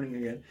fat burning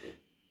again,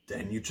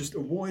 then you just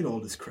avoid all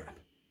this crap.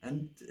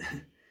 And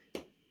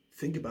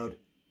think about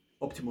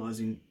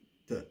optimizing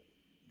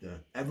the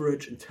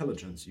average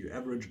intelligence, your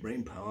average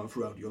brain power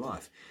throughout your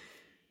life.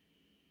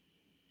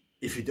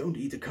 If you don't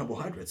eat the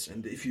carbohydrates,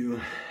 and if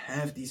you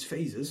have these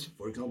phases,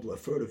 for example, a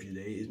third of your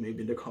day is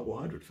maybe in the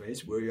carbohydrate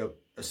phase, where you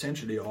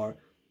essentially are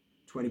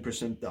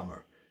 20%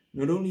 dumber.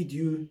 Not only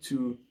due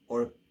to,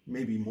 or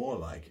maybe more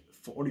like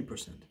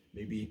 40%,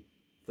 maybe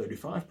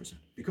 35%,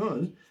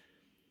 because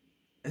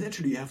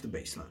essentially you have the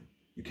baseline.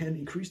 You can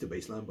increase the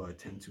baseline by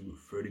 10 to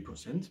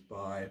 30%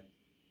 by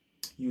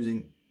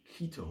using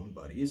ketone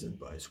bodies and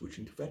by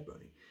switching to fat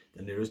burning.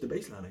 Then there is the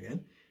baseline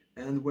again,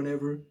 and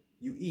whenever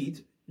you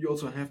eat, you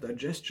also have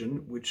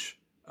digestion, which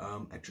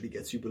actually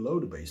gets you below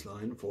the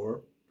baseline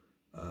for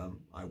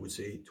I would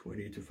say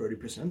 20 to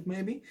 30%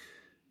 maybe,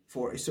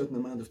 for a certain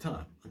amount of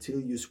time,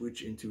 until you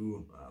switch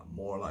into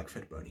more like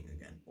fat burning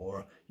again,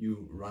 or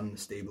you run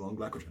stable on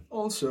glycogen.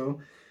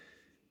 Also,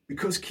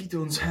 because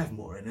ketones have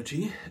more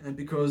energy, and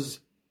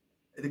because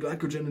the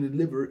glycogen in the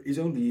liver is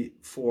only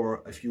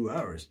for a few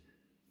hours,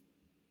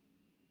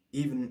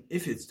 even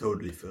if it's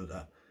totally filled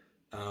up.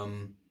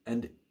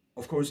 And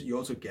of course, you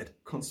also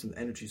get constant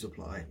energy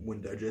supply when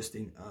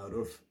digesting out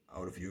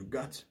of your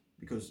gut,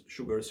 because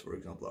sugars, for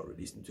example, are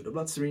released into the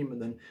bloodstream,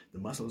 and then the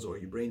muscles or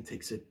your brain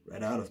takes it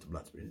right out of the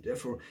bloodstream.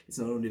 Therefore, it's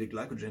not only the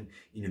glycogen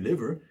in your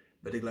liver,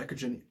 but the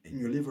glycogen in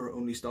your liver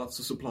only starts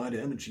to supply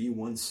the energy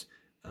once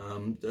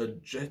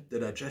the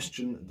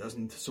digestion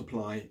doesn't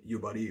supply your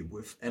body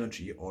with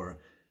energy or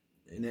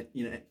in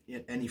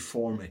any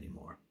form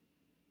anymore.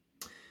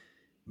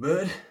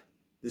 But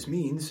this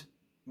means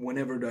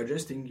whenever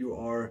digesting, you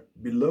are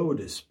below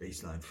this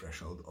baseline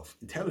threshold of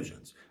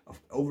intelligence,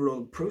 of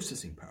overall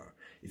processing power,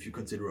 if you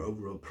consider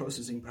overall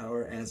processing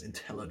power as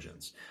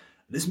intelligence.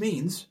 This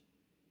means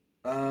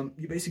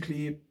you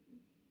basically,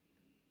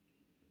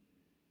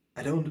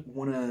 I don't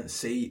want to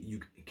say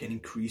you can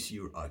increase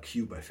your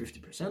IQ by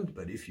 50%,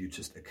 but if you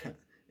just,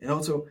 and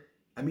also,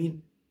 I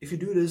mean, if you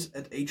do this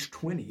at age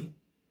 20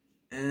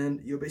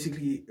 and you're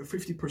basically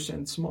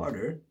 50%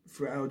 smarter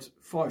throughout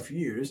 5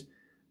 years,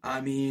 I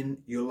mean,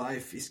 your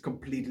life is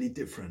completely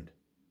different.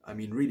 I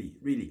mean, really,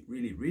 really,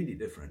 really, really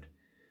different.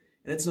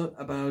 And it's not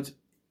about,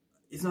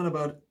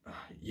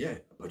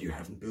 but you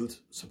haven't built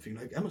something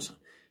like Amazon.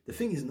 The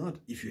thing is not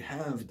if you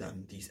have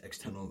done these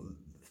external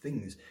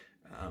things,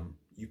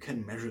 you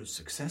can measure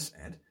success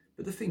at.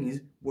 But the thing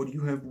is, what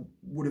you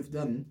would have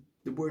done,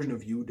 the version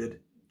of you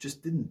that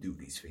just didn't do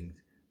these things.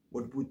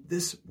 What would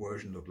this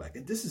version look like?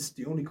 And this is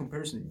the only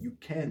comparison you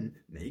can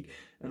make,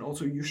 and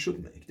also you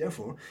should make.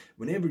 Therefore,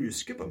 whenever you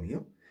skip a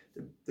meal,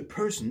 the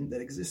person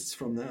that exists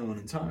from now on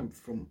in time,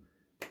 from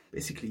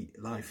basically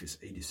life is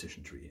a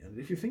decision tree. And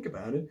if you think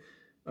about it,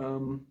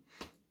 I'm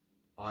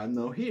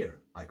now here.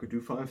 I could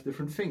do 5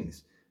 different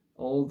things.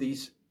 All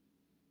these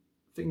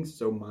things,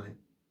 so my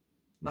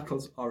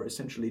knuckles are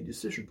essentially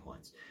decision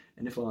points.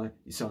 And if I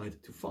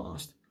decide to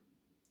fast,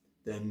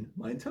 then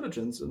my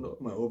intelligence and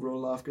my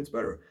overall life gets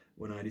better.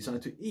 When I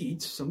decide to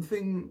eat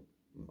something,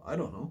 I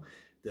don't know,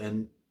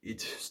 then it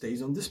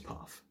stays on this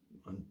path.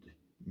 And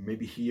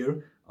maybe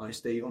here I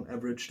stay on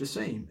average the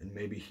same, and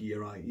maybe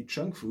here I eat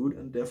junk food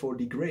and therefore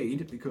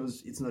degrade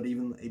because it's not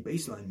even a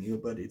baseline meal,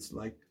 but it's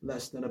like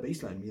less than a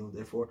baseline meal.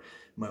 Therefore,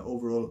 my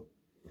overall,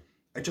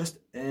 I just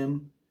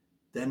am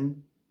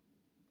then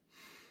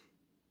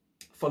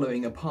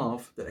following a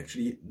path that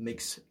actually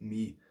makes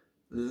me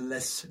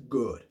less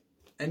good.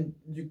 And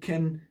you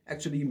can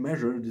actually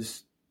measure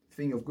this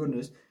thing of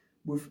goodness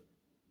with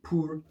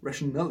pure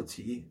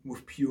rationality,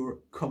 with pure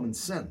common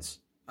sense.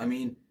 I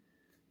mean,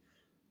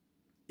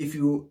 if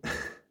you,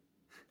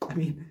 I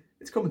mean,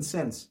 it's common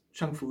sense.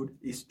 Junk food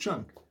is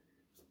junk.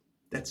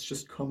 That's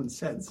just common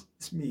sense.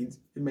 This means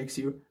it makes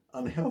you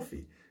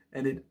unhealthy.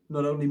 And it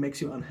not only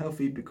makes you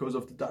unhealthy because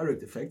of the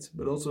direct effects,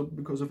 but also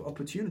because of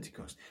opportunity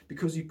cost.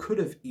 Because you could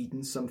have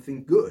eaten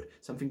something good,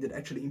 something that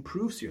actually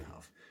improves your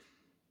health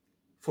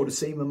for the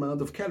same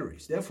amount of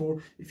calories.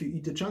 Therefore, if you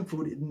eat the junk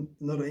food, it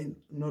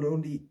not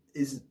only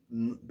is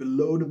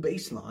below the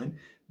baseline,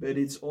 but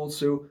it's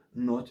also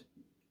not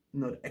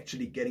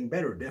actually getting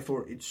better.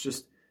 Therefore, it's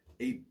just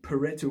a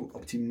Pareto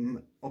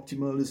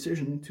optimal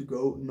decision to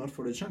go not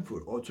for the junk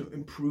food, or to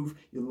improve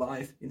your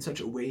life in such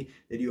a way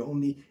that it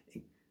only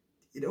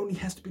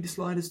has to be the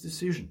slightest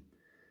decision.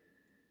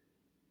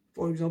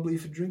 For example,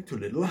 if you drink too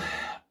little,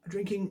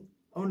 drinking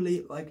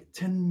only like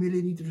 10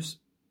 milliliters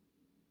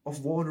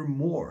of water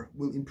more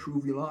will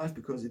improve your life,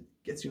 because it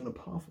gets you on a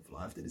path of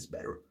life that is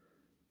better.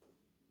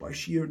 By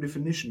sheer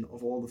definition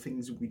of all the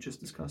things we just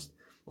discussed,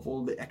 of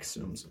all the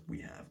axioms we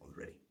have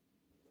already.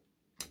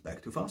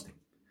 Back to fasting.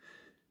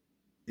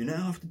 You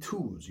now have the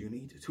tools you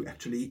need to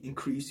actually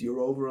increase your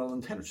overall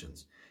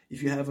intelligence.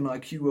 If you have an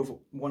IQ of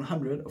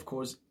 100, of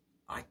course,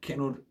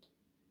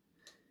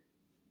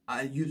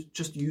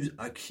 just use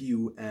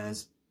IQ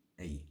as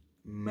a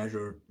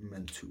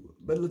measurement tool.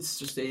 But let's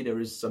just say there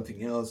is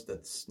something else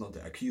that's not the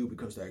IQ,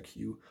 because the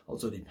IQ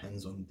also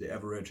depends on the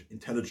average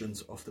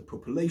intelligence of the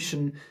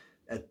population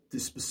at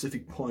this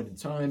specific point in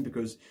time,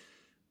 because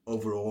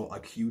overall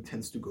IQ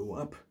tends to go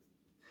up.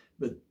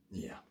 But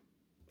yeah,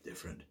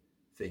 different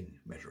thing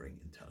measuring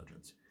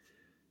intelligence.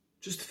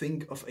 Just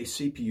think of a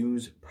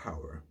CPU's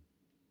power.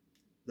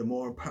 The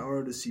more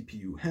power the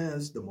CPU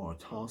has, the more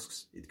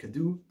tasks it can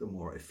do, the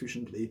more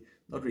efficiently,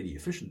 not really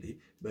efficiently,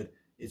 but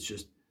it's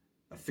just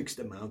a fixed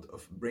amount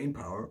of brain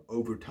power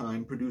over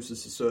time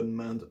produces a certain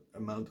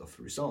amount of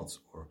results,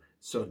 or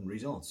certain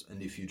results.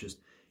 And if you just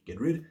get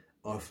rid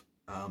of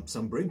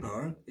some brain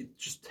power, it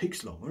just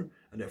takes longer,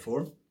 and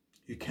therefore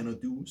you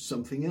cannot do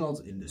something else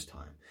in this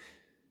time.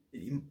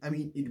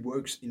 It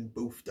works in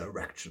both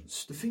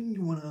directions. The thing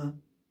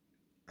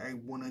I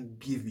wanna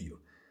give you,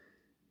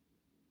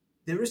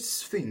 there is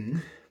this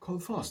thing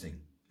called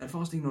fasting. And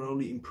fasting not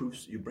only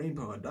improves your brain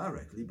power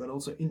directly, but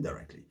also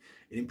indirectly.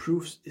 It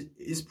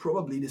is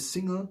probably the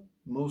single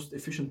most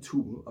efficient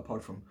tool,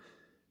 apart from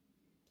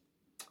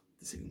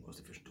the single most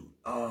efficient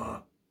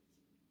tool.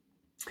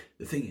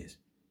 The thing is,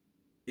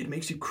 it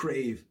makes you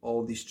crave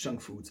all these junk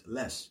foods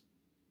less.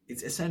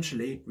 It's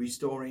essentially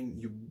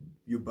restoring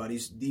your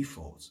body's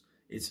defaults.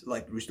 It's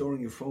like restoring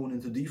your phone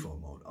into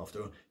default mode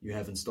after you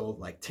have installed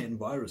like 10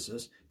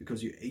 viruses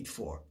because you ate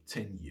for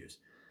 10 years.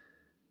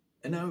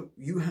 And now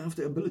you have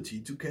the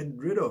ability to get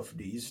rid of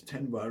these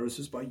 10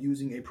 viruses by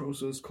using a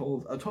process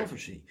called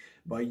autophagy,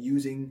 by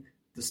using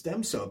the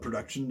stem cell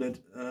production that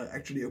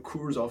actually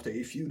occurs after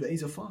a few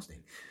days of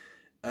fasting.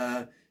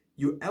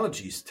 Your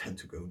allergies tend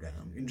to go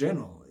down in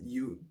general.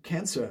 Your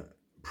cancer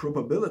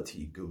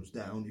probability goes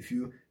down if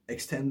you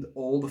extend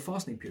all the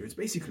fasting periods.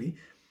 Basically,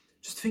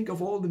 just think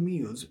of all the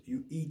meals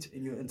you eat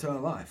in your entire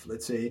life.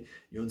 Let's say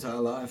your entire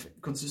life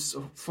consists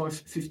of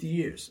 50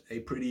 years. A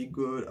pretty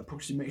good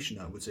approximation,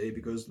 I would say,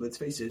 because let's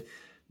face it,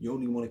 you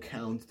only want to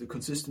count the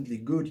consistently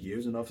good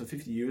years, and after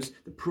 50 years,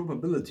 the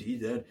probability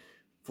that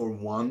for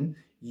one,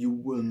 you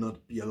will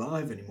not be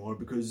alive anymore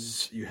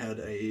because you had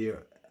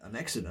an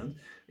accident,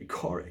 a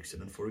car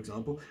accident, for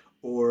example,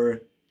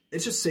 or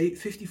let's just say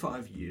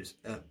 55 years,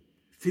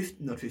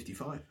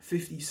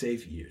 50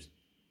 safe years.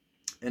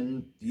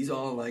 And these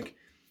are like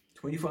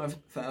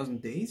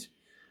 25,000 days.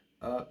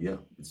 Yeah,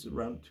 it's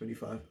around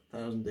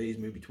 25,000 days,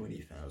 maybe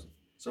 20,000,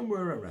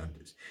 somewhere around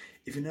this.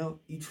 If you now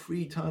eat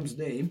 3 times a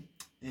day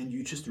and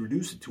you just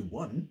reduce it to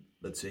 1,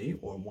 let's say,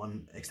 or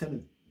 1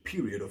 extended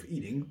period of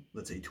eating,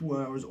 let's say 2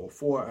 hours or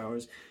 4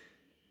 hours,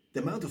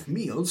 the amount of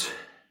meals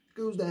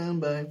goes down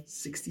by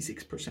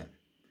 66%.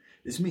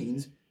 This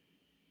means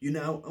you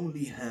now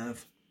only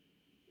have,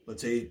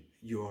 let's say,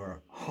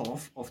 your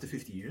half of the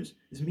 50 years.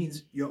 This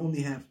means you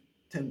only have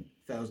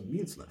 10,000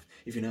 meals left.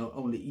 If you now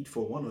only eat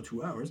for 1 or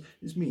 2 hours,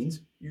 this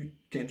means you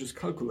can just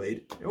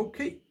calculate,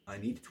 okay, I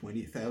need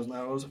 20,000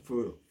 hours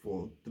for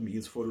the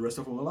meals for the rest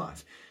of my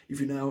life. If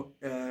you now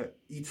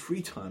eat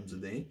 3 times a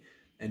day,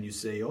 and you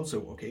say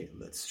also, okay,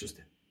 let's just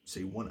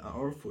say 1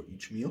 hour for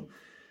each meal,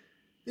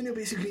 then you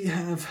basically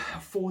have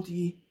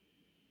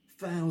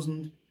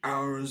 40,000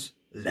 hours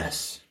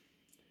less.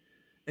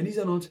 And these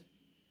are not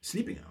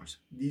sleeping hours.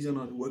 These are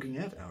not working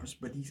out hours,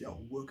 but these are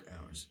work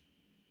hours.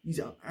 These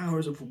are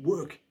hours of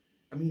work.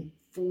 I mean,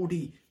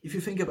 40, if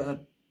you think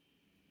about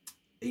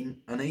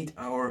an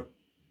 8-hour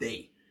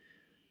day.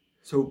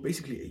 So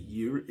basically a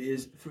year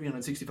is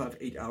 365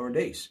 8-hour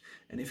days.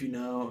 And if you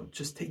now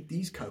just take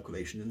these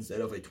calculations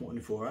instead of a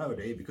 24-hour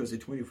day, because a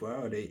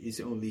 24-hour day is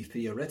only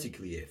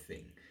theoretically a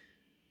thing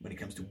when it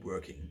comes to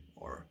working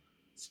or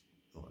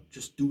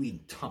just doing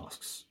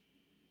tasks,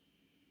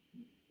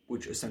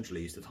 which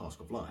essentially is the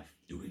task of life,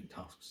 doing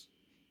tasks.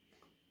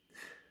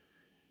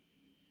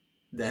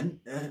 Then,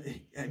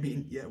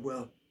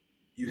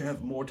 you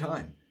have more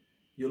time.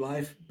 Your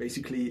life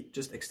basically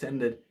just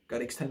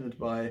got extended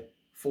by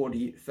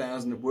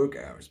 40,000 work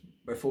hours,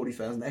 by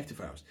 40,000 active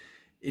hours.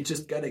 It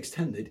just got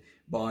extended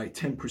by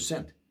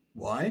 10%.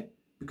 Why?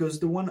 Because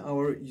the 1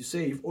 hour you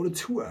save, or the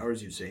 2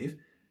 hours you save,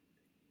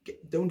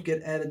 don't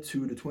get added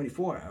to the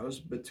 24 hours,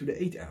 but to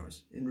the 8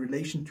 hours, in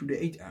relation to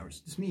the 8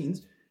 hours. This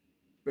means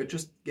we're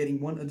just getting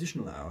 1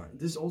 additional hour.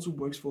 This also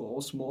works for all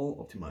small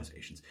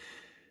optimizations.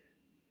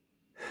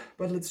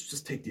 But let's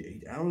just take the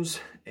 8 hours,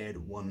 add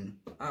 1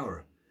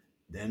 hour.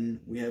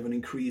 Then we have an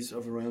increase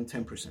of around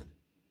 10%.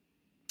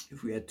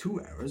 If we add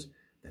 2 hours,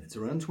 then it's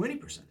around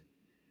 20%.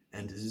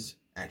 And this is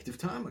active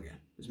time again.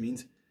 This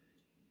means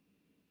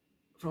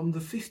from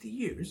the 50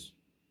 years,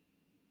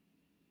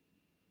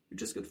 you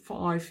just got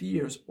 5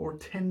 years or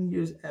 10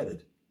 years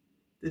added.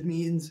 That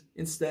means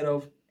instead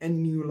of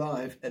ending your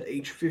life at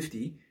age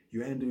 50,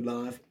 you end your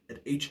life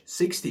at age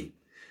 60.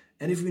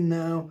 And if we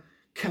now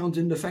count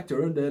in the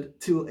factor that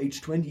till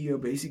age 20 you're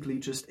basically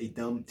just a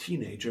dumb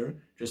teenager,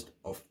 just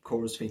of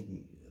course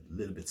thinking a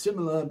little bit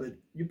similar, but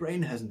your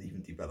brain hasn't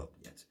even developed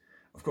yet.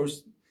 Of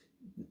course,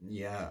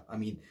 yeah, I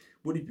mean,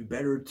 would it be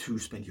better to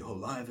spend your whole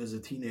life as a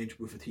teenager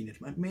with a teenage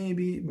mind?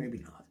 Maybe, maybe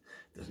not.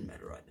 Doesn't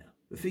matter right now.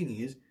 The thing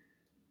is,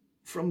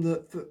 from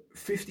the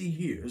 50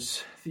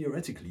 years,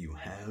 theoretically, you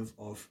have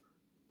of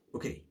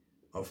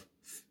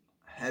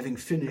having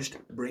finished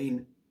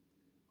brain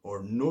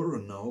or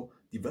neuronal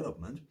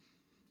development,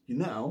 you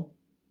now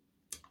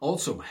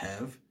also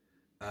have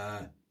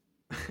at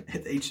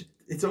age,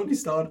 it only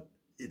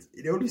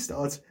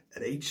starts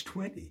at age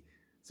 20.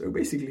 So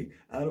basically,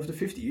 out of the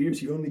 50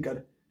 years, you only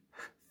got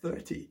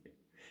 30.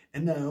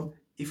 And now,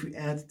 if we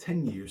add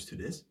 10 years to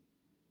this,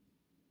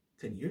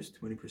 10 years,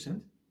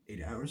 20%,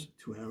 8 hours,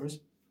 2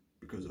 hours,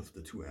 because of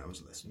the 2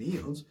 hours less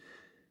meals,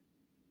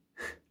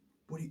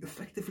 what you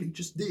effectively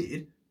just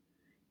did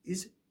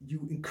is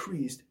you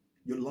increased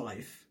your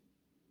life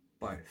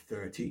by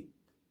 30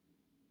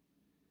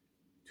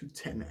 to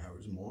 10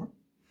 hours more.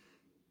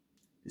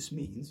 This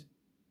means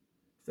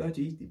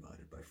 30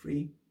 divided by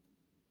 3,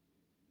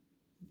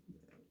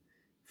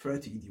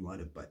 30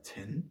 divided by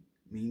 10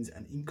 means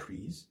an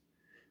increase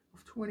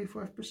of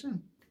 25%. This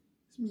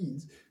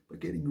means by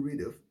getting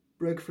rid of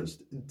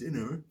breakfast and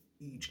dinner,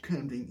 each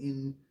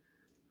clocking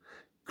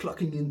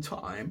in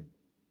time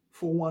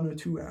for 1 or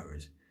 2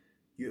 hours,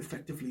 you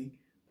effectively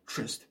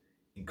just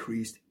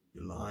increased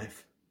your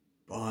life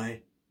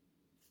by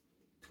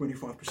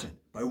 25%,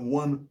 by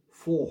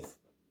 1/4.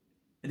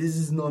 And this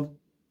is not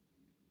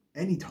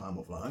any time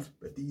of life,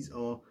 but these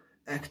are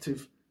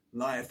active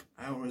life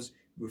hours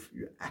with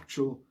your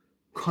actual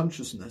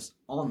consciousness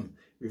on,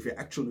 with your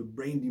actual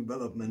brain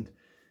development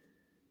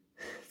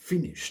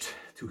finished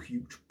to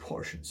huge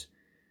portions.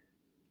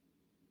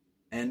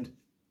 And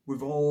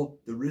with all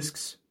the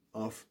risks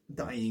of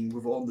dying,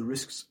 with all the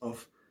risks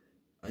of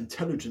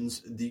intelligence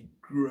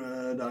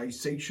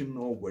degradation,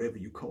 or whatever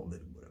you call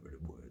it, whatever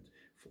the word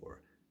for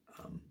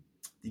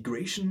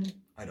degradation,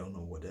 I don't know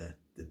what the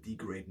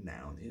degrade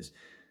noun is.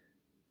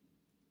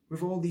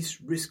 With all these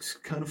risks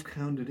kind of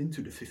counted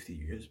into the 50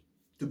 years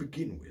to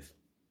begin with,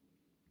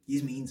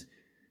 this means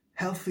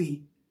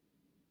healthy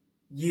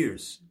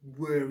years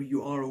where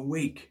you are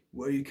awake,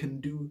 where you can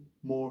do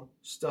more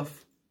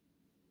stuff.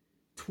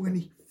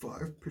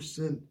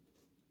 25%.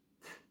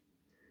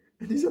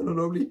 And these are not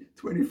only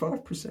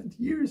 25%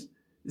 years.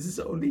 These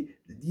are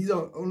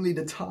only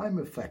the time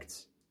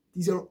effects.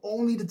 These are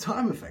only the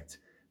time effects,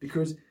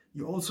 because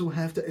you also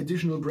have the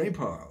additional brain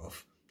power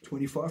of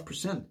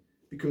 25%,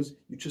 because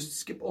you just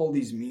skip all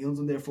these meals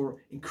and therefore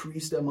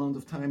increase the amount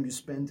of time you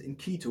spend in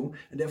keto,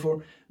 and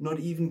therefore not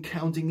even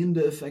counting in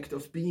the effect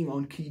of being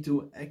on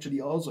keto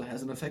actually also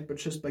has an effect, but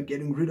just by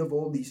getting rid of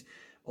all these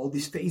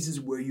phases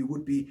where you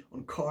would be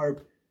on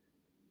carb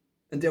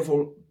and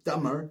therefore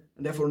dumber,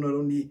 and therefore not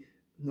only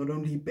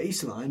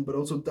baseline, but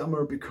also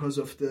dumber because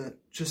of the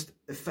just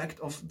effect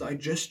of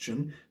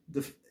digestion,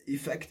 the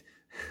effect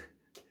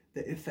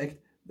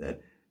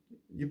that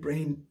your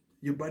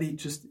body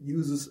just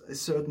uses a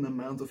certain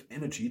amount of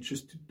energy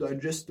just to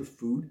digest the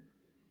food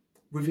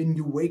within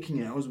your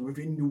waking hours,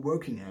 within your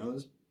working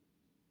hours.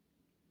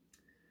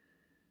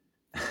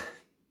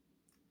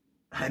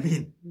 I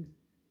mean,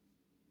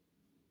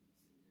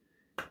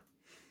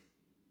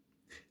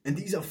 and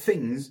these are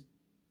things.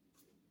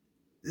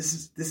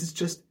 This is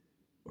just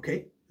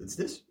okay. It's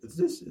this.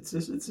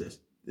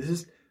 This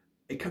is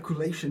a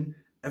calculation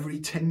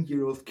every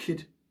 10-year-old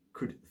kid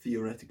could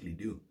theoretically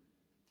do.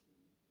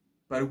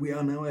 But we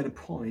are now at a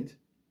point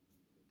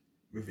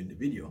within the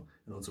video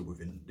and also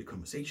within the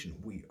conversation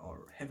we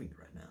are having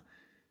right now,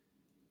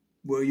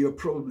 where you're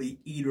probably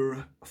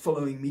either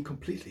following me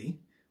completely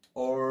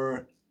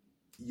or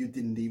you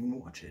didn't even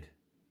watch it.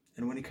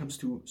 And when it comes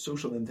to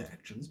social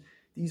interactions,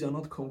 these are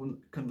not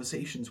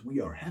conversations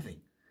we are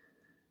having.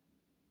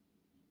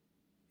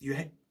 You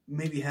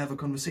maybe have a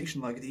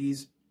conversation like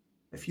these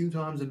a few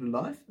times in your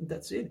life, and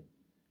that's it.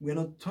 We're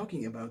not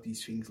talking about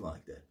these things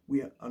like that.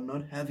 We are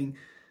not having...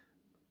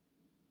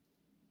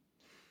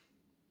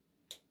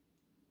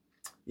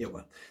 Yeah,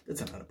 well,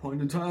 that's another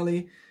point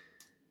entirely.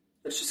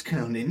 Let's just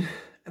count in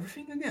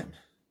everything again.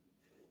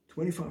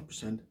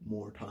 25%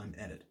 more time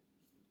added.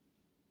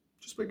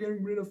 Just by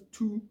getting rid of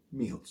 2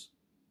 meals.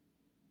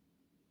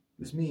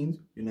 This means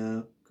you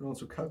now can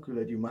also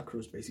calculate your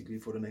macros basically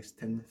for the next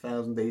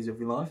 10,000 days of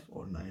your life,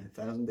 or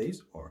 9,000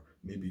 days, or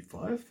maybe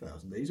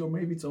 5,000 days, or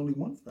maybe it's only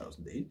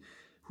 1,000 days.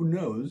 Who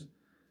knows?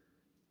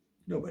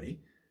 Nobody.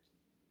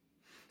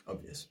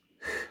 Obviously.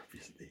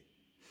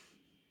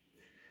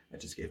 I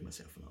just gave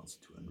myself an answer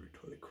to a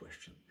rhetoric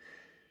question.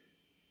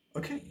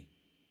 Okay,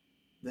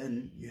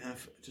 then you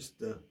have just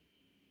the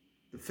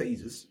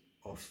phases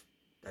of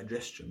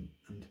digestion,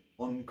 and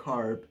on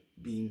carb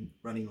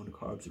running on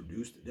carbs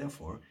reduced,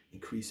 therefore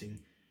increasing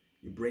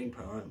your brain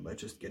power by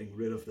just getting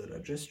rid of the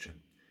digestion.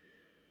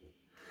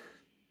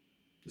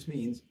 This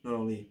means not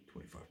only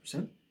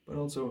 25%, but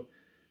also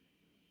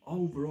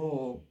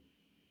overall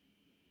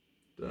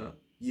the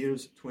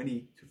years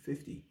 20 to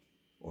 50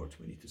 or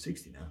 20 to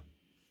 60 now,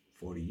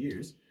 40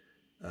 years,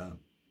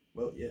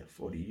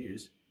 40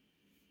 years,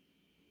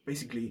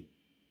 basically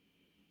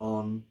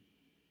on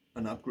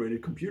an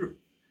upgraded computer.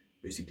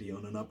 Basically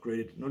on an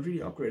upgraded, not really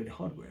upgraded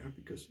hardware,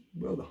 because,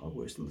 well, the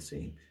hardware is still the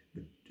same,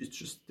 but it's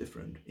just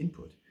different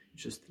input.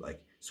 It's just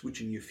like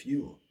switching your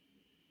fuel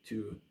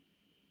to...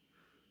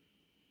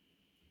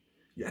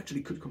 You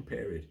actually could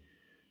compare it,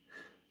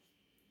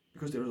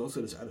 because there is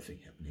also this other thing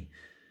happening.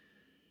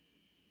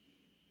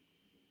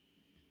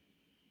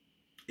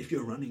 If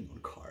you're running on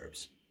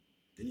carbs,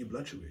 then your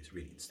blood sugar is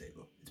really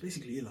unstable. It's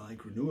basically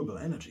like renewable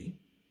energy,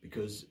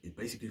 because it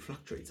basically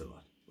fluctuates a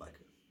lot. Like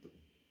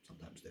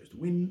sometimes there's the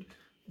wind,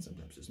 and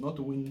sometimes there's not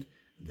the wind,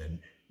 and then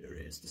there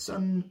is the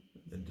sun,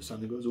 and then the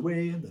sun goes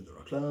away, and then there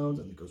are clouds,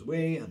 and it goes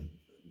away, and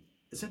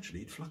essentially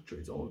it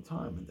fluctuates all the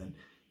time. And then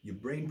your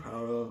brain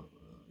power,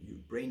 your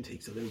brain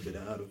takes a little bit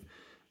out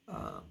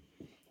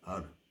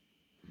a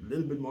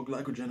little bit more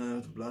glycogen out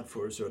of the blood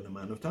for a certain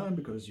amount of time,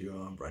 because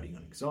you're writing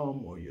an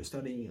exam or you're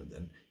studying, and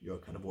then you're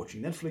kind of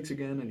watching Netflix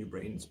again, and your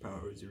brain's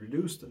power is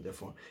reduced, and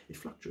therefore it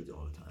fluctuates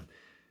all the time.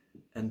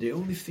 And the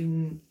only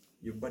thing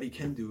your body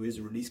can do is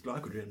release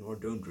glycogen or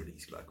don't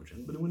release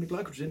glycogen. But when the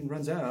glycogen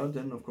runs out,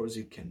 then of course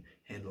it can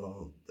handle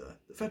all the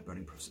fat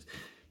burning process.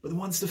 But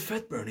once the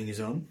fat burning is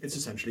on, it's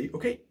essentially,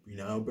 okay, we're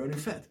now burning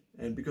fat.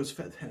 And because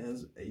fat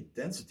has a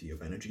density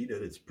of energy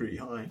that it's pretty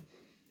high,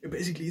 it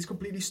basically is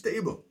completely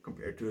stable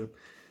compared to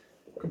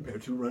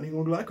running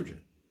on glycogen.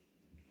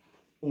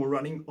 Or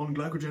running on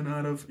glycogen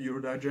out of your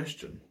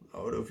digestion,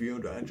 out of your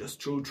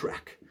digestive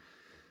tract.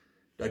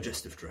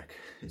 Digestive tract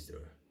is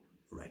the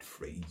right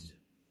phrase.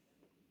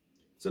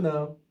 So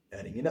now,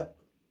 adding it up.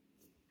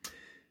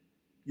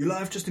 Your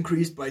life just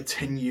increased by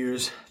 10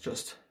 years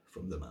just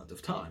from the amount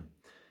of time.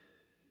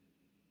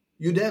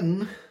 You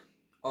then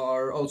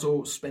are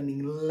also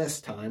spending less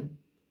time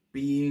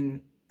being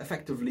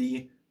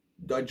effectively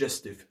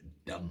digestive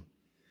dumb.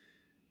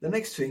 The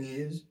next thing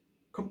is,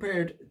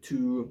 compared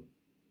to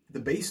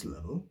the base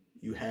level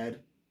you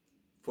had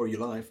for your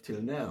life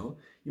till now,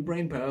 your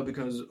brain power,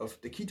 because of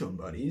the ketone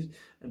bodies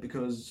and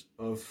because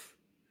of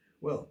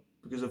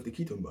the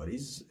ketone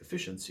bodies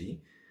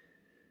efficiency,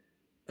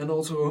 and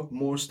also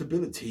more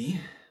stability,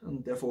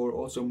 and therefore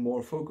also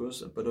more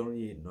focus, but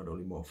not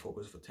only more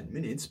focus for 10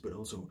 minutes, but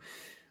also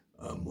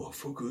more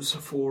focus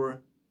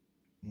for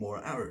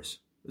more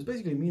hours. This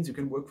basically means you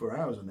can work for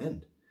hours on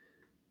end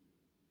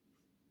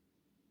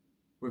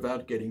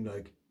without getting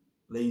like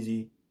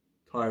lazy,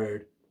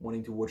 tired,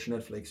 wanting to watch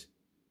Netflix.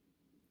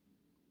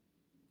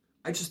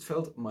 I just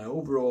felt my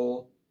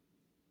overall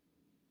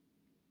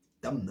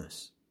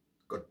dumbness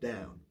got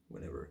down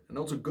whenever, and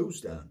also goes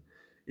down.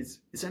 It's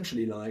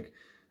essentially like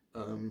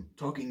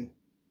talking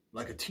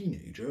like a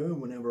teenager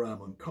whenever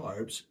I'm on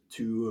carbs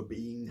to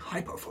being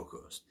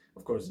hyper-focused.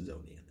 Of course, it's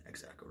only an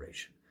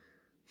exaggeration.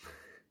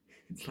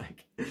 It's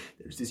like,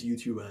 there's this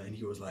YouTuber and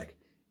he was like,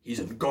 he's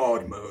in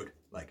God mode.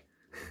 Like,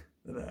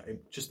 I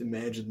just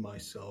imagined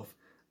myself,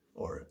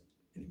 or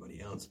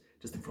anybody else,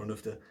 just in front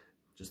of the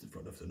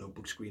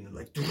notebook screen and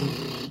like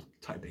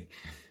typing,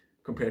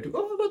 compared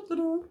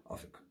to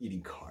after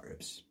eating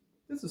carbs.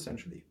 That's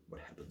essentially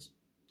what happens.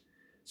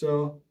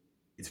 So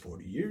it's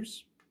 40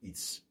 years,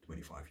 it's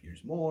 25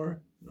 years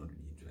more, not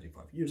really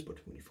 25 years,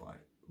 but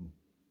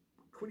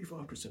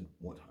 25%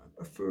 more time,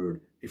 a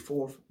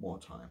fourth more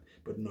time,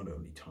 but not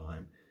only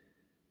time.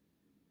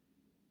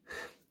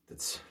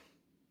 That's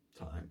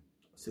time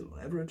still on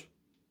average.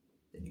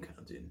 Then you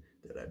count in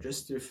the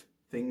digestive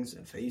things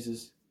and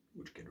phases,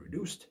 which get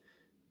reduced.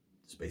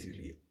 This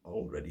basically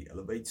already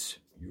elevates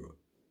your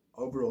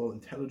overall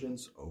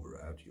intelligence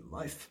overall your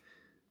life,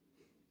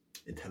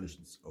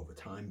 intelligence over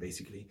time,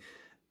 basically.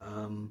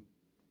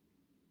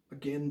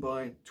 Again,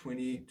 by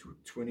 20 to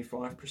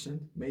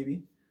 25%,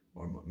 maybe,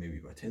 or maybe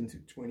by 10 to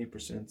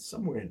 20%,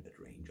 somewhere in that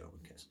range, I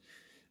would guess.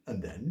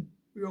 And then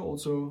we are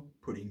also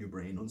putting your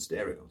brain on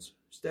steroids,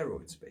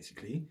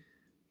 basically,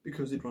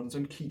 because it runs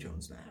on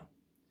ketones now.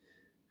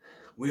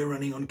 We are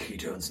running on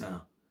ketones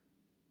now.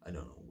 I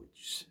don't know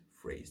which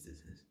phrase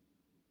this is.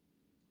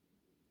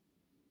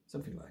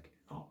 Something like,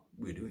 oh,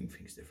 we're doing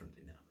things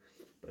differently now.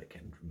 But I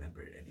can't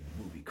remember any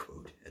movie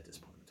quote at this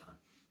point in time.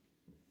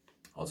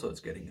 Also,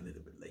 it's getting a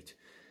little bit late.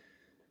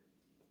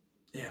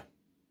 Yeah,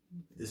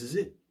 this is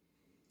it.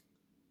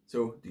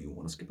 So, do you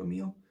want to skip a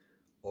meal?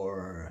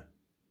 Or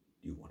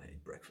do you want to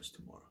eat breakfast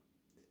tomorrow?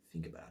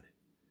 Think about it.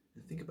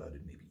 And think about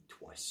it maybe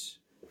twice.